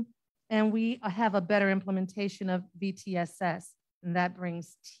solving. And we have a better implementation of VTSS, and that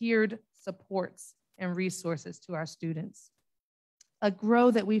brings tiered supports and resources to our students. A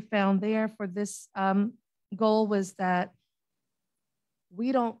grow that we found there for this goal was that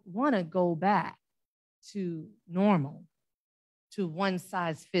we don't want to go back to normal, to one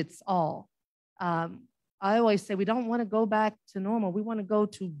size fits all. I always say we don't want to go back to normal. We want to go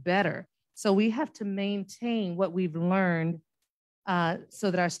to better. So we have to maintain what we've learned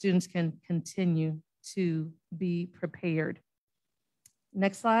so that our students can continue to be prepared.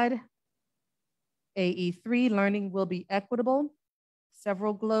 Next slide. AE3, learning will be equitable.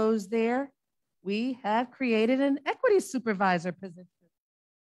 Several glows there. We have created an equity supervisor position.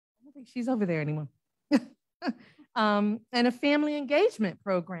 I don't think she's over there anymore. And a family engagement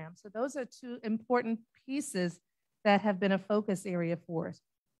program. So those are 2 important pieces that have been a focus area for us.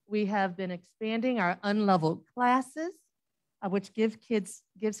 We have been expanding our unleveled classes, which gives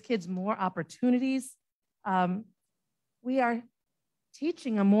kids more opportunities. We are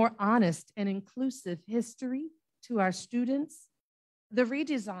teaching a more honest and inclusive history to our students. The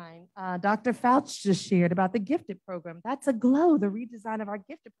redesign, Dr. Fouch just shared about the gifted program. That's a glow. The redesign of our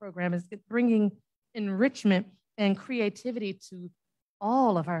gifted program is bringing enrichment and creativity to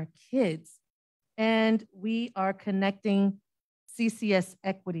all of our kids. And we are connecting CCS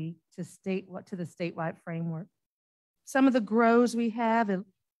equity to the statewide framework. Some of the grows we have,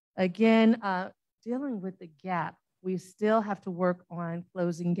 again, dealing with the gap. We still have to work on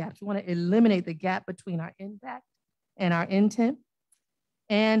closing gaps. We want to eliminate the gap between our impact and our intent.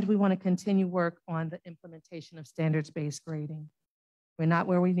 And we want to continue work on the implementation of standards-based grading. We're not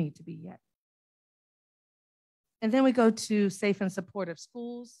where we need to be yet. And then we go to safe and supportive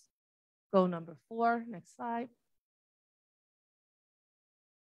schools. Goal number 4, next slide.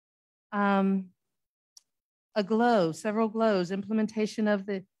 A GLOW, several GLOWs, implementation of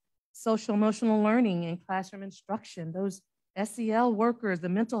the social emotional learning in classroom instruction, those SEL workers, the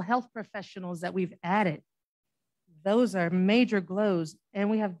mental health professionals that we've added. Those are major GLOWs, and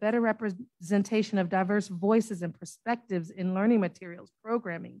we have better representation of diverse voices and perspectives in learning materials,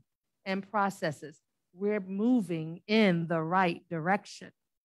 programming, and processes. We're moving in the right direction.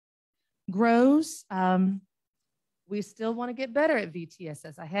 GROWs, we still want to get better at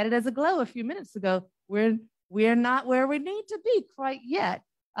VTSS. I had it as a GLOW a few minutes ago. We're not where we need to be quite yet,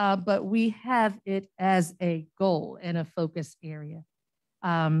 but we have it as a goal and a focus area.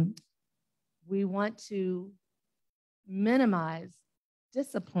 We want to minimize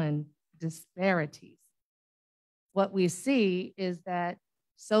discipline disparities. What we see is that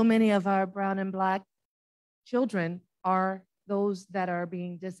so many of our brown and Black children are those that are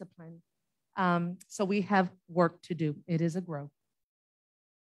being disciplined. So we have work to do. It is a GROW.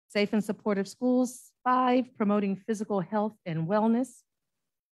 Safe and supportive schools. 5, promoting physical health and wellness.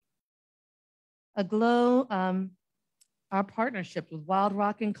 A GLOW, our partnership with Wild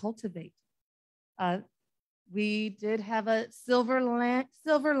Rock and Cultivate. We did have a silver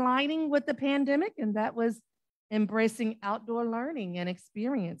lining with the pandemic, and that was embracing outdoor learning and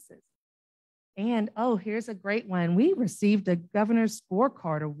experiences. And oh, here's a great one. We received a Governor's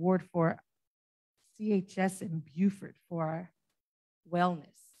Scorecard Award for CHS in Beaufort for our wellness.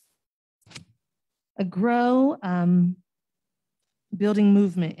 A GROW, building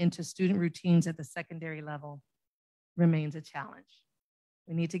movement into student routines at the secondary level remains a challenge.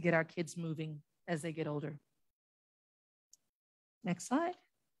 We need to get our kids moving as they get older. Next slide.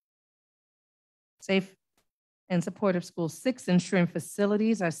 Safe and supportive schools. 6, ensuring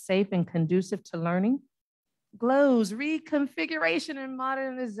facilities are safe and conducive to learning. GLOWs, reconfiguration and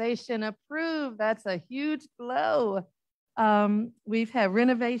modernization approved. That's a huge GLOW. We've had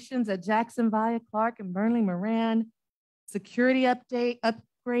renovations at Jackson, Via, Clark, and Burnley, Moran. Security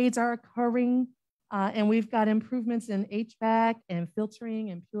upgrades are occurring, and we've got improvements in HVAC and filtering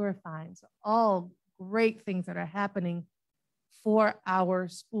and purifying. So all great things that are happening for our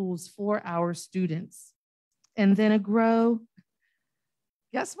schools, for our students. And then a GROW,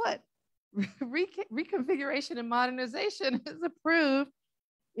 guess what? Reconfiguration and modernization is approved.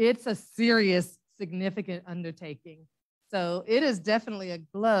 It's a serious, significant undertaking. So it is definitely a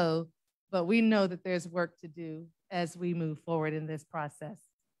GLOW, but we know that there's work to do as we move forward in this process.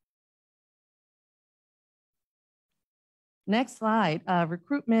 Next slide,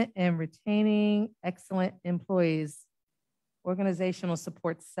 recruitment and retaining excellent employees. Organizational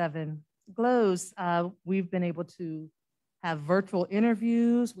support 7. GLOWs, we've been able to have virtual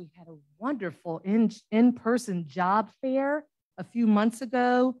interviews. We had a wonderful in-person job fair a few months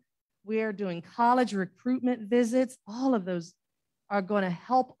ago. We're doing college recruitment visits. All of those are going to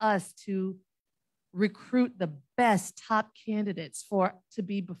help us to recruit the best top candidates to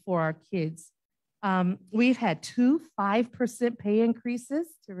be before our kids. We've had 2 5% pay increases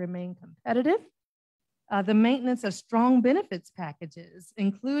to remain competitive. The maintenance of strong benefits packages,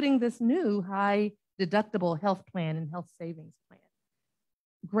 including this new high deductible health plan and health savings plan.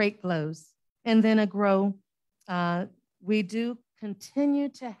 Great GLOWs. And then a GROW, we do continue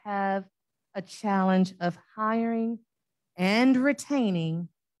to have a challenge of hiring and retaining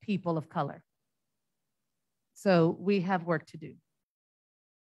people of color. So we have work to do.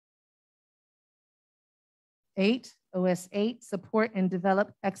 8, OS 8, support and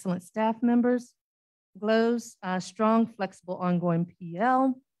develop excellent staff members. GLOWs, strong, flexible, ongoing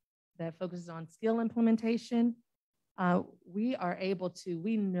PL that focuses on skill implementation. We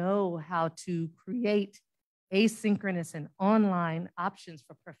know how to create asynchronous and online options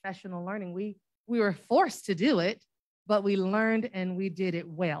for professional learning. We were forced to do it, but we learned and we did it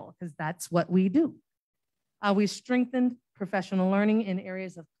well because that's what we do. We strengthened professional learning in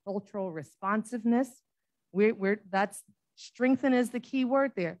areas of cultural responsiveness. That's strengthen is the key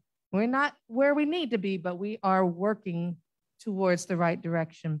word there. We're not where we need to be, but we are working towards the right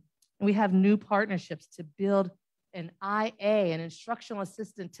direction. And we have new partnerships to build an IA, an instructional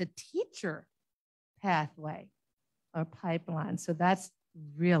assistant to teacher pathway or pipeline. So that's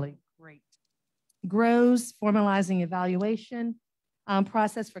really great. GROWs, formalizing evaluation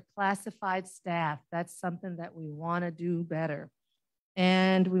process for classified staff. That's something that we want to do better.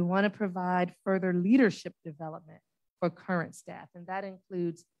 And we want to provide further leadership development for current staff. And that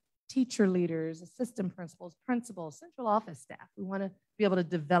includes teacher leaders, assistant principals, central office staff. We want to be able to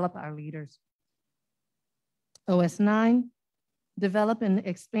develop our leaders. OS 9, develop and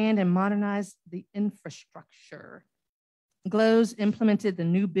expand and modernize the infrastructure. GLOWs implemented the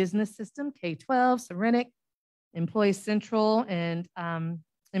new business system, K-12, Serenic, Employee Central, and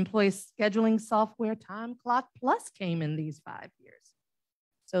Employee scheduling software, Time Clock Plus came in these 5 years.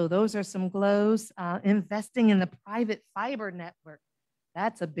 So those are some glows. Investing in the private fiber network,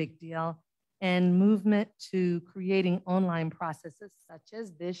 that's a big deal. And movement to creating online processes, such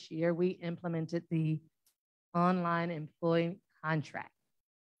as this year, we implemented the online employee contract.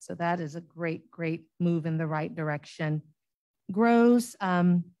 So that is a great, great move in the right direction. Grows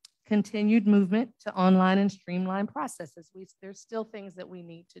continued movement to online and streamline processes. There's still things that we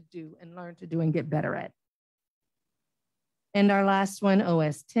need to do and learn to do and get better at. And our last one,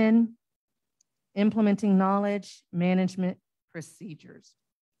 OS 10, implementing knowledge management procedures.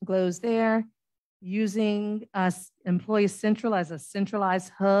 Glows there, using Employee Central as a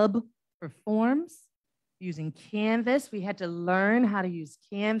centralized hub for forms, using Canvas. We had to learn how to use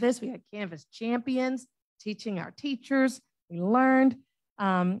Canvas. We had Canvas champions teaching our teachers. We learned.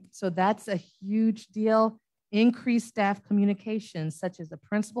 So that's a huge deal. Increased staff communications, such as the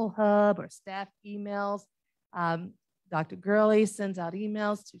principal hub or staff emails. Dr. Gurley sends out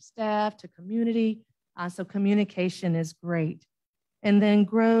emails to staff, to community. So communication is great. And then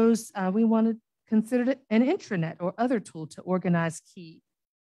grows, we want to consider it an intranet or other tool to organize key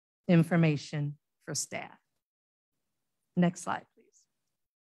information for staff. Next slide, please.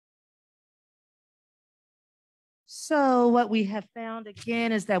 So what we have found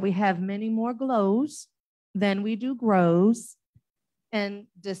again is that we have many more glows than we do grows. And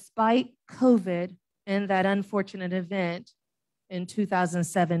despite COVID and that unfortunate event in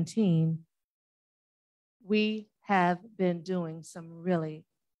 2017, we have been doing some really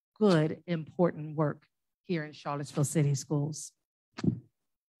good, important work here in Charlottesville City Schools.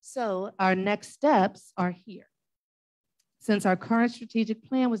 So our next steps are here. Since our current strategic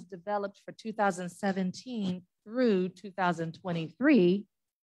plan was developed for 2017 through 2023,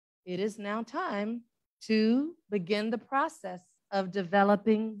 it is now time to begin the process of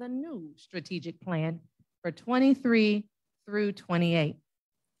developing the new strategic plan for 23 through 28.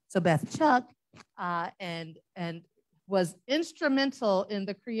 So Beth Chuck and was instrumental in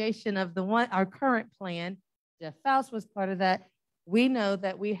the creation of our current plan. Jeff Faust was part of that. We know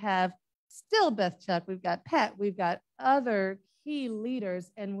that we have still Beth Chuck, we've got Pat, we've got other key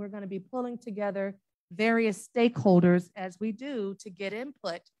leaders, and we're going to be pulling together various stakeholders as we do to get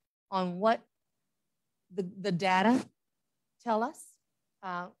input on what the data tell us,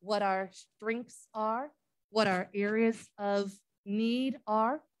 what our strengths are, what our areas of need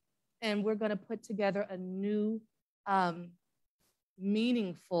are, and we're going to put together a new,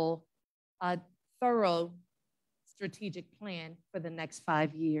 meaningful, thorough strategic plan for the next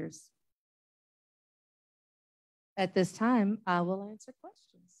 5 years. At this time, I will answer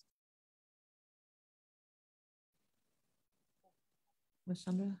questions. Ms.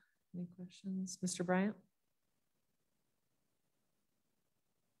 Chandra, any questions? Mr. Bryant?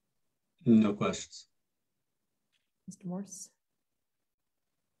 No questions. Mr. Morse?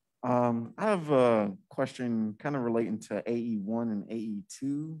 I have a question kind of relating to AE1 and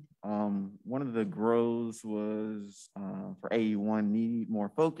AE2. One of the grows was for AE1, need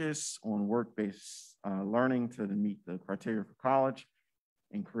more focus on work-based learning to meet the criteria for college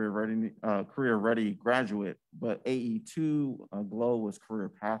and career-ready graduate. But AE2 glow was career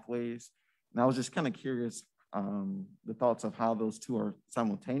pathways. And I was just kind of curious the thoughts of how those two are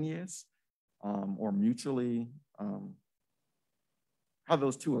simultaneous or mutually how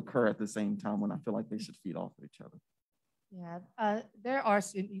those two occur at the same time when I feel like they should feed off of each other. Yeah, there are,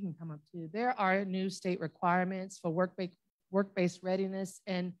 you can come up too, there are new state requirements for work-based readiness,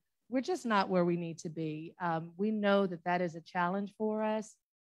 and we're just not where we need to be. We know that that is a challenge for us.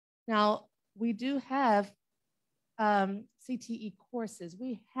 Now, we do have CTE courses.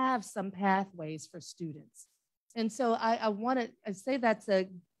 We have some pathways for students. And so I want to say that's a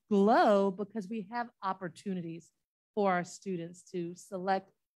glow because we have opportunities for our students to select.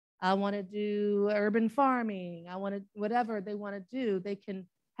 I want to do urban farming. I want to, whatever they want to do, they can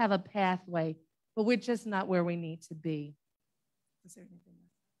have a pathway, but we're just not where we need to be. Is there anything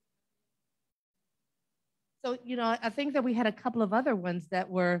else? So, you know, I think that we had a couple of other ones that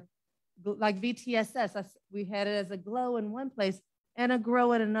were like VTSS. We had it as a glow in one place and a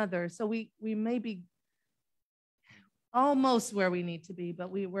grow in another. So we may be almost where we need to be,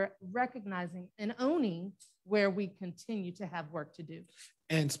 but we were recognizing and owning where we continue to have work to do.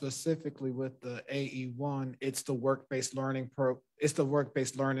 And specifically with the AE1, it's the work-based learning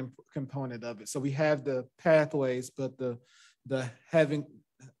component of it. So we have the pathways, but the having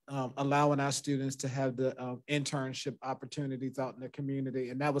allowing our students to have the internship opportunities out in the community,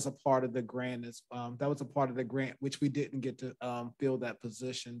 and that was a part of the grant. That was a part of the grant, which we didn't get to fill that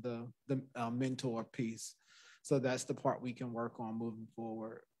position, the mentor piece. So that's the part we can work on moving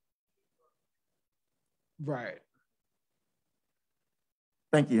forward. Right.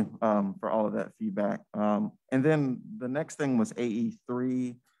 Thank you for all of that feedback. And then the next thing was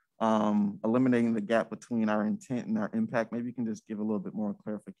AE3, eliminating the gap between our intent and our impact. Maybe you can just give a little bit more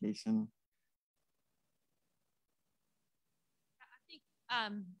clarification.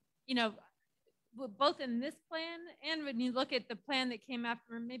 You know, both in this plan and when you look at the plan that came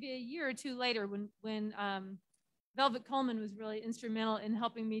after maybe a year or two later when Velvet Coleman was really instrumental in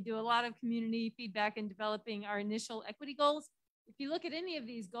helping me do a lot of community feedback and developing our initial equity goals. If you look at any of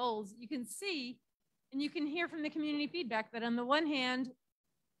these goals, you can see and you can hear from the community feedback that on the one hand,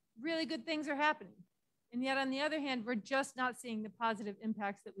 really good things are happening. And yet on the other hand, we're just not seeing the positive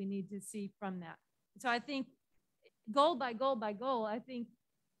impacts that we need to see from that. So I think goal by goal by goal, I think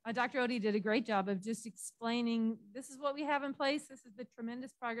Dr. Odie did a great job of just explaining this is what we have in place. This is the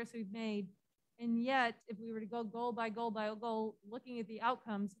tremendous progress we've made. And yet, if we were to go goal by goal by goal, looking at the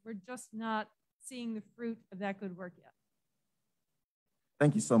outcomes, we're just not seeing the fruit of that good work yet.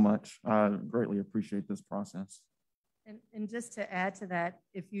 Thank you so much. I greatly appreciate this process. And just to add to that,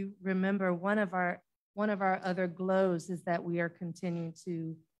 if you remember, one of our other glows is that we are continuing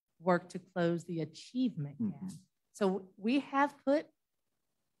to work to close the achievement gap. So we have put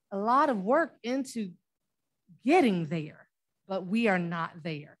a lot of work into getting there, but we are not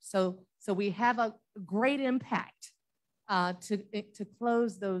there. So we have a great impact to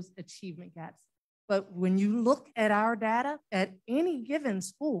close those achievement gaps. But when you look at our data at any given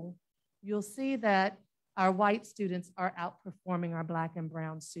school, you'll see that our white students are outperforming our Black and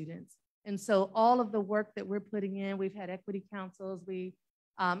brown students. And so all of the work that we're putting in, we've had equity councils, we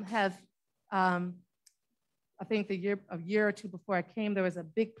have, I think a year or two before I came, there was a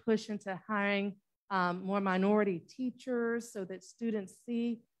big push into hiring more minority teachers so that students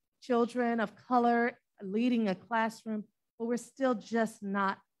see children of color leading a classroom, but we're still just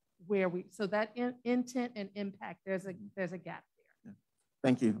not where so that intent and impact, there's a gap there.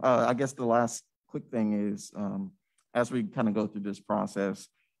 Thank you. I guess the last quick thing is, as we kind of go through this process,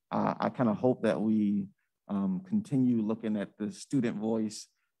 I kind of hope that we continue looking at the student voice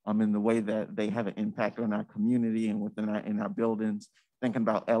in the way that they have an impact on our community and in our buildings, thinking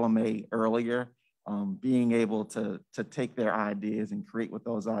about LMA earlier, being able to take their ideas and create with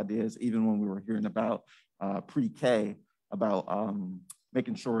those ideas, even when we were hearing about pre-K, about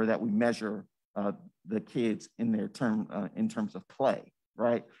making sure that we measure the kids in their in terms of play,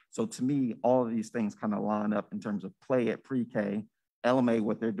 right? So to me, all of these things kind of line up in terms of play at pre-K, LMA,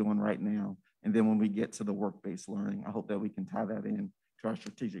 what they're doing right now, and then when we get to the work-based learning, I hope that we can tie that in to our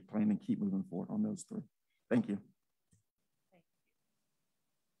strategic plan and keep moving forward on those three. Thank you.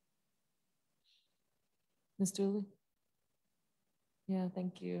 Ms. Dooley? Yeah,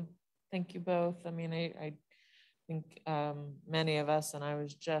 thank you. Thank you both. I mean, I think many of us, and I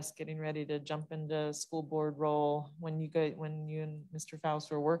was just getting ready to jump into school board role when you and Mr.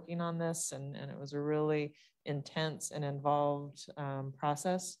 Faust were working on this, and it was a really intense and involved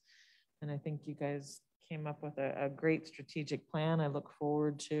process. And I think you guys came up with a great strategic plan. I look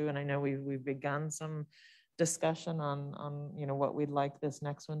forward to, and I know we've begun some discussion on what we'd like this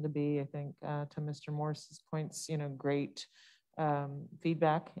next one to be. I think to Mr. Morse's points, great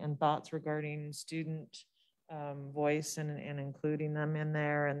feedback and thoughts regarding student voice and including them in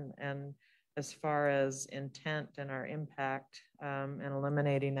there, and as far as intent and our impact and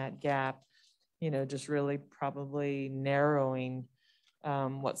eliminating that gap, just really probably narrowing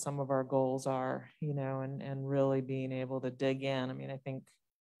what some of our goals are, and really being able to dig in. I mean, I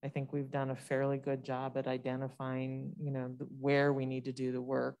think we've done a fairly good job at identifying, where we need to do the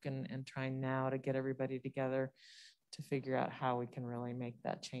work and trying now to get everybody together to figure out how we can really make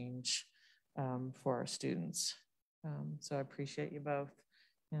that change for our students. So I appreciate you both,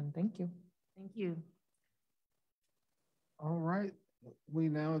 and thank you. Thank you. All right, we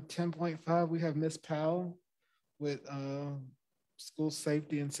now at 10.5, we have Ms. Powell with school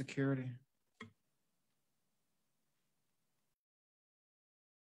safety and security.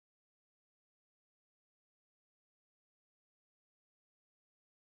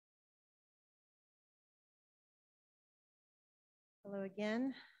 Hello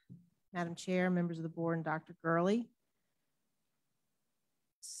again, Madam Chair, members of the board, and Dr. Gurley.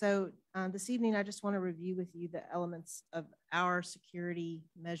 So this evening, I just want to review with you the elements of our security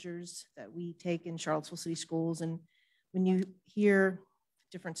measures that we take in Charlottesville City Schools. And when you hear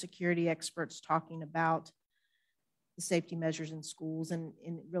different security experts talking about the safety measures in schools and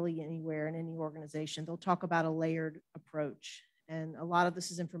in really anywhere in any organization, they'll talk about a layered approach. And a lot of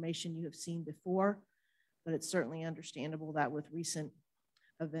this is information you have seen before, but it's certainly understandable that with recent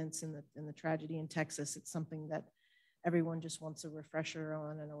events and the tragedy in Texas. It's something that everyone just wants a refresher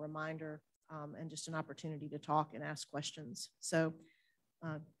on and a reminder, and just an opportunity to talk and ask questions. So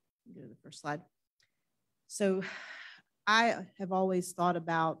go to the first slide. So I have always thought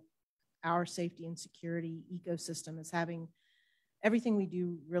about our safety and security ecosystem as having everything we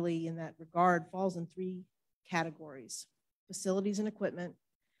do really in that regard falls in three categories: facilities and equipment.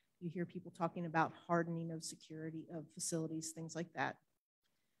 You hear people talking about hardening of security of facilities, things like that.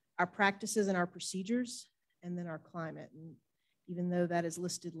 Our practices and our procedures, and then our climate. And even though that is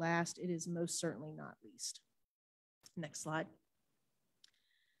listed last, it is most certainly not least. Next slide.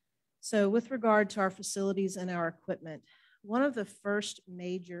 So with regard to our facilities and our equipment, one of the first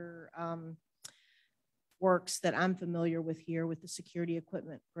major works that I'm familiar with here with the security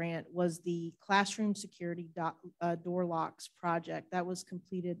equipment grant was the classroom security door locks project. That was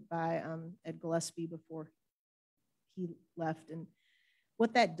completed by Ed Gillespie before he left. And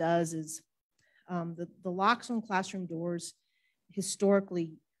what that does is the locks on classroom doors,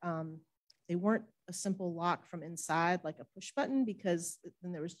 historically, they weren't a simple lock from inside like a push button, because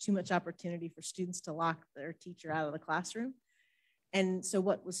then there was too much opportunity for students to lock their teacher out of the classroom. And so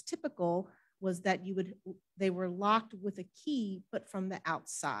what was typical was that they were locked with a key, but from the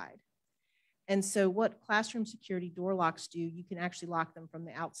outside. And so what classroom security door locks do, you can actually lock them from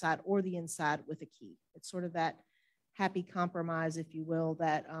the outside or the inside with a key. It's sort of that happy compromise, if you will,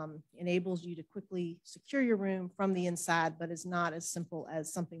 that enables you to quickly secure your room from the inside, but is not as simple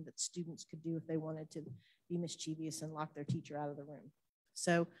as something that students could do if they wanted to be mischievous and lock their teacher out of the room.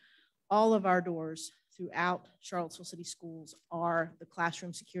 So all of our doors throughout Charlottesville City Schools are the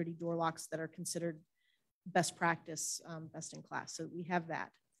classroom security door locks that are considered best practice, best in class. So we have that.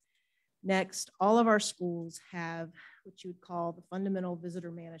 Next, all of our schools have what you would call the fundamental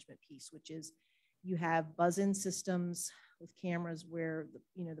visitor management piece, which is you have buzz-in systems with cameras where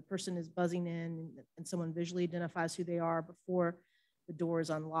the person is buzzing in and someone visually identifies who they are before the door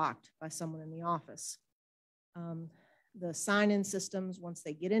is unlocked by someone in the office. The sign-in systems, once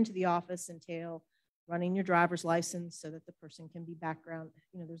they get into the office, entail running your driver's license so that the person can be background,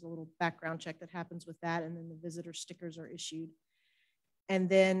 there's a little background check that happens with that, and then the visitor stickers are issued. And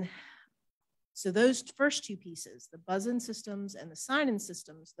then, so those first two pieces, the buzz-in systems and the sign-in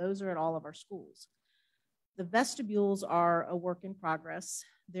systems, those are at all of our schools. The vestibules are a work in progress.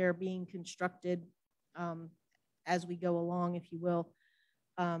 They're being constructed as we go along, if you will.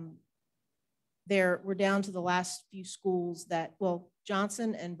 We're down to the last few schools that, well,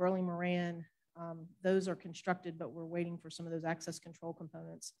 Johnson and Burley Moran, those are constructed, but we're waiting for some of those access control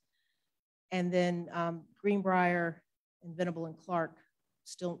components. And then Greenbrier and Venable and Clark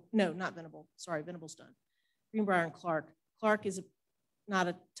still, no, not Venable, sorry, Venable's done. Greenbrier and Clark. Clark is not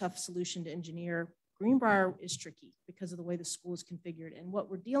a tough solution to engineer. Greenbrier is tricky because of the way the school is configured. And what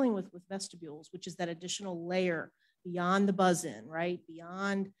we're dealing with vestibules, which is that additional layer beyond the buzz-in, right?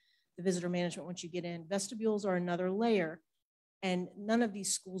 Beyond the visitor management once you get in. Vestibules are another layer. And none of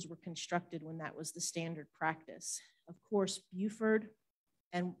these schools were constructed when that was the standard practice. Of course, Buford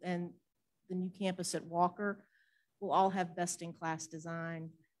and the new campus at Walker will all have best-in-class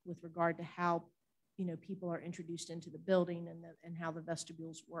design with regard to how people are introduced into the building and how the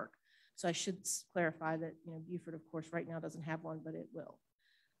vestibules work. So I should clarify that Buford, of course, right now doesn't have one, but it will.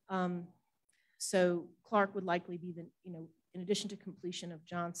 So Clark would likely be the in addition to completion of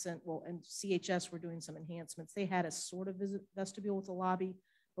Johnson, well, and CHS, we're doing some enhancements. They had a sort of vestibule with a lobby,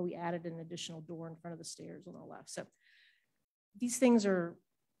 but we added an additional door in front of the stairs on the left. So these things are,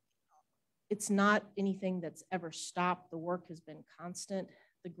 it's not anything that's ever stopped. The work has been constant.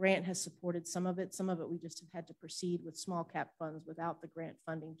 The grant has supported some of it. Some of it we just have had to proceed with small cap funds without the grant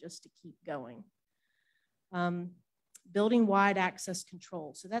funding just to keep going. Building wide access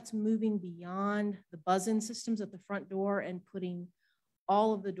control. So that's moving beyond the buzz-in systems at the front door and putting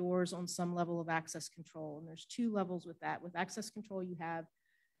all of the doors on some level of access control. And there's two levels with that. With access control, you have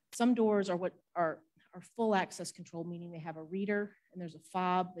some doors are what are full access control, meaning they have a reader and there's a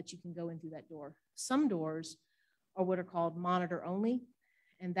fob that you can go in through that door. Some doors are what are called monitor only.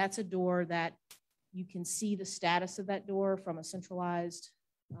 And that's a door that you can see the status of that door from a centralized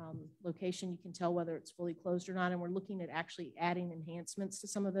location. You can tell whether it's fully closed or not. And we're looking at actually adding enhancements to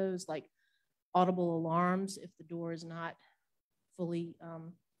some of those, like audible alarms if the door is not fully,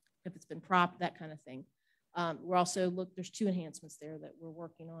 if it's been propped, that kind of thing. We're also, there's two enhancements there that we're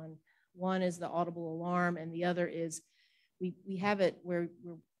working on. One is the audible alarm, and the other is we have it where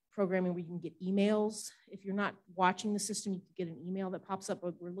we're programming where you can get emails. If you're not watching the system, you can get an email that pops up,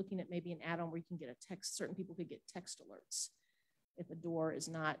 but we're looking at maybe an add-on where you can get a text. Certain people could get text alerts if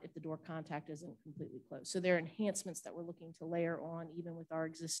the door contact isn't completely closed. So there are enhancements that we're looking to layer on even with our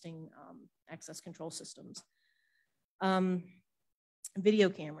existing access control systems. Video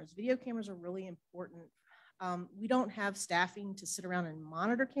cameras. Video cameras are really important. We don't have staffing to sit around and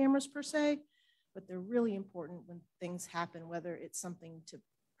monitor cameras per se, but they're really important when things happen, whether it's something to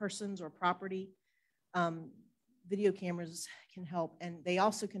persons or property. Video cameras can help, and they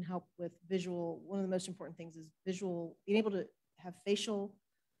also can help with visual. One of the most important things is visual, being able to have facial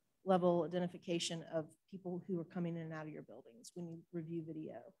level identification of people who are coming in and out of your buildings when you review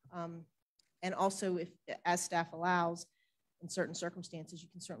video. And also, if as staff allows, in certain circumstances, you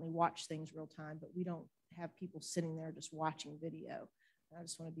can certainly watch things real time, but we don't have people sitting there just watching video. I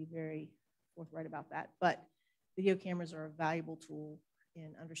just want to be very forthright about that. But video cameras are a valuable tool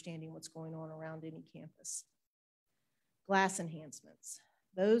in understanding what's going on around any campus. Glass enhancements.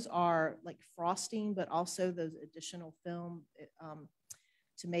 Those are like frosting, but also those additional film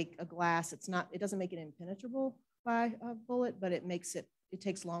to make a glass. It doesn't make it impenetrable by a bullet, but it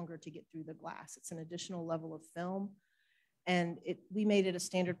takes longer to get through the glass. It's an additional level of film. And we made it a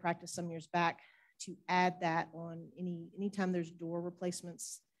standard practice some years back to add that on anytime there's door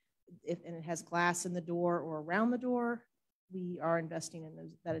replacements, and it has glass in the door or around the door, we are investing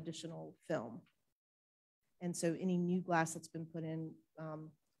in that additional film. And so any new glass that's been put in,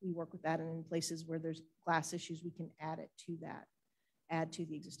 we work with that, and in places where there's glass issues, we can add to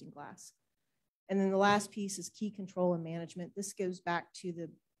the existing glass. And then the last piece is key control and management. This goes back to the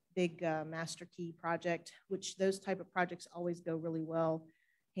big master key project, which those type of projects always go really well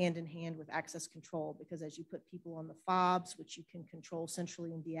hand in hand with access control, because as you put people on the fobs, which you can control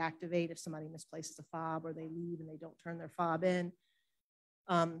centrally and deactivate if somebody misplaces a fob or they leave and they don't turn their fob in,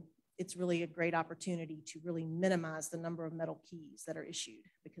 it's really a great opportunity to really minimize the number of metal keys that are issued,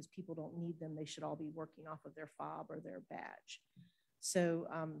 because people don't need them. They should all be working off of their fob or their badge. So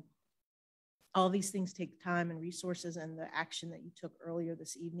all these things take time and resources, and the action that you took earlier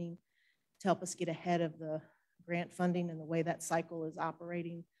this evening to help us get ahead of the grant funding and the way that cycle is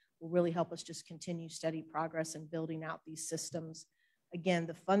operating will really help us just continue steady progress in building out these systems. Again,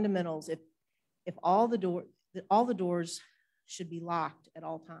 the fundamentals, if all the doors should be locked at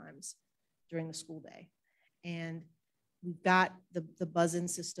all times during the school day. And we've got the buzz-in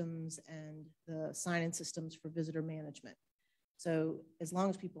systems and the sign-in systems for visitor management. So as long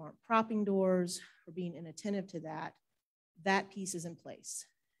as people aren't propping doors or being inattentive to that, that piece is in place.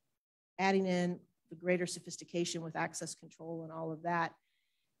 Adding in the greater sophistication with access control and all of that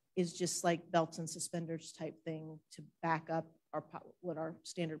is just like belts and suspenders type thing to back up what our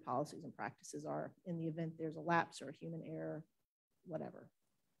standard policies and practices are in the event there's a lapse or a human error, whatever.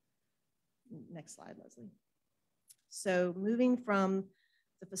 Next slide, Leslie. So moving from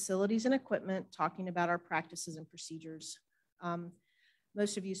the facilities and equipment, talking about our practices and procedures.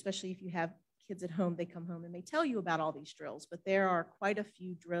 Most of you, especially if you have kids at home, they come home and they tell you about all these drills, but there are quite a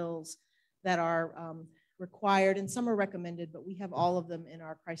few drills that are required, and some are recommended, but we have all of them in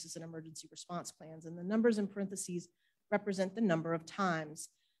our crisis and emergency response plans. And the numbers in parentheses represent the number of times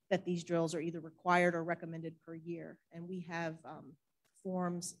that these drills are either required or recommended per year. And we have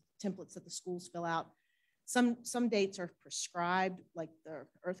forms, templates that the schools fill out. Some dates are prescribed, like the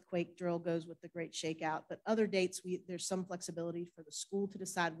earthquake drill goes with the great shakeout, but other dates, there's some flexibility for the school to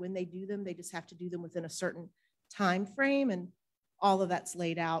decide when they do them. They just have to do them within a certain time frame, and all of that's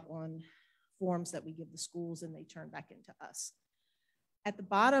laid out on forms that we give the schools and they turn back into us. At the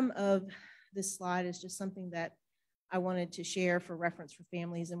bottom of this slide is just something that I wanted to share for reference for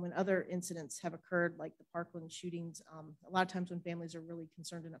families. And when other incidents have occurred, like the Parkland shootings, a lot of times when families are really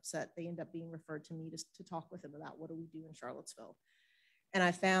concerned and upset, they end up being referred to me to talk with them about what do we do in Charlottesville. And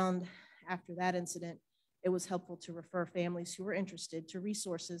I found after that incident, it was helpful to refer families who were interested to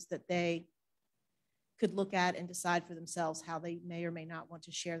resources that they could look at and decide for themselves how they may or may not want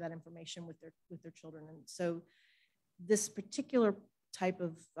to share that information with their children. And so this particular type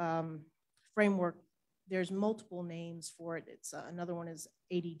of framework, there's multiple names for it. It's another one is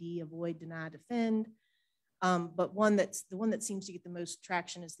ADD, avoid, deny, defend. But the one that seems to get the most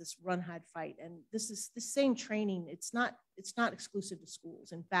traction is this run, hide, fight. And this is the same training. It's not exclusive to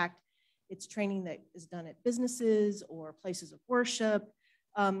schools. In fact, it's training that is done at businesses or places of worship.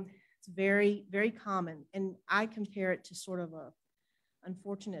 It's very, very common. And I compare it to sort of a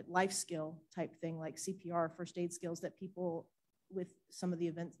unfortunate life skill type thing, like CPR, first aid skills that people with some of the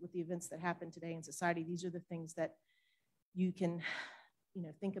events that happen today in society, these are the things that you can,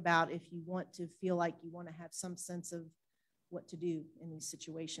 think about if you want to feel like you want to have some sense of what to do in these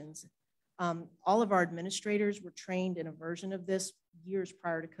situations. All of our administrators were trained in a version of this years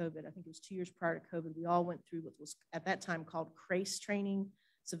prior to COVID. I think it was 2 years prior to COVID. We all went through what was at that time called CRACE training,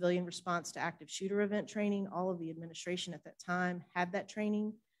 Civilian Response to Active Shooter Event training. All of the administration at that time had that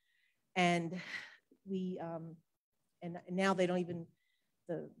training. And and now they don't even,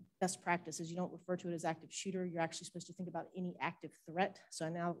 the best practice is you don't refer to it as active shooter. You're actually supposed to think about any active threat. So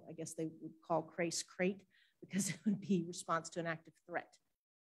now I guess they would call CRACE crate because it would be response to an active threat,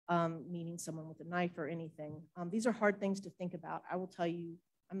 meaning someone with a knife or anything. These are hard things to think about. I will tell you,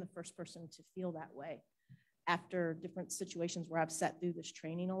 I'm the first person to feel that way after different situations where I've sat through this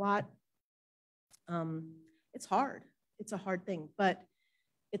training a lot. It's hard. It's a hard thing, but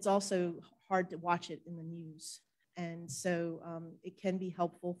it's also hard to watch it in the news. And so it can be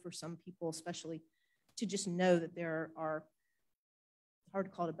helpful for some people, especially to just know that there are, hard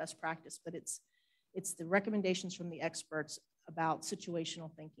to call it a best practice, but it's the recommendations from the experts about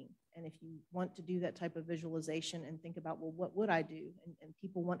situational thinking. And if you want to do that type of visualization and think about, well, what would I do? And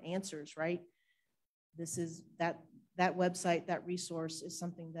people want answers, right? This is that website, that resource is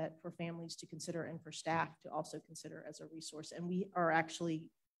something that for families to consider and for staff to also consider as a resource. And we are actually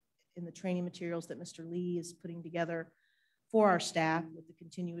in the training materials that Mr. Lee is putting together for our staff with the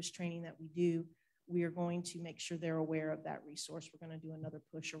continuous training that we do, we are going to make sure they're aware of that resource. We're going to do another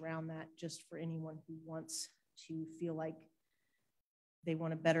push around that just for anyone who wants to feel like they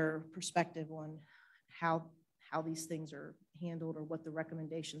want a better perspective on how these things are handled or what the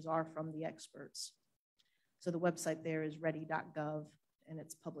recommendations are from the experts. So the website there is ready.gov and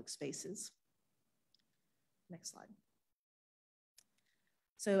it's public spaces. Next slide.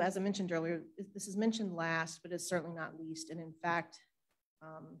 So as I mentioned earlier, this is mentioned last, but it's certainly not least. And in fact,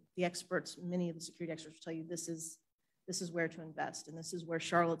 the experts, many of the security experts will tell you this is where to invest. And this is where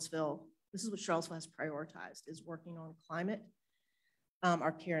Charlottesville, this is what Charlottesville has prioritized, is working on climate.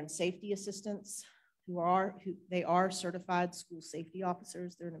 Our care and safety assistants, they are certified school safety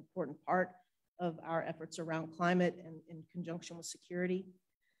officers. They're an important part of our efforts around climate and in conjunction with security.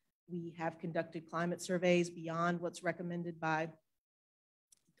 We have conducted climate surveys beyond what's recommended by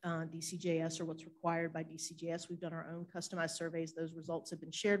DCJS or what's required by DCJS. We've done our own customized surveys. Those results have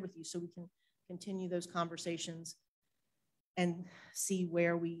been shared with you so we can continue those conversations and see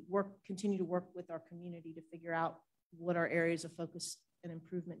where we continue to work with our community to figure out what our areas of focus and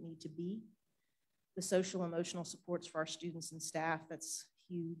improvement need to be. The social emotional supports for our students and staff, that's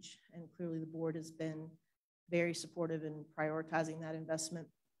huge. And clearly the board has been very supportive in prioritizing that investment.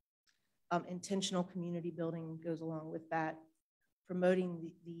 Intentional community building goes along with that. Promoting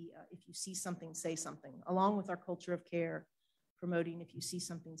if you see something, say something, along with our culture of care, promoting if you see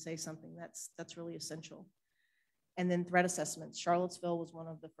something, say something, that's really essential. And then threat assessments. Charlottesville was one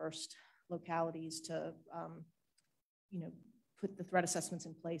of the first localities to put the threat assessments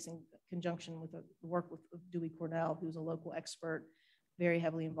in place in conjunction with the work with Dewey Cornell, who's a local expert, very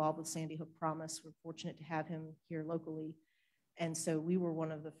heavily involved with Sandy Hook Promise. We're fortunate to have him here locally. And so we were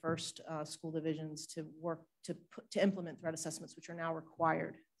one of the first school divisions to work to implement threat assessments, which are now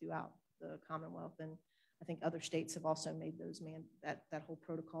required throughout the Commonwealth. And I think other states have also made those that whole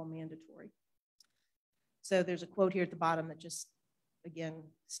protocol mandatory. So there's a quote here at the bottom that just, again,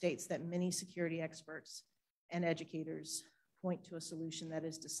 states that many security experts and educators point to a solution that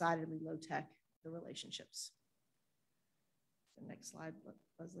is decidedly low-tech, the relationships. The next slide,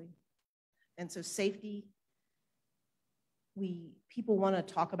 Leslie. And so safety, people want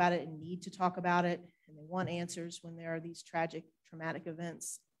to talk about it and need to talk about it, and they want answers when there are these tragic, traumatic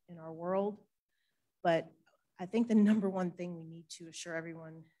events in our world. But I think the number one thing we need to assure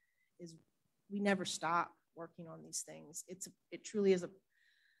everyone is we never stop working on these things. It truly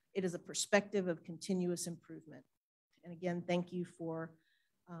is a perspective of continuous improvement. And again, thank you for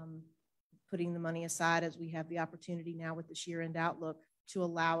putting the money aside as we have the opportunity now with this year-end outlook to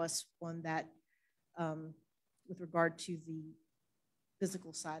allow us one that with regard to the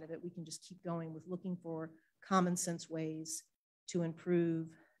physical side of it, we can just keep going with looking for common sense ways to improve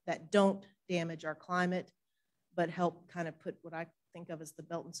that don't damage our climate, but help kind of put what I think of as the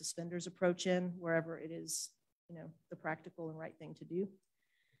belt and suspenders approach in wherever it is, the practical and right thing to do.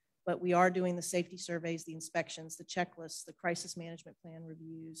 But we are doing the safety surveys, the inspections, the checklists, the crisis management plan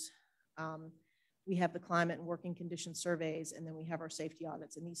reviews. We have the climate and working condition surveys, and then we have our safety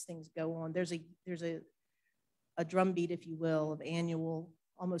audits, and these things go on. There's a drumbeat, if you will, of annual,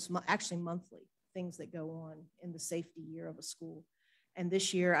 actually monthly things that go on in the safety year of a school. And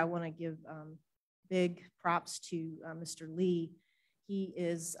this year, I want to give big props to Mr. Lee. He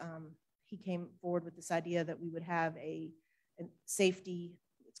came forward with this idea that we would have a safety,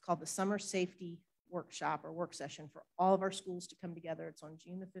 it's called the Summer Safety Workshop or Work Session for all of our schools to come together. It's on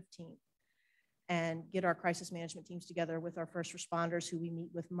June the 15th. and get our crisis management teams together with our first responders who we meet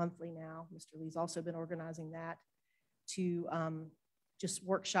with monthly now. Mr. Lee's also been organizing that to just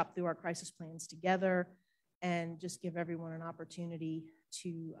workshop through our crisis plans together and just give everyone an opportunity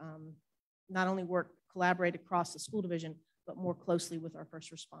to not only collaborate across the school division, but more closely with our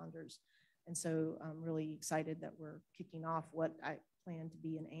first responders. And so I'm really excited that we're kicking off what I plan to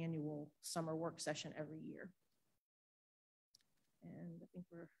be an annual summer work session every year. And I think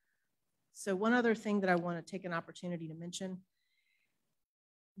so one other thing that I want to take an opportunity to mention,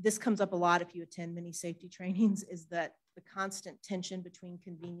 this comes up a lot if you attend many safety trainings, is that the constant tension between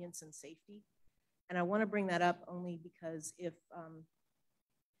convenience and safety. And I want to bring that up only because if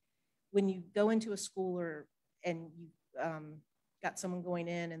when you go into a school and you got someone going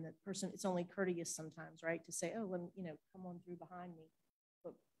in and the person, it's only courteous sometimes, right, to say, oh, let me, come on through behind me.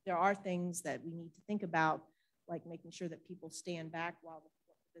 But there are things that we need to think about, like making sure that people stand back while the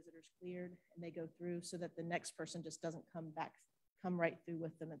visitor's cleared and they go through, so that the next person just doesn't come right through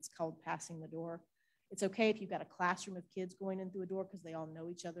with them. It's called passing the door. It's okay if you've got a classroom of kids going in through a door because they all know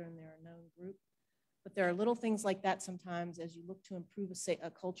each other and they're a known group. But there are little things like that sometimes as you look to improve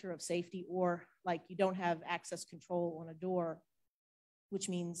a culture of safety, or like you don't have access control on a door, which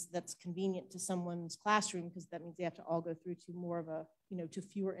means that's convenient to someone's classroom because that means they have to all go through to more of a, to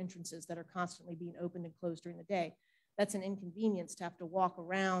fewer entrances that are constantly being opened and closed during the day. That's an inconvenience to have to walk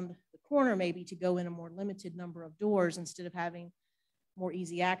around the corner maybe to go in a more limited number of doors instead of having more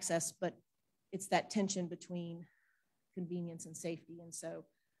easy access. But it's that tension between convenience and safety. And so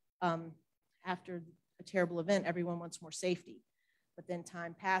after a terrible event, everyone wants more safety. But then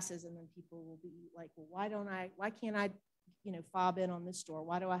time passes and then people will be like, well, why can't I, fob in on this door?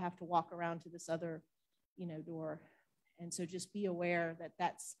 Why do I have to walk around to this other, door? And so just be aware that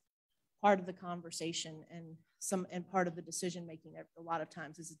that's part of the conversation and part of the decision making a lot of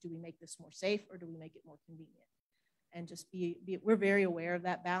times is, do we make this more safe or do we make it more convenient? And just we're very aware of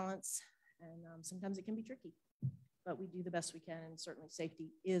that balance, and sometimes it can be tricky, but we do the best we can, and certainly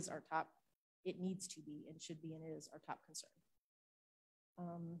safety is our top, it needs to be and should be and is our top concern.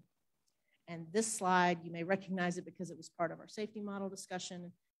 And this slide, you may recognize it because it was part of our safety model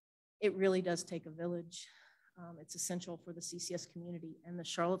discussion. It really does take a village. It's essential for the CCS community and the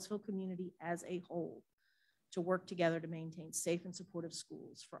Charlottesville community as a whole to work together to maintain safe and supportive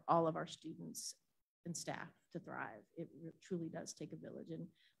schools for all of our students and staff to thrive. It truly does take a village. And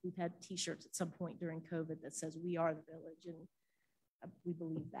we've had t-shirts at some point during COVID that says, we are the village. And we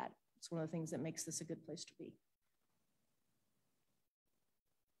believe that. It's one of the things that makes this a good place to be.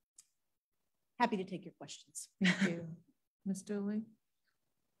 Happy to take your questions. Thank you. Ms. Dooley?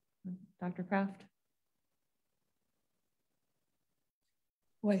 Dr. Kraft?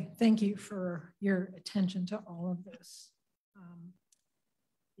 Boy, thank you for your attention to all of this.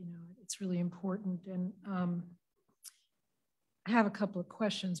 It's really important. And I have a couple of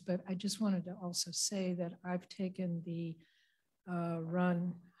questions, but I just wanted to also say that I've taken the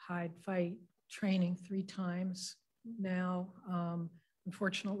run, hide, fight training 3 times now.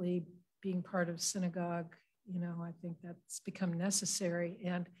 Unfortunately, being part of synagogue, I think that's become necessary.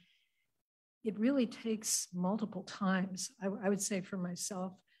 And it really takes multiple times. I would say for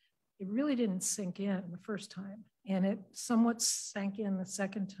myself, it really didn't sink in the first time. And it somewhat sank in the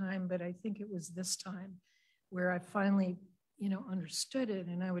second time, but I think it was this time where I finally, understood it.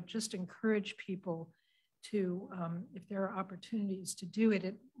 And I would just encourage people to, if there are opportunities to do it,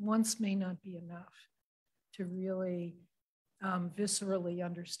 it once may not be enough to really viscerally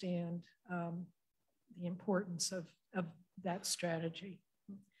understand the importance of that strategy.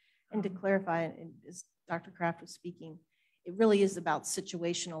 And to clarify, and as Dr. Kraft was speaking, it really is about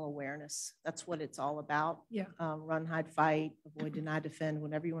situational awareness. That's what it's all about. Yeah. Run, hide, fight, avoid, deny, defend,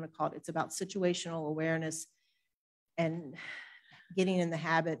 whatever you want to call it. It's about situational awareness and getting in the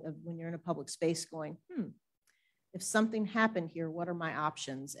habit of, when you're in a public space, going, if something happened here, what are my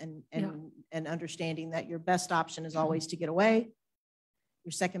options? And understanding that your best option is always to get away.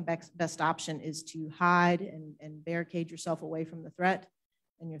 Your second best option is to hide and barricade yourself away from the threat.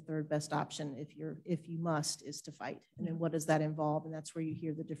 And your third best option, if you must, is to fight. And then what does that involve? And that's where you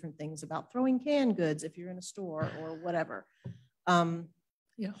hear the different things about throwing canned goods if you're in a store or whatever.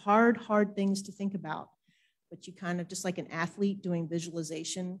 Hard things to think about. But you kind of, just like an athlete doing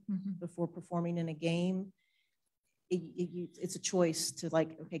visualization before performing in a game, it's a choice to,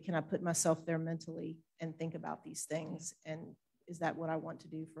 like, okay, can I put myself there mentally and think about these things? And is that what I want to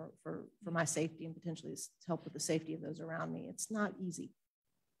do for my safety and potentially to help with the safety of those around me? It's not easy.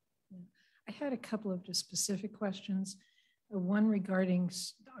 I had a couple of just specific questions. One regarding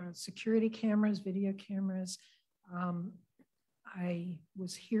security cameras, video cameras. I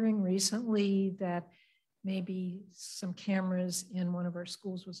was hearing recently that maybe some cameras in one of our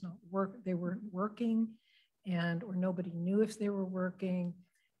schools they weren't working, or nobody knew if they were working.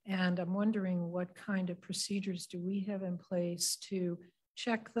 And I'm wondering what kind of procedures do we have in place to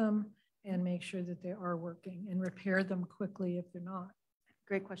check them and make sure that they are working and repair them quickly if they're not?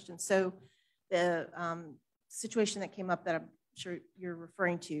 Great question. So the situation that came up that I'm sure you're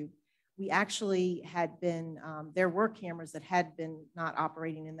referring to, we actually had been, there were cameras that had been not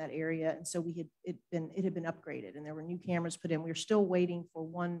operating in that area. And so it had been upgraded and there were new cameras put in. We were still waiting for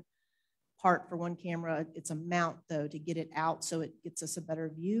one part for one camera. It's a mount though to get it out so it gets us a better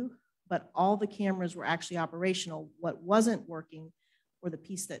view. But all the cameras were actually operational. What wasn't working, or the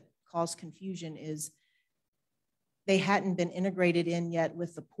piece that caused confusion, is they hadn't been integrated in yet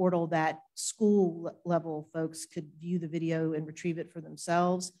with the portal that school level folks could view the video and retrieve it for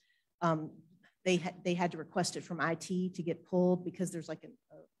themselves. They had to request it from IT to get pulled because there's like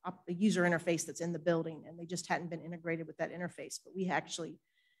a user interface that's in the building, and they just hadn't been integrated with that interface. But we actually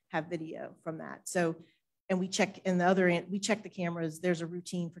have video from that. So, and we check in the other end, we check the cameras. There's a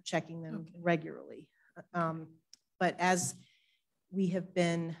routine for checking them regularly. But as we have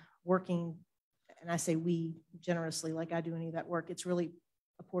been working, and I say we generously, like I do any of that work, it's really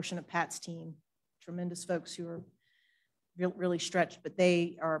a portion of Pat's team, tremendous folks who are really stretched, but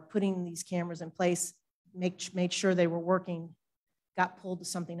they are putting these cameras in place, made sure they were working, got pulled to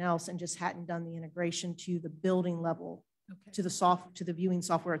something else, and just hadn't done the integration to the building level. To the viewing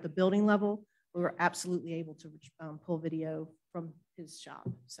software at the building level. We were absolutely able to pull video from his shop.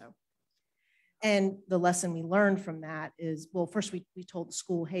 So, and the lesson we learned from that is, well, first we told the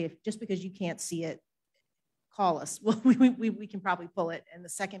school, hey, if just because you can't see it, call us. Well, we can probably pull it. And the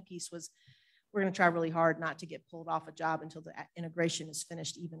second piece was, we're going to try really hard not to get pulled off a job until the integration is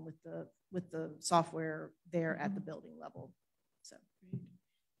finished, even with the software there at the building level. So,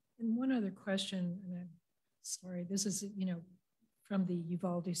 and one other question, and I'm sorry, this is, from the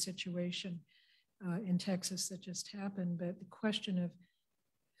Uvalde situation in Texas that just happened, but the question of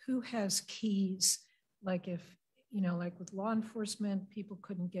who has keys, like if, like with law enforcement, people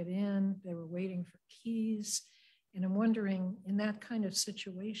couldn't get in, they were waiting for keys. And I'm wondering, in that kind of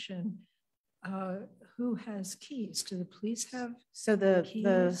situation, who has keys? Do the police have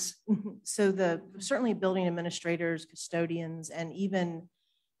keys? Certainly building administrators, custodians, and even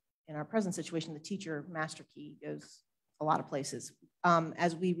in our present situation, the teacher master key goes a lot of places.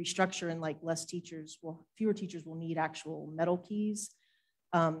 As we restructure and like fewer teachers will need actual metal keys.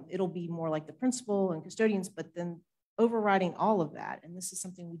 It'll be more like the principal and custodians, but then overriding all of that, and this is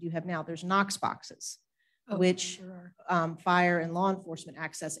something we do have now, there's Knox boxes, which fire and law enforcement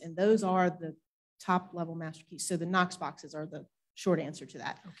access, and those are the top level master keys. So the Knox boxes are the short answer to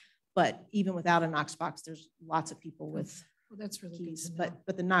that. Okay. But even without a Knox box, there's lots of people with that's really keys, good to know.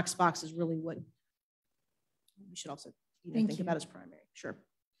 but the Knox box is really what we should also think about as primary. Sure.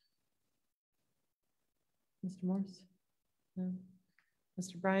 Mr. Morris? No.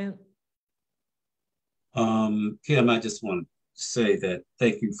 Mr. Bryant? Kim, I just want to say that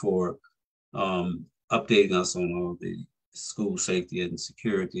thank you for updating us on all the school safety and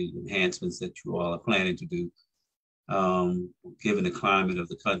security enhancements that you all are planning to do. Given the climate of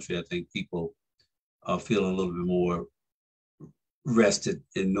the country, I think people feel a little bit more rested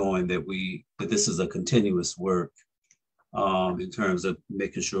in knowing that this is a continuous work in terms of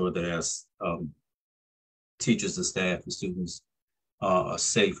making sure that as teachers and staff and students are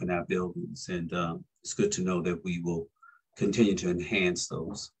safe in our buildings. And it's good to know that we will continue to enhance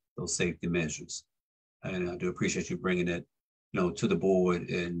those safety measures. And I do appreciate you bringing that, to the board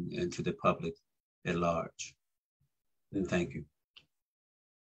and to the public at large. And thank you.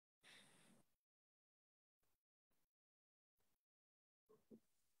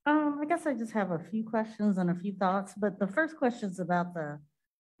 I guess I just have a few questions and a few thoughts, but the first question is about the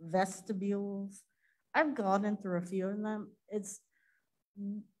vestibules. I've gone in through a few of them.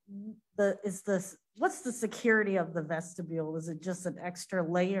 What's the security of the vestibule? Is it just an extra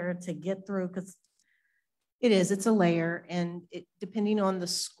layer to get through? Because it's a layer, and depending on the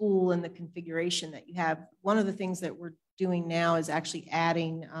school and the configuration that you have, one of the things that we're doing now is actually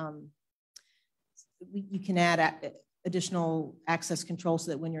adding, you can add additional access control so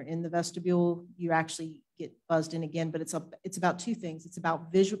that when you're in the vestibule, you actually get buzzed in again. But it's about two things. It's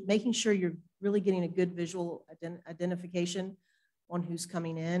about making sure you're really getting a good visual identification on who's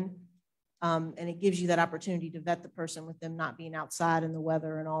coming in. And it gives you that opportunity to vet the person with them not being outside in the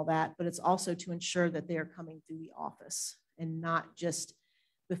weather and all that. But it's also to ensure that they are coming through the office and not just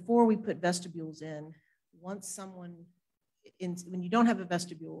before we put vestibules in. Once someone, when you don't have a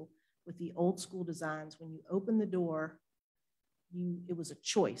vestibule, with the old school designs, when you open the door, it was a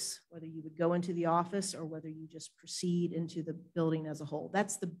choice whether you would go into the office or whether you just proceed into the building as a whole.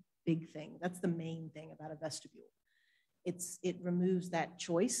 That's the big thing. That's the main thing about a vestibule. It removes that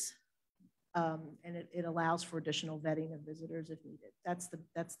choice, and it allows for additional vetting of visitors if needed. That's the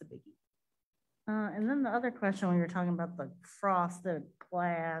biggie. And then the other question, when you're talking about the frosted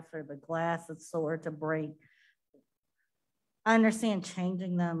glass or the glass that's sore to break, I understand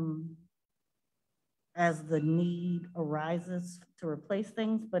changing them as the need arises to replace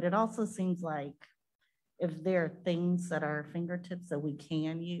things, but it also seems like if there are things that are fingertips that we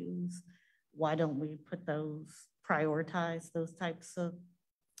can use, why don't we prioritize those types of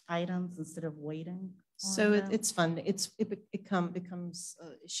items instead of waiting? So it's fun. It becomes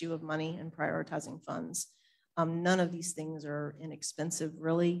an issue of money and prioritizing funds. None of these things are inexpensive,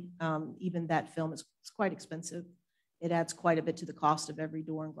 really. Even that film is quite expensive. It adds quite a bit to the cost of every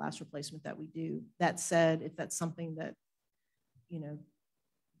door and glass replacement that we do. That said, if that's something that,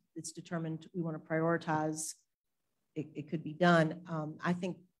 it's determined we want to prioritize, it could be done. I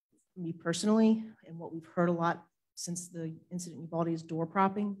think me personally, and what we've heard a lot since the incident in Uvalde is door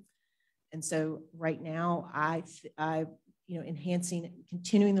propping. And so right now, I enhancing,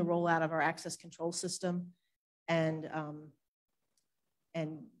 continuing the rollout of our access control system, and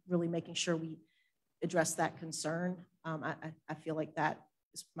really making sure we address that concern. I feel like that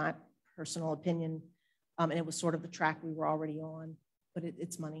is my personal opinion, and it was sort of the track we were already on. But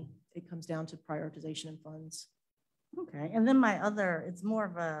it's money. It comes down to prioritization and funds. Okay, and then it's more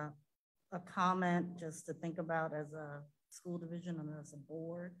of a comment just to think about as a school division and as a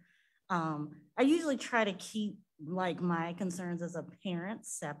board. I usually try to keep my concerns as a parent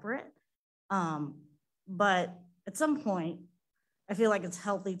separate, but at some point, I feel like it's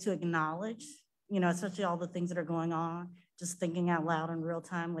healthy to acknowledge, especially all the things that are going on, just thinking out loud in real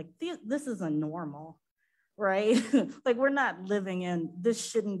time, this isn't normal, right? We're not living in, this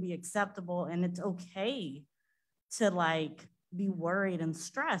shouldn't be acceptable, and it's okay to be worried and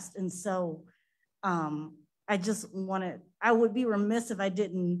stressed. And so I would be remiss if I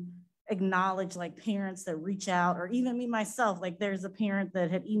didn't acknowledge parents that reach out, or even me myself. There's a parent that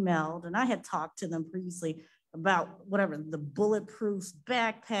had emailed, and I had talked to them previously about the bulletproof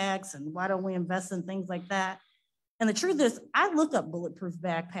backpacks and why don't we invest in things like that. And the truth is, I look up bulletproof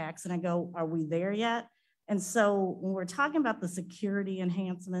backpacks and I go, are we there yet? And so when we're talking about the security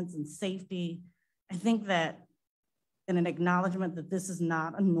enhancements and safety, I think that in an acknowledgement that this is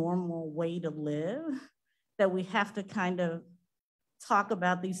not a normal way to live, that we have to kind of talk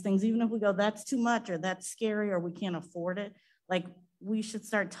about these things, even if we go, that's too much, or that's scary, or we can't afford it. We should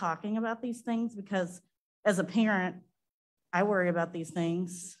start talking about these things, because as a parent, I worry about these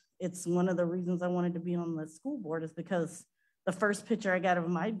things. It's one of the reasons I wanted to be on the school board, is because the first picture I got of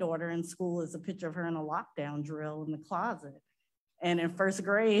my daughter in school is a picture of her in a lockdown drill in the closet. And in first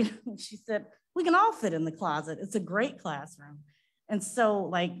grade, she said, we can all fit in the closet. It's a great classroom. And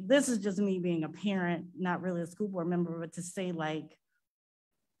so this is just me being a parent, not really a school board member, but to say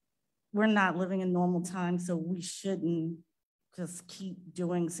we're not living in normal times, so we shouldn't just keep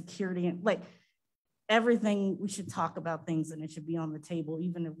doing security and everything. We should talk about things, and it should be on the table,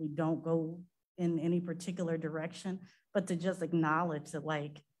 even if we don't go in any particular direction, but to just acknowledge that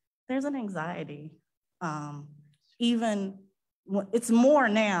there's an anxiety. Even it's more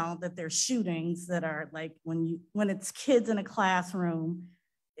now that there's shootings that are when it's kids in a classroom,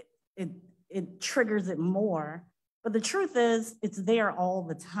 it triggers it more. But the truth is, it's there all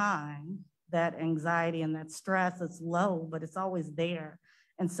the time, that anxiety and that stress. It's low, but it's always there.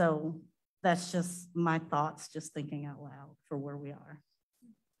 And so that's just my thoughts, just thinking out loud for where we are.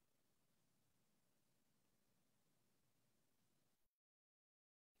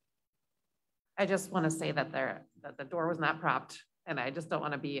 I just want to say that the door was not propped, and I just don't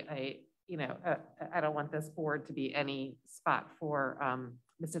want to be I don't want this board to be any spot for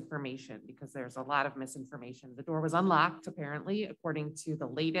misinformation, because there's a lot of misinformation. The door was unlocked, apparently, according to the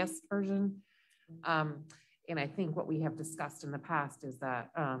latest version. And I think what we have discussed in the past is that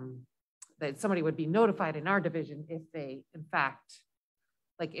that somebody would be notified in our division if they, in fact,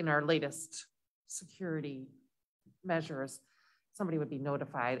 in our latest security measures, somebody would be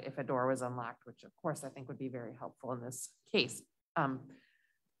notified if a door was unlocked, which of course I think would be very helpful in this case. And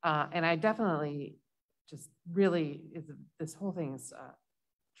I definitely just really, this whole thing is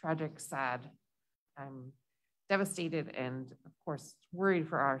tragic, sad. I'm devastated and of course worried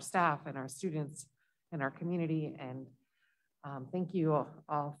for our staff and our students and our community. And thank you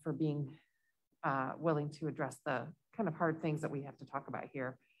all for being willing to address the kind of hard things that we have to talk about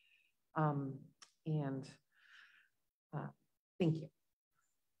here. Thank you.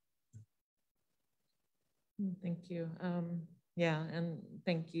 Thank you. Yeah, and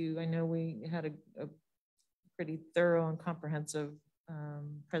thank you. I know we had a pretty thorough and comprehensive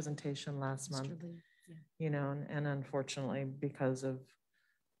presentation last month, you know, and unfortunately because of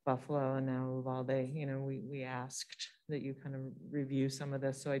Buffalo and now Uvalde, you know, we asked that you kind of review some of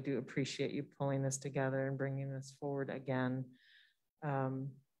this. So I do appreciate you pulling this together and bringing this forward again.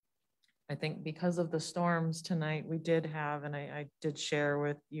 I think because of the storms tonight, we did have, and I did share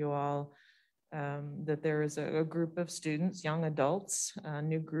with you all that there is a group of students, young adults, a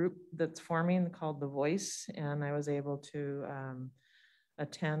new group that's forming called The Voice. And I was able to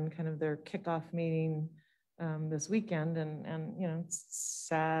attend kind of their kickoff meeting this weekend. And you know, it's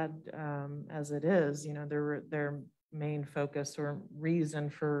sad as it is, you know, their main focus or reason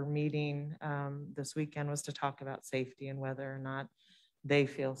for meeting this weekend was to talk about safety and whether or not they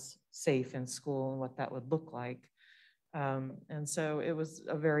feel safe in school and what that would look like. And so it was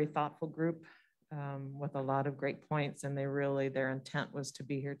a very thoughtful group with a lot of great points, and their intent was to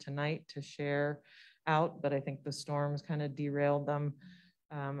be here tonight to share out, but I think the storms kind of derailed them.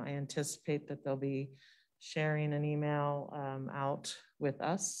 I anticipate that they'll be sharing an email out with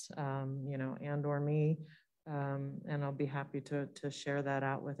us, you know, and or me, and I'll be happy to share that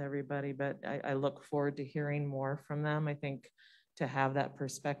out with everybody, but I look forward to hearing more from them. I think to have that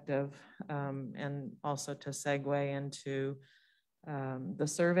perspective and also to segue into the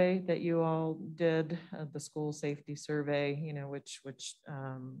survey that you all did, the school safety survey, you know, which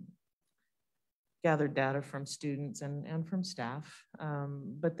gathered data from students and from staff,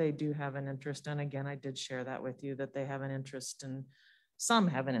 but they do have an interest. And again, I did share that with you, that they have an interest, and some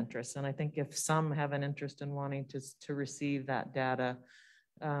have an interest. And I think if some have an interest in wanting to receive that data,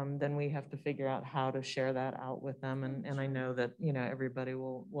 then we have to figure out how to share that out with them. And I know that, you know, everybody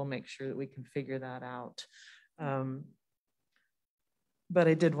will make sure that we can figure that out. But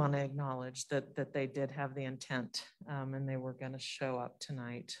I did want to acknowledge that they did have the intent and they were going to show up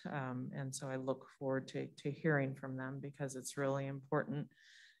tonight. And so I look forward to hearing from them, because it's really important,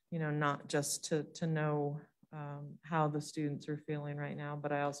 you know, not just to know how the students are feeling right now,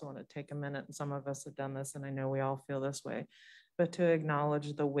 but I also want to take a minute, and some of us have done this, and I know we all feel this way, but to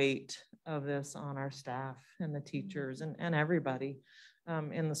acknowledge the weight of this on our staff and the teachers and everybody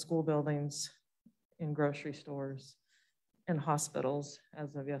in the school buildings, in grocery stores, in hospitals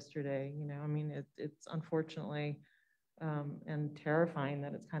as of yesterday. You know, I mean, it's unfortunately and terrifying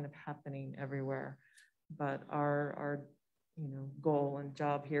that it's kind of happening everywhere. But our you know, goal and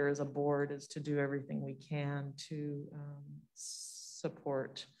job here as a board is to do everything we can to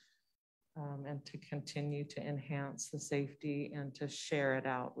support and to continue to enhance the safety and to share it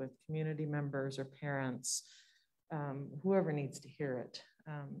out with community members or parents, whoever needs to hear it.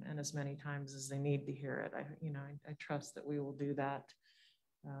 And as many times as they need to hear it. I trust that we will do that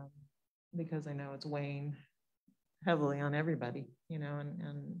because I know it's weighing heavily on everybody, you know,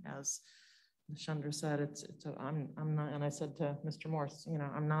 and as Chandra said, I'm not, and I said to Mr. Morse, you know,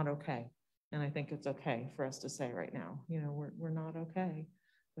 I'm not okay. And I think it's okay for us to say right now, you know, we're not okay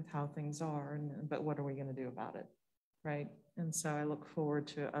with how things are, but what are we going to do about it, right? And so I look forward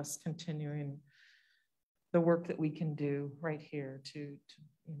to us continuing the work that we can do right here to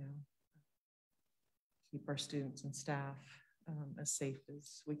you know, keep our students and staff as safe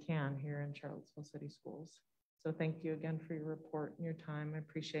as we can here in Charlottesville City Schools. So thank you again for your report and your time. I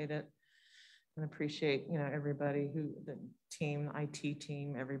appreciate it, and appreciate, you know, everybody the team, IT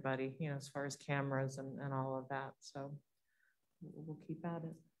team, everybody, you know, as far as cameras and all of that. So we'll keep at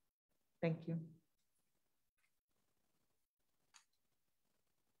it. Thank you.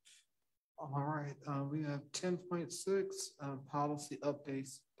 All right, we have 10.6 policy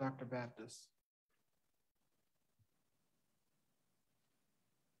updates. Dr. Baptist.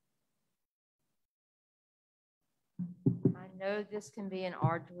 I know this can be an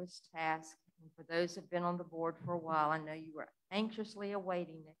arduous task. And for those who have been on the board for a while, I know you were anxiously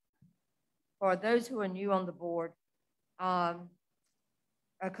awaiting it. For those who are new on the board, a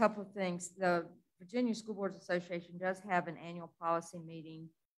couple of things. The Virginia School Boards Association does have an annual policy meeting,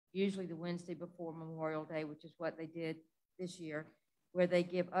 usually the Wednesday before Memorial Day, which is what they did this year, where they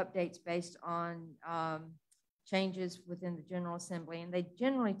give updates based on changes within the General Assembly. And they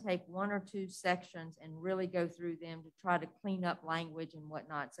generally take one or two sections and really go through them to try to clean up language and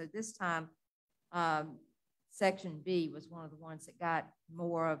whatnot. So this time, Section B was one of the ones that got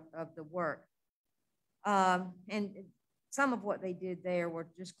more of the work. And some of what they did there were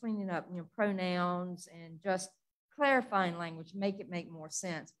just cleaning up, you know, pronouns and just clarifying language, make it make more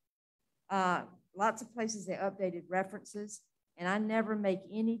sense. Lots of places they updated references, and I never make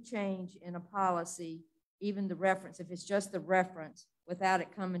any change in a policy, even the reference, if it's just the reference, without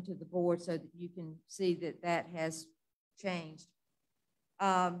it coming to the board so that you can see that that has changed.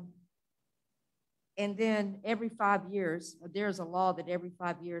 And then every 5 years, there's a law that every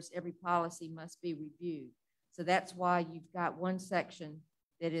 5 years, every policy must be reviewed. So that's why you've got one section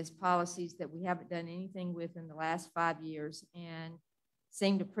that is policies that we haven't done anything with in the last 5 years and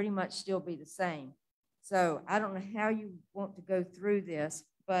seem to pretty much still be the same. So I don't know how you want to go through this,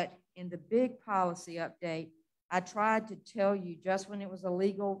 but in the big policy update, I tried to tell you just when it was a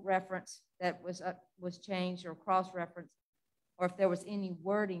legal reference that was changed or cross-referenced, or if there was any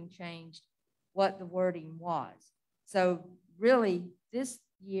wording changed, what the wording was. So really, this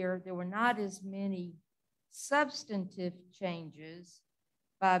year, there were not as many substantive changes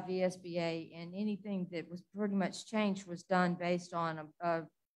by VSBA, and anything that was pretty much changed was done based on a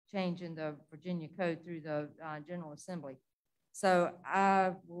change in the Virginia Code through the General Assembly. So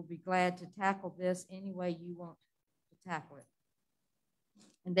I will be glad to tackle this any way you want to tackle it.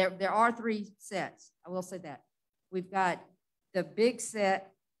 And there are 3 sets, I will say that. We've got the big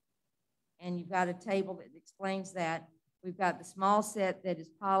set, and you've got a table that explains that. We've got the small set that is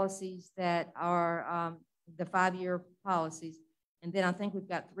policies that are the 5-year policies. And then I think we've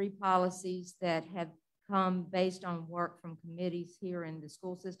got 3 policies that have come based on work from committees here in the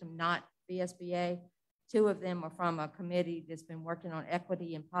school system, not VSBA. 2 of them are from a committee that's been working on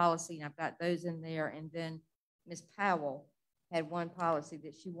equity and policy, and I've got those in there. And then Ms. Powell had one policy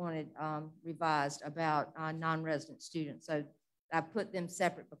that she wanted revised about non-resident students. So I put them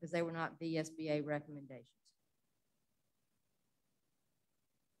separate because they were not VSBA recommendations.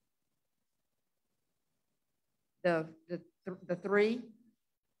 The 3,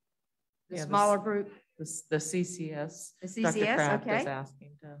 the smaller group. The CCS. The CCS, Dr. Kraft okay. is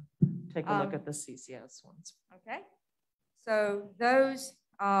asking to take a look at the CCS ones. Okay. So those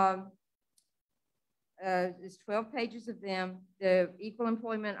there's 12 pages of them. The Equal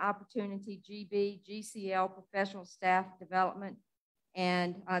Employment Opportunity, GB, GCL, Professional Staff Development,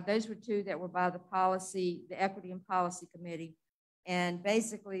 and those were 2 that were by the Equity and Policy Committee. And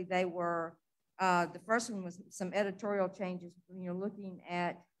basically they were, the first one was some editorial changes when you're looking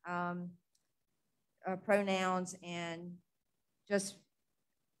at pronouns and just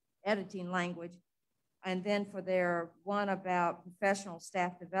editing language. And then for their one about professional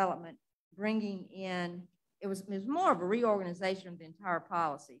staff development, bringing in, it was more of a reorganization of the entire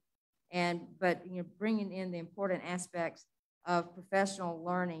policy, but bringing in the important aspects of professional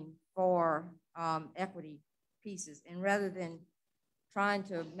learning for equity pieces. And rather than trying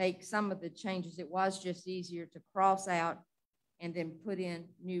to make some of the changes, it was just easier to cross out and then put in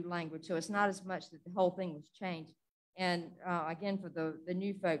new language. So it's not as much that the whole thing was changed. And again, for the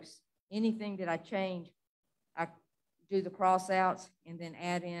new folks, anything that I change, I do the cross outs and then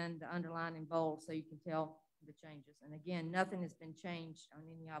add in the underline and bold so you can tell the changes. And again, nothing has been changed on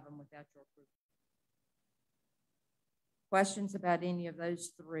any of them without your approval. Questions about any of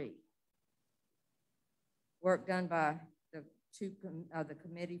those 3? Work done by the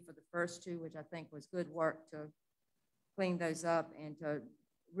committee for the first 2, which I think was good work to clean those up and to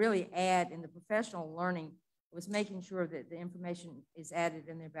really add in the professional learning, was making sure that the information is added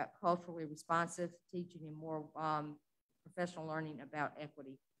in there about culturally responsive teaching and more professional learning about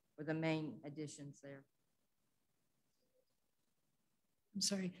equity were the main additions there. I'm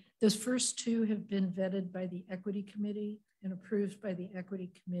sorry, those first 2 have been vetted by the Equity Committee and approved by the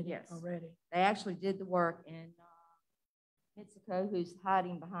Equity Committee already. They actually did the work, and Mitsuko, who's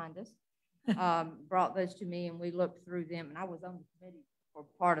hiding behind us, brought those to me, and we looked through them, and I was on the committee for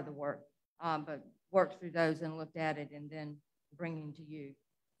part of the work, but worked through those and looked at it and then bringing to you.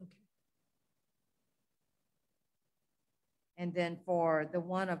 Okay. And then for the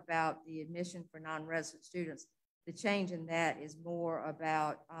one about the admission for non-resident students, the change in that is more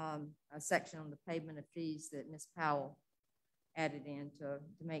about a section on the payment of fees that Ms. Powell added in to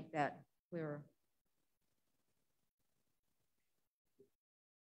make that clearer.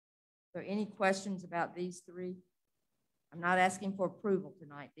 So any questions about these 3? I'm not asking for approval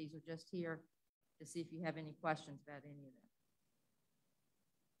tonight. These are just here to see if you have any questions about any of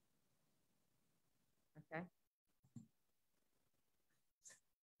them. Okay.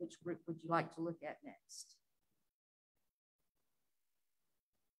 Which group would you like to look at next?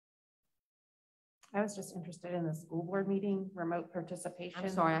 I was just interested in the school board meeting, remote participation. I'm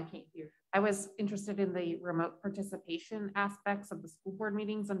sorry, I can't hear. I was interested in the remote participation aspects of the school board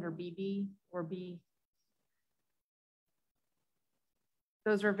meetings under BB or B.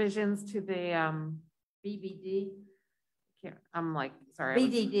 Those revisions to the BBD. I'm like, sorry.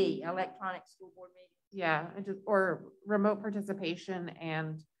 BDD, electronic school board meeting. Yeah, or remote participation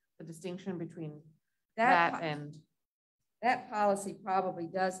and the distinction between that and. That policy probably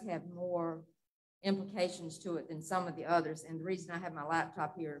does have more implications to it than some of the others. And the reason I have my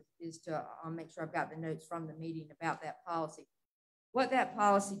laptop here is to make sure I've got the notes from the meeting about that policy. What that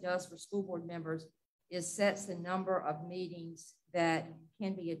policy does for school board members is sets the number of meetings that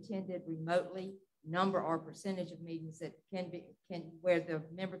can be attended remotely, number or percentage of meetings that where the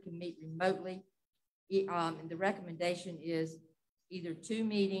member can meet remotely. And the recommendation is either 2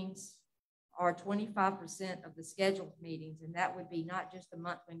 meetings or 25% of the scheduled meetings. And that would be not just the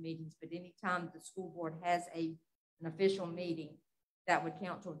monthly meetings, but anytime the school board has an official meeting, that would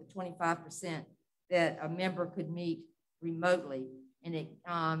count toward the 25% that a member could meet remotely. And it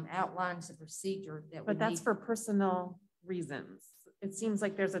outlines the procedure that But that's for personal reasons. It seems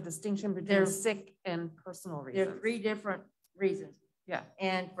like there's a distinction between sick and personal reasons. There are 3 different reasons. Yeah.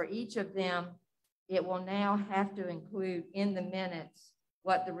 And for each of them, it will now have to include in the minutes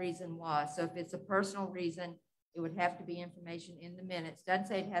what the reason was. So if it's a personal reason, it would have to be information in the minutes. Doesn't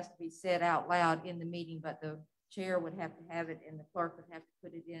say it has to be said out loud in the meeting, but the chair would have to have it and the clerk would have to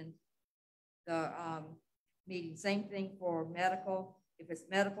put it in the meeting. Same thing for medical. If it's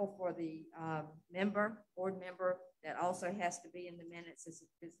medical for the board member, that also has to be in the minutes. It's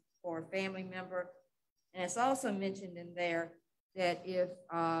for a family member. And it's also mentioned in there that if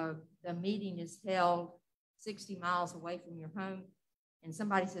the meeting is held 60 miles away from your home, and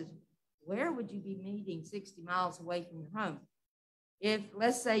somebody says, where would you be meeting 60 miles away from your home? If,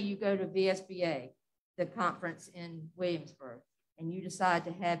 let's say you go to VSBA, the conference in Williamsburg, and you decide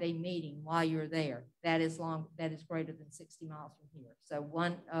to have a meeting while you're there, that is greater than 60 miles from here. So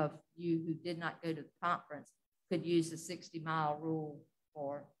one of you who did not go to the conference could use the 60-mile rule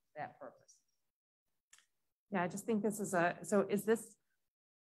for that purpose. Yeah, I just think this is so is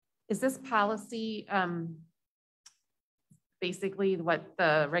this policy basically what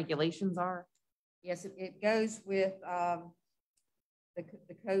the regulations are? Yes, it goes with the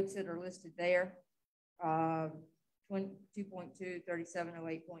codes that are listed there, 2.2,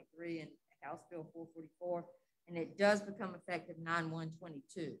 3708.3 and House Bill 444, and it does become effective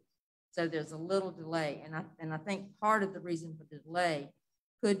 9/1/22. So there's a little delay, and I think part of the reason for the delay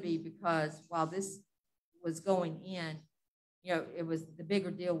could be because while this was going in, it was the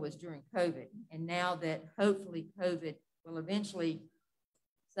bigger deal was during COVID, and now that hopefully COVID will eventually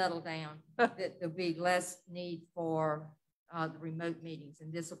settle down, that there'll be less need for the remote meetings.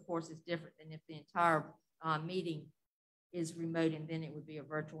 And this, of course, is different than if the entire meeting is remote, and then it would be a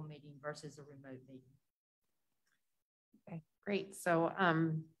virtual meeting versus a remote meeting. Okay, great. So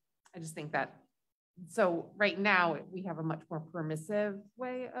I just think that, so right now we have a much more permissive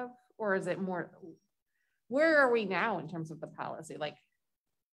way of, or is it more, where are we now in terms of the policy? Like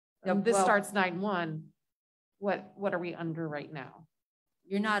this starts 9/1. What are we under right now?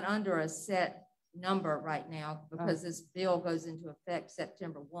 You're not under a set number right now because this bill goes into effect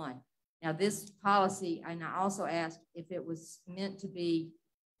September 1. Now this policy, and I also asked if it was meant to be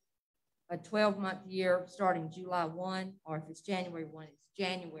a 12-month year starting July 1, or if it's January 1, it's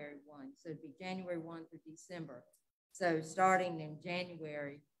January 1. So it'd be January 1 through December. So starting in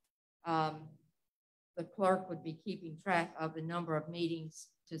January, the clerk would be keeping track of the number of meetings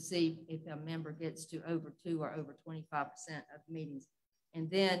to see if a member gets to over 2 or over 25% of meetings. And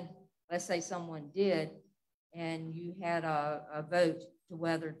then let's say someone did, and you had a vote to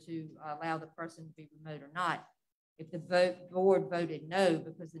whether to allow the person to be remote or not. If the board voted no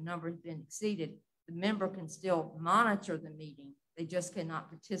because the number has been exceeded, the member can still monitor the meeting. They just cannot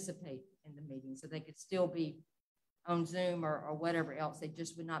participate in the meeting. So they could still be on Zoom or whatever else. They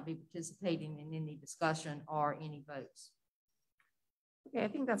just would not be participating in any discussion or any votes. Okay, I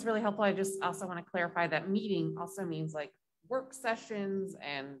think that's really helpful. I just also want to clarify that meeting also means like work sessions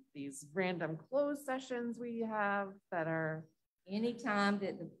and these random closed sessions we have that are anytime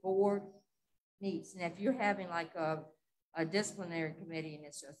that the board meets. And if you're having like a disciplinary committee and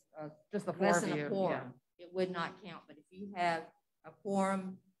it's just the less four than of you, a quorum, it would not count. But if you have a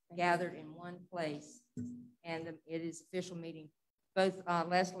quorum gathered in one place and it is official meeting, both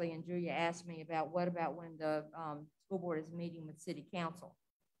Leslie and Julia asked me about what about when the school board is meeting with city council.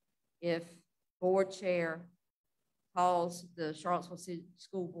 If board chair calls the Charlottesville City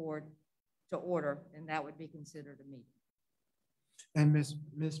School Board to order, then that would be considered a meeting. And Ms.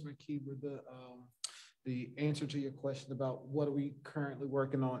 McKeever, the answer to your question about what are we currently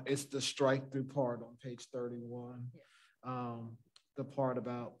working on, it's the strike through part on page 31. Yeah. The part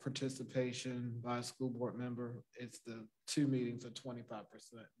about participation by a school board member, it's the 2 meetings of 25%.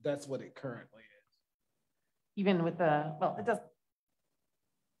 That's what it currently is. Even with the, well, it does.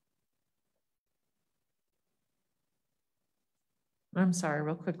 I'm sorry,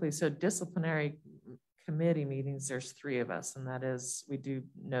 real quickly. So disciplinary committee meetings, there's 3 of us, and that is, we do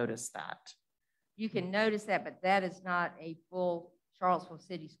notice that. You can notice that, but that is not a full Charlottesville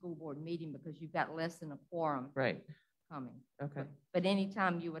City School Board meeting because you've got less than a quorum coming. Okay. But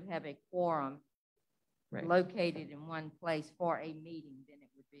anytime you would have a quorum located in one place for a meeting, then it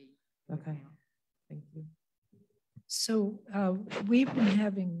would be. Okay. Thank you. So we've been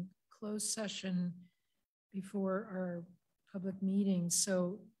having closed session before our public meetings.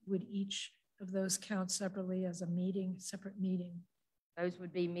 So would each of those count separately as a meeting, separate meeting? Those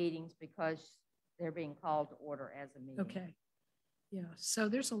would be meetings because they're being called to order as a meeting. Okay. Yeah. So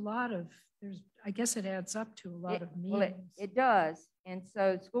there's a lot of, I guess it adds up to a lot of meetings. Well, it does. And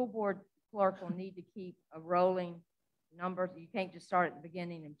so school board clerk will need to keep a rolling number. You can't just start at the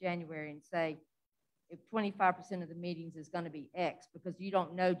beginning of January and say, if 25% of the meetings is going to be X, because you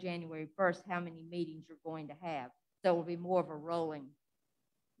don't know January 1st how many meetings you're going to have. So it will be more of a rolling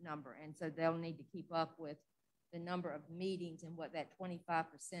number. And so they'll need to keep up with the number of meetings and what that 25%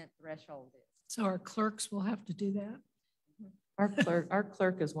 threshold is. So our clerks will have to do that? Our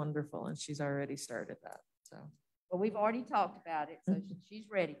clerk is wonderful, and she's already started that. So, well, we've already talked about it, so she's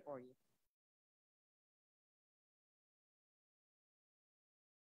ready for you.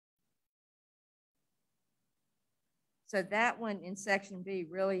 So that one in section B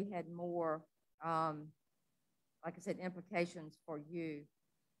really had more, like I said, implications for you.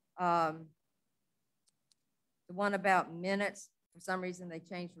 The one about minutes, for some reason they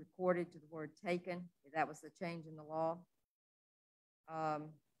changed recorded to the word taken. That was the change in the law.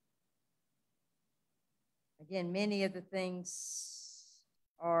 Again, many of the things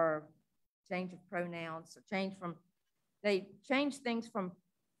are change of pronouns, or they change things from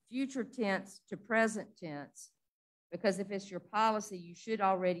future tense to present tense, because if it's your policy, you should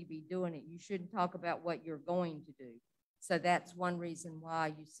already be doing it. You shouldn't talk about what you're going to do. So that's one reason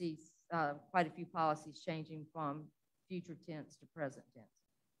why you see quite a few policies changing from future tense to present tense.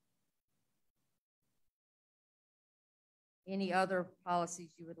 Any other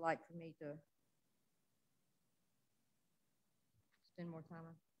policies you would like for me to spend more time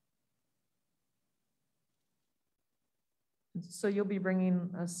on? So you'll be bringing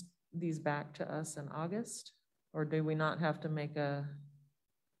these back to us in August, or do we not have to make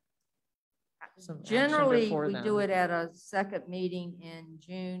some Generally, action before we then? do it at a second meeting in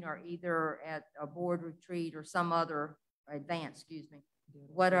June, or either at a board retreat or some other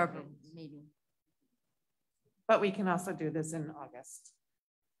whatever meeting. But we can also do this in August.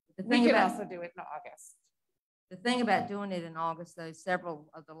 We can also do it in August. The thing about doing it in August, though, several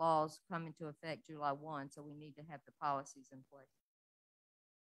of the laws come into effect July 1, so we need to have the policies in place.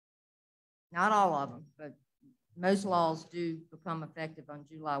 Not all of them, but most laws do become effective on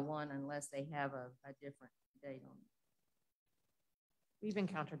July 1 unless they have a different date on it. We've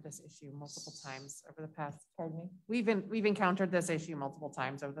encountered this issue multiple times over the past, pardon me? We've encountered this issue multiple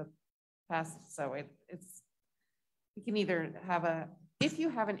times over the past, so it's, we can either have if you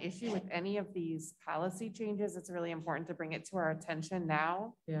have an issue with any of these policy changes, it's really important to bring it to our attention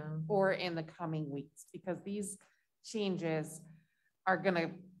now or in the coming weeks, because these changes are going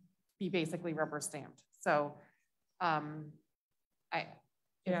to be basically rubber stamped. So I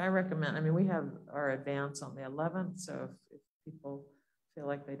recommend, I mean, we have our advance on the 11th, so if people feel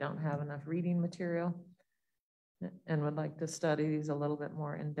like they don't have enough reading material and would like to study these a little bit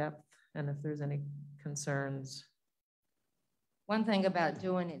more in depth, and if there's any concerns. One thing about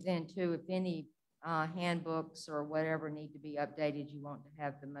doing it then too, if any handbooks or whatever need to be updated, you want to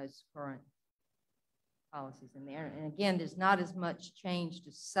have the most current policies in there. And again, there's not as much change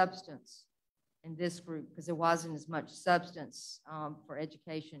to substance in this group because there wasn't as much substance for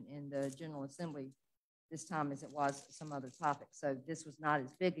education in the General Assembly this time as it was some other topics. So this was not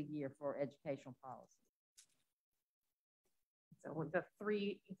as big a year for educational policy. So the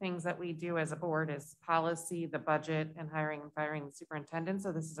three things that we do as a board is policy, the budget, and hiring and firing the superintendent.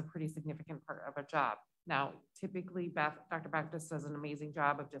 So this is a pretty significant part of a job. Now, typically, Dr. Baptist does an amazing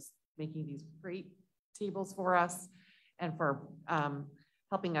job of just making these great tables for us and for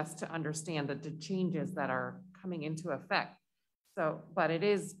helping us to understand the changes that are coming into effect. So, but it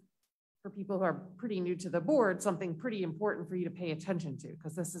is, for people who are pretty new to the board, something pretty important for you to pay attention to,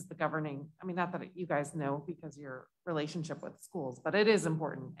 because this is the governing, I mean, not that you guys know because your relationship with schools, but it is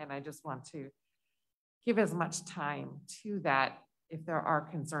important. And I just want to give as much time to that if there are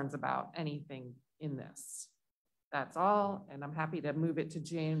concerns about anything in this. That's all. And I'm happy to move it to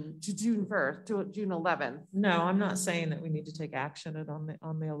June 1st, to June 11th. No, I'm not saying that we need to take action on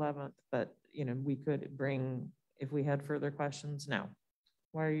the 11th, but you know, we could bring, if we had further questions. No.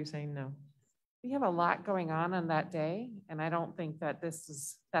 Why are you saying no? We have a lot going on that day, and I don't think that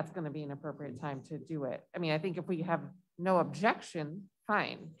that's going to be an appropriate time to do it. I mean, I think if we have no objection,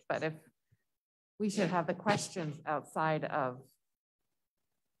 fine. But if we should have the questions outside of,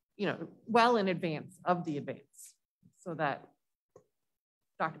 well in advance of the advance, so that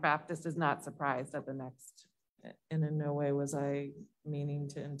Dr. Baptist is not surprised at the next. And in no way was I meaning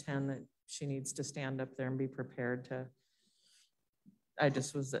to intend that she needs to stand up there and be prepared to. I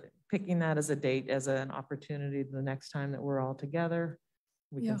just was picking that as a date, as an opportunity the next time that we're all together.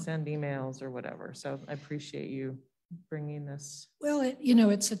 We can send emails or whatever. So I appreciate you bringing this. Well,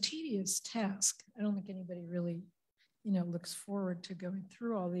 it's a tedious task. I don't think anybody really, looks forward to going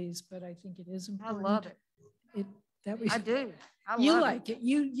through all these, but I think it is important. I love it. I do. You like it.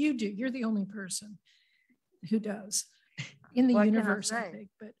 You do. You're the only person who does in the universe, I think.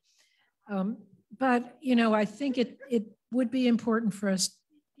 But I think it would be important for us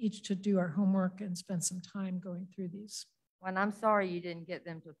each to do our homework and spend some time going through these. Well, and I'm sorry you didn't get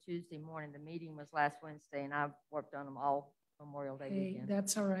them till Tuesday morning. The meeting was last Wednesday, and I've worked on them all Memorial Day weekend.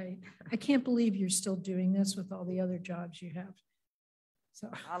 That's all right. I can't believe you're still doing this with all the other jobs you have. So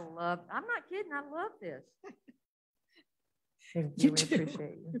I'm not kidding. I love this. Thank you. We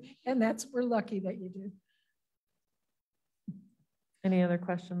appreciate you. And we're lucky that you do. Any other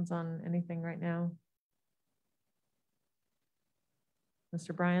questions on anything right now?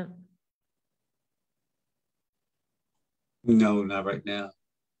 Mr. Bryant? No, not right now.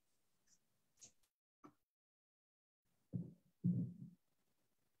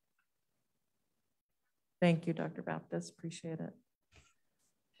 Thank you, Dr. Baptist. Appreciate it.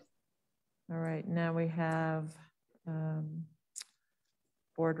 All right, now we have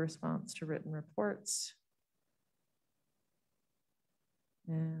board response to written reports.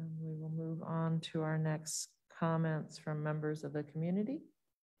 And we will move on to our next comments from members of the community.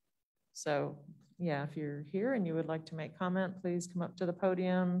 So yeah, if you're here and you would like to make comment, please come up to the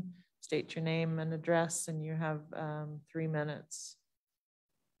podium, state your name and address, and you have 3 minutes.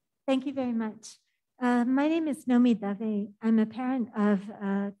 Thank you very much. My name is Nomi Dave. I'm a parent of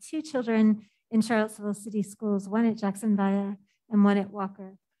 2 children in Charlottesville City Schools, one at Jacksonville and one at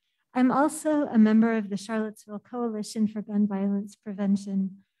Walker. I'm also a member of the Charlottesville Coalition for Gun Violence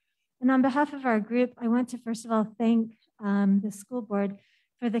Prevention. And on behalf of our group, I want to first of all thank the school board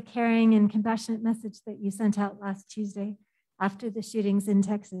for the caring and compassionate message that you sent out last Tuesday after the shootings in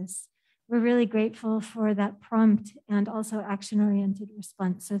Texas. We're really grateful for that prompt and also action-oriented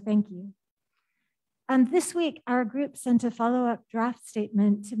response, so thank you. This week, our group sent a follow-up draft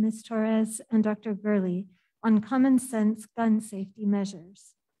statement to Ms. Torres and Dr. Gurley on common sense gun safety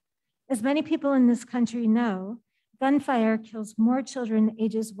measures. As many people in this country know, gunfire kills more children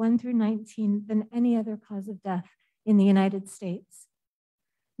ages 1 through 19 than any other cause of death in the United States.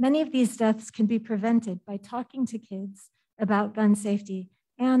 Many of these deaths can be prevented by talking to kids about gun safety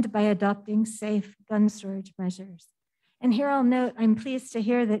and by adopting safe gun storage measures. And here I'll note, I'm pleased to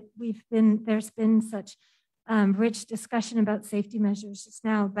hear that there's been such rich discussion about safety measures just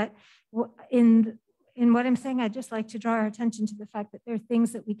now, but in what I'm saying, I'd just like to draw our attention to the fact that there are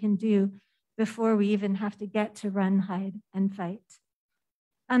things that we can do before we even have to get to run, hide, and fight.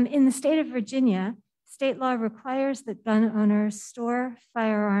 In the state of Virginia, state law requires that gun owners store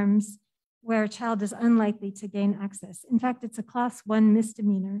firearms where a child is unlikely to gain access. In fact, it's a class 1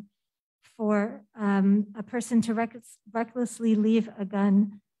 misdemeanor for a person to recklessly leave a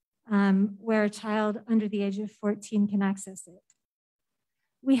gun where a child under the age of 14 can access it.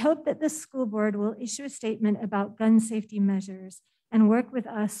 We hope that the school board will issue a statement about gun safety measures and work with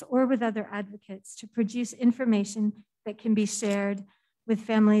us or with other advocates to produce information that can be shared with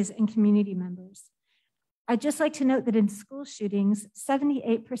families and community members. I'd just like to note that in school shootings,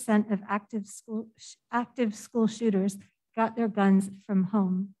 78% of active school shooters got their guns from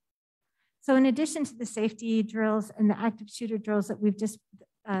home. So in addition to the safety drills and the active shooter drills that we've just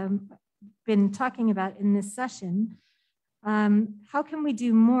been talking about in this session, how can we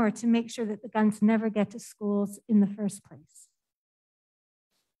do more to make sure that the guns never get to schools in the first place?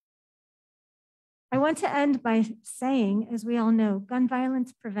 I want to end by saying, as we all know, gun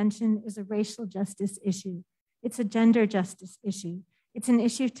violence prevention is a racial justice issue. It's a gender justice issue. It's an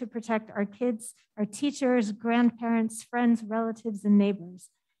issue to protect our kids, our teachers, grandparents, friends, relatives, and neighbors.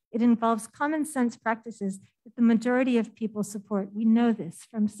 It involves common sense practices that the majority of people support. We know this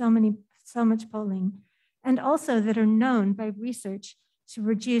from so much polling, and also that are known by research to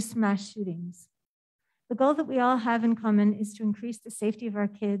reduce mass shootings. The goal that we all have in common is to increase the safety of our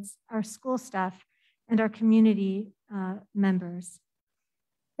kids, our school staff, and our community members.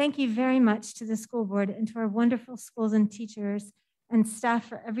 Thank you very much to the school board and to our wonderful schools and teachers and staff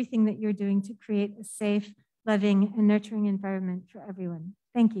for everything that you're doing to create a safe, loving, and nurturing environment for everyone.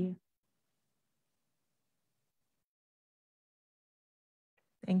 Thank you.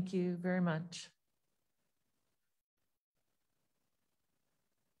 Thank you very much.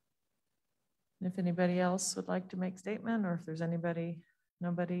 If anybody else would like to make statement, or if there's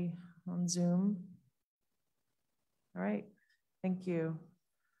nobody on Zoom. All right, thank you.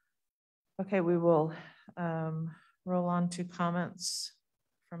 Okay, we will roll on to comments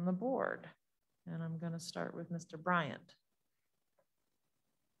from the board. And I'm going to start with Mr. Bryant.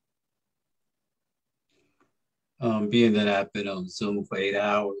 Being that I've been on Zoom for 8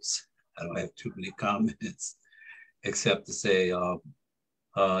 hours, I don't have too many comments, except to say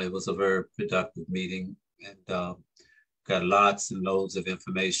it was a very productive meeting, and got lots and loads of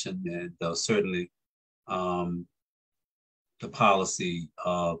information, and certainly the policy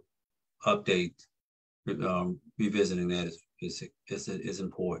update, revisiting that is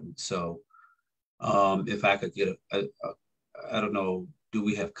important. So if I could get I don't know, do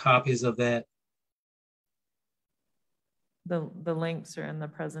we have copies of that? The links are in the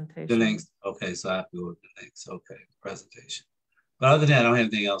presentation. The links, okay, so I have to go with the links, okay, presentation. But other than that, I don't have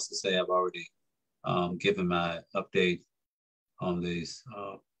anything else to say. I've already given my update on these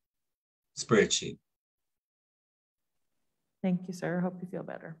spreadsheet. Thank you, sir. I hope you feel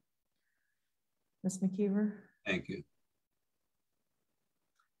better. Ms. McKeever? Thank you.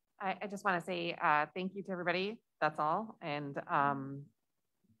 I just want to say thank you to everybody. That's all. And I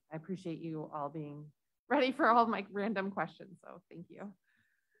appreciate you all being ready for all my random questions. So thank you.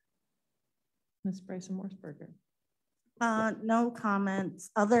 Ms. Bryson-Morsberger. No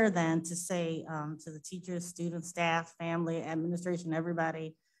comments other than to say to the teachers, students, staff, family, administration,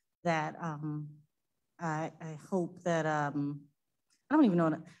 everybody that I hope that I don't even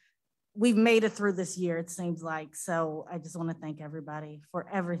know. We've made it through this year, it seems like. So I just want to thank everybody for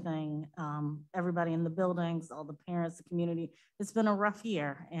everything. Everybody in the buildings, all the parents, the community. It's been a rough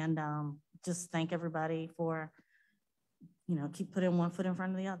year, and just thank everybody for, keep putting one foot in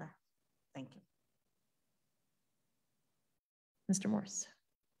front of the other. Thank you. Mr. Morse.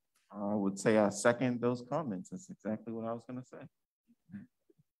 I would say I second those comments. That's exactly what I was going to say.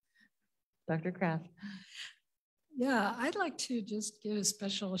 Dr. Kraft. Yeah, I'd like to just give a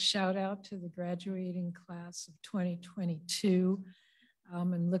special shout out to the graduating class of 2022.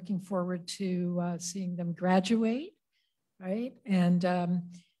 And looking forward to seeing them graduate, right? And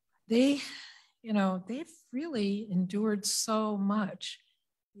they've really endured so much,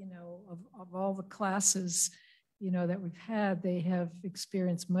 of all the classes, that we've had. They have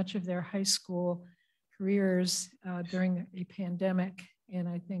experienced much of their high school careers during a pandemic. And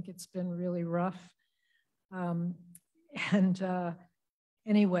I think it's been really rough.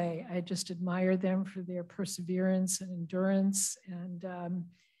 Anyway, I just admire them for their perseverance and endurance. And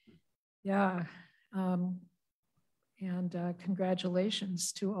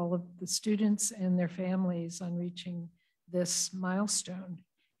congratulations to all of the students and their families on reaching this milestone.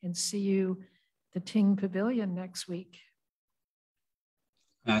 And see you at the Ting Pavilion next week.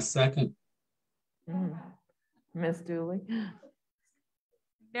 I second. Ms. Dooley.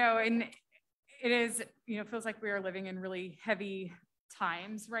 No, and it is, feels like we are living in really heavy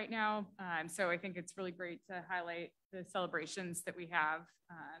times right now. So I think it's really great to highlight the celebrations that we have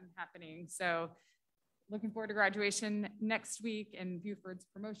happening. So looking forward to graduation next week and Buford's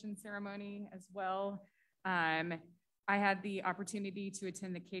promotion ceremony as well. I had the opportunity to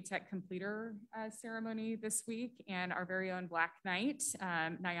attend the K-Tech completer ceremony this week, and our very own Black Knight,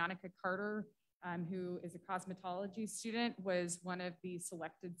 Nyanika Carter, who is a cosmetology student, was one of the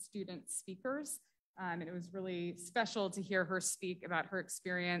selected student speakers. And it was really special to hear her speak about her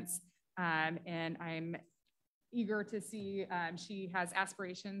experience. And I'm eager to see, she has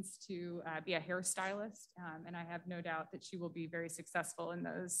aspirations to be a hairstylist. And I have no doubt that she will be very successful in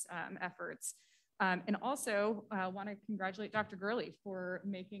those efforts. And also want to congratulate Dr. Gurley for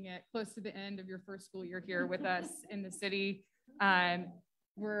making it close to the end of your first school year here with us in the city.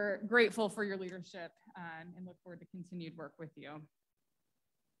 We're grateful for your leadership and look forward to continued work with you.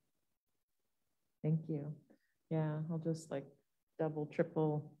 Thank you. Yeah, I'll just double,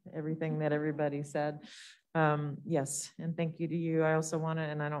 triple everything that everybody said. Yes, and thank you to you. I also want to,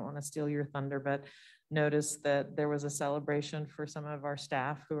 and I don't want to steal your thunder, but notice that there was a celebration for some of our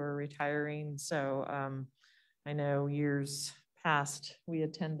staff who are retiring. So I know years past we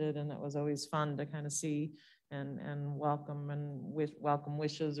attended, and it was always fun to kind of see and welcome welcome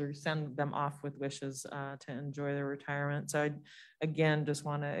wishes, or send them off with wishes to enjoy their retirement. So I, again, just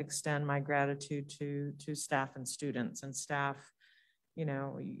want to extend my gratitude to staff and students. And staff, you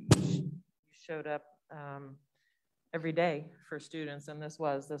showed up every day for students, and this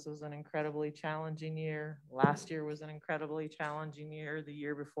was an incredibly challenging year. Last year was an incredibly challenging year, the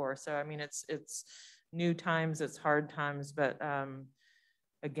year before. So I mean, it's new times, it's hard times, but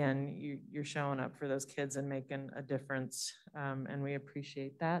again, you're showing up for those kids and making a difference, and we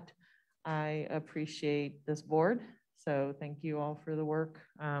appreciate that. I appreciate this board. So thank you all for the work.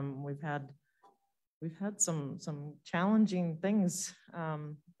 We've had some challenging things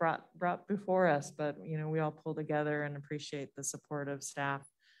brought before us, but we all pull together and appreciate the support of staff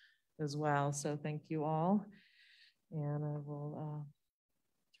as well. So thank you all. And I will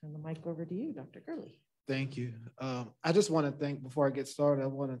turn the mic over to you, Dr. Gurley. Thank you. I just want to thank, before I get started, I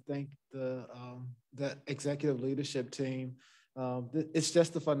want to thank the executive leadership team. It's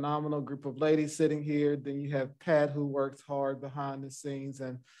just a phenomenal group of ladies sitting here. Then you have Pat, who works hard behind the scenes,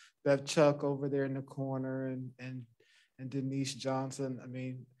 and Bev Chuck over there in the corner, and Denise Johnson. I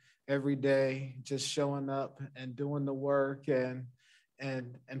mean, every day just showing up and doing the work and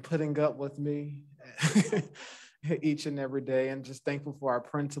putting up with me each and every day. And just thankful for our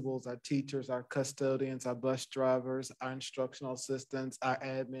principals, our teachers, our custodians, our bus drivers, our instructional assistants, our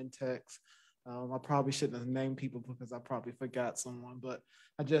admin techs. I probably shouldn't have named people because I probably forgot someone, but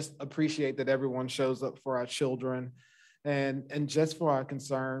I just appreciate that everyone shows up for our children and just for our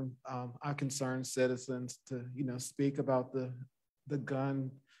concerned citizens to, speak about the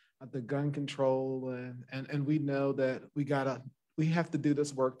gun control. And we know that we have to do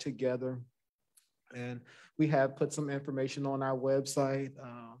this work together. And we have put some information on our website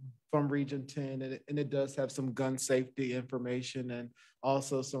from Region 10, and it does have some gun safety information and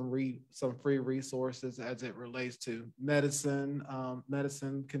also some free resources as it relates to medicine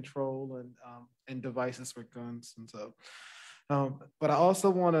control and devices for guns. And so, but I also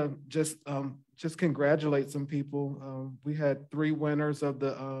want to just congratulate some people. We had 3 winners of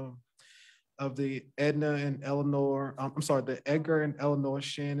the Edna and Eleanor, the Edgar and Eleanor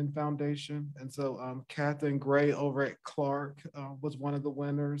Shannon Foundation. And so Catherine Gray over at Clark was one of the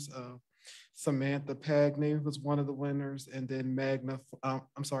winners. Samantha Pagney was one of the winners. And then Maggie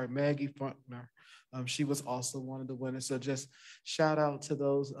Funkner, she was also one of the winners. So just shout out to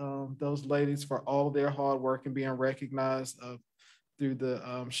those ladies for all their hard work and being recognized through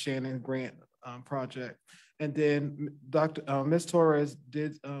the Shannon Grant project. And then Ms. Torres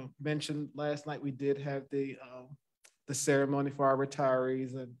did mention last night we did have the ceremony for our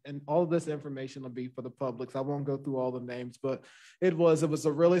retirees, and all of this information will be for the public. So I won't go through all the names, but it was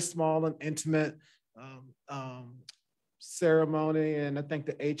a really small and intimate ceremony, and I think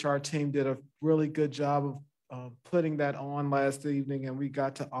the HR team did a really good job of putting that on last evening, and we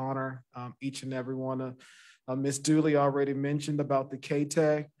got to honor each and every one of Ms. Dooley already mentioned about the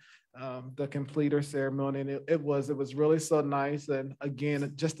KTAG. The completer ceremony, and it was really so nice. And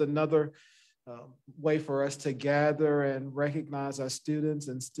again, just another way for us to gather and recognize our students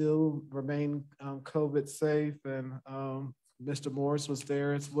and still remain COVID safe. And Mr. Morris was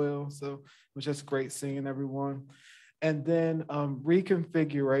there as well, so it was just great seeing everyone. And then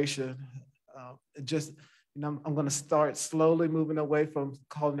reconfiguration, I'm going to start slowly moving away from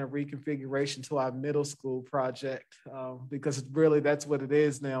calling it reconfiguration to our middle school project, because really that's what it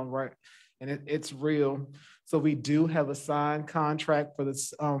is now, right? And it's real. So we do have a signed contract for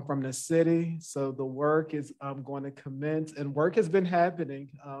this from the city. So the work is going to commence, and work has been happening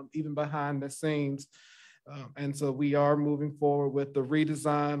even behind the scenes. And so we are moving forward with the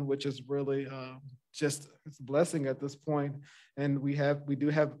redesign, which is really it's a blessing at this point. And we do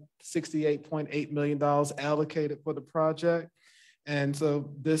have $68.8 million allocated for the project. And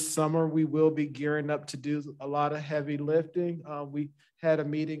so this summer we will be gearing up to do a lot of heavy lifting. We had a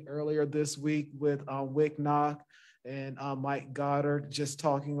meeting earlier this week with Wick Knock and Mike Goddard, just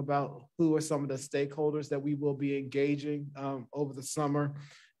talking about who are some of the stakeholders that we will be engaging over the summer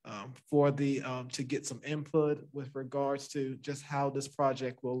to get some input with regards to just how this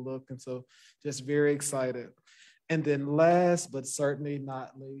project will look. And so just very excited. And then last, but certainly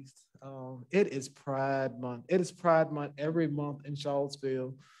not least, it is Pride Month. It is Pride Month every month in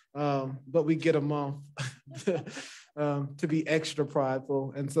Charlottesville, but we get a month to be extra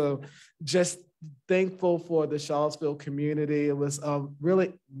prideful. And so just thankful for the Charlottesville community. It was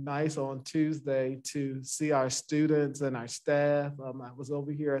really nice on Tuesday to see our students and our staff. I was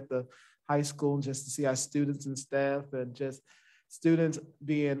over here at the high school just to see our students and staff, and just students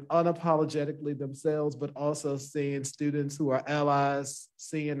being unapologetically themselves, but also seeing students who are allies,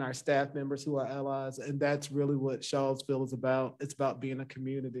 seeing our staff members who are allies. And that's really what Charlottesville is about. It's about being a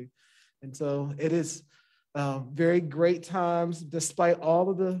community. And so it is very great times, despite all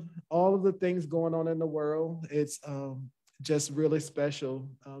of the things going on in the world. It's just really special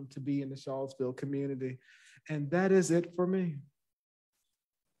to be in the Charlottesville community. And that is it for me.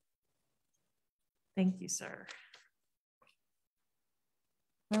 Thank you, sir.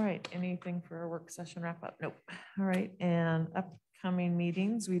 All right, anything for a work session wrap up? Nope. All right, and upcoming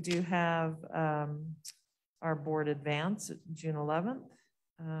meetings, we do have our board advance June 11th.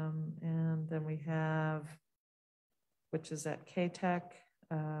 And then we have, which is at K-Tech.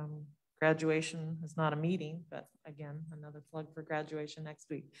 Graduation is not a meeting, but again, another plug for graduation next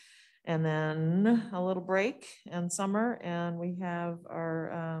week. And then a little break and summer, and we have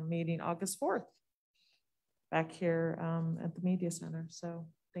our meeting August 4th back here at the Media Center. So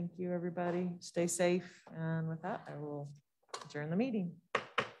thank you, everybody. Stay safe. And with that, I will adjourn the meeting.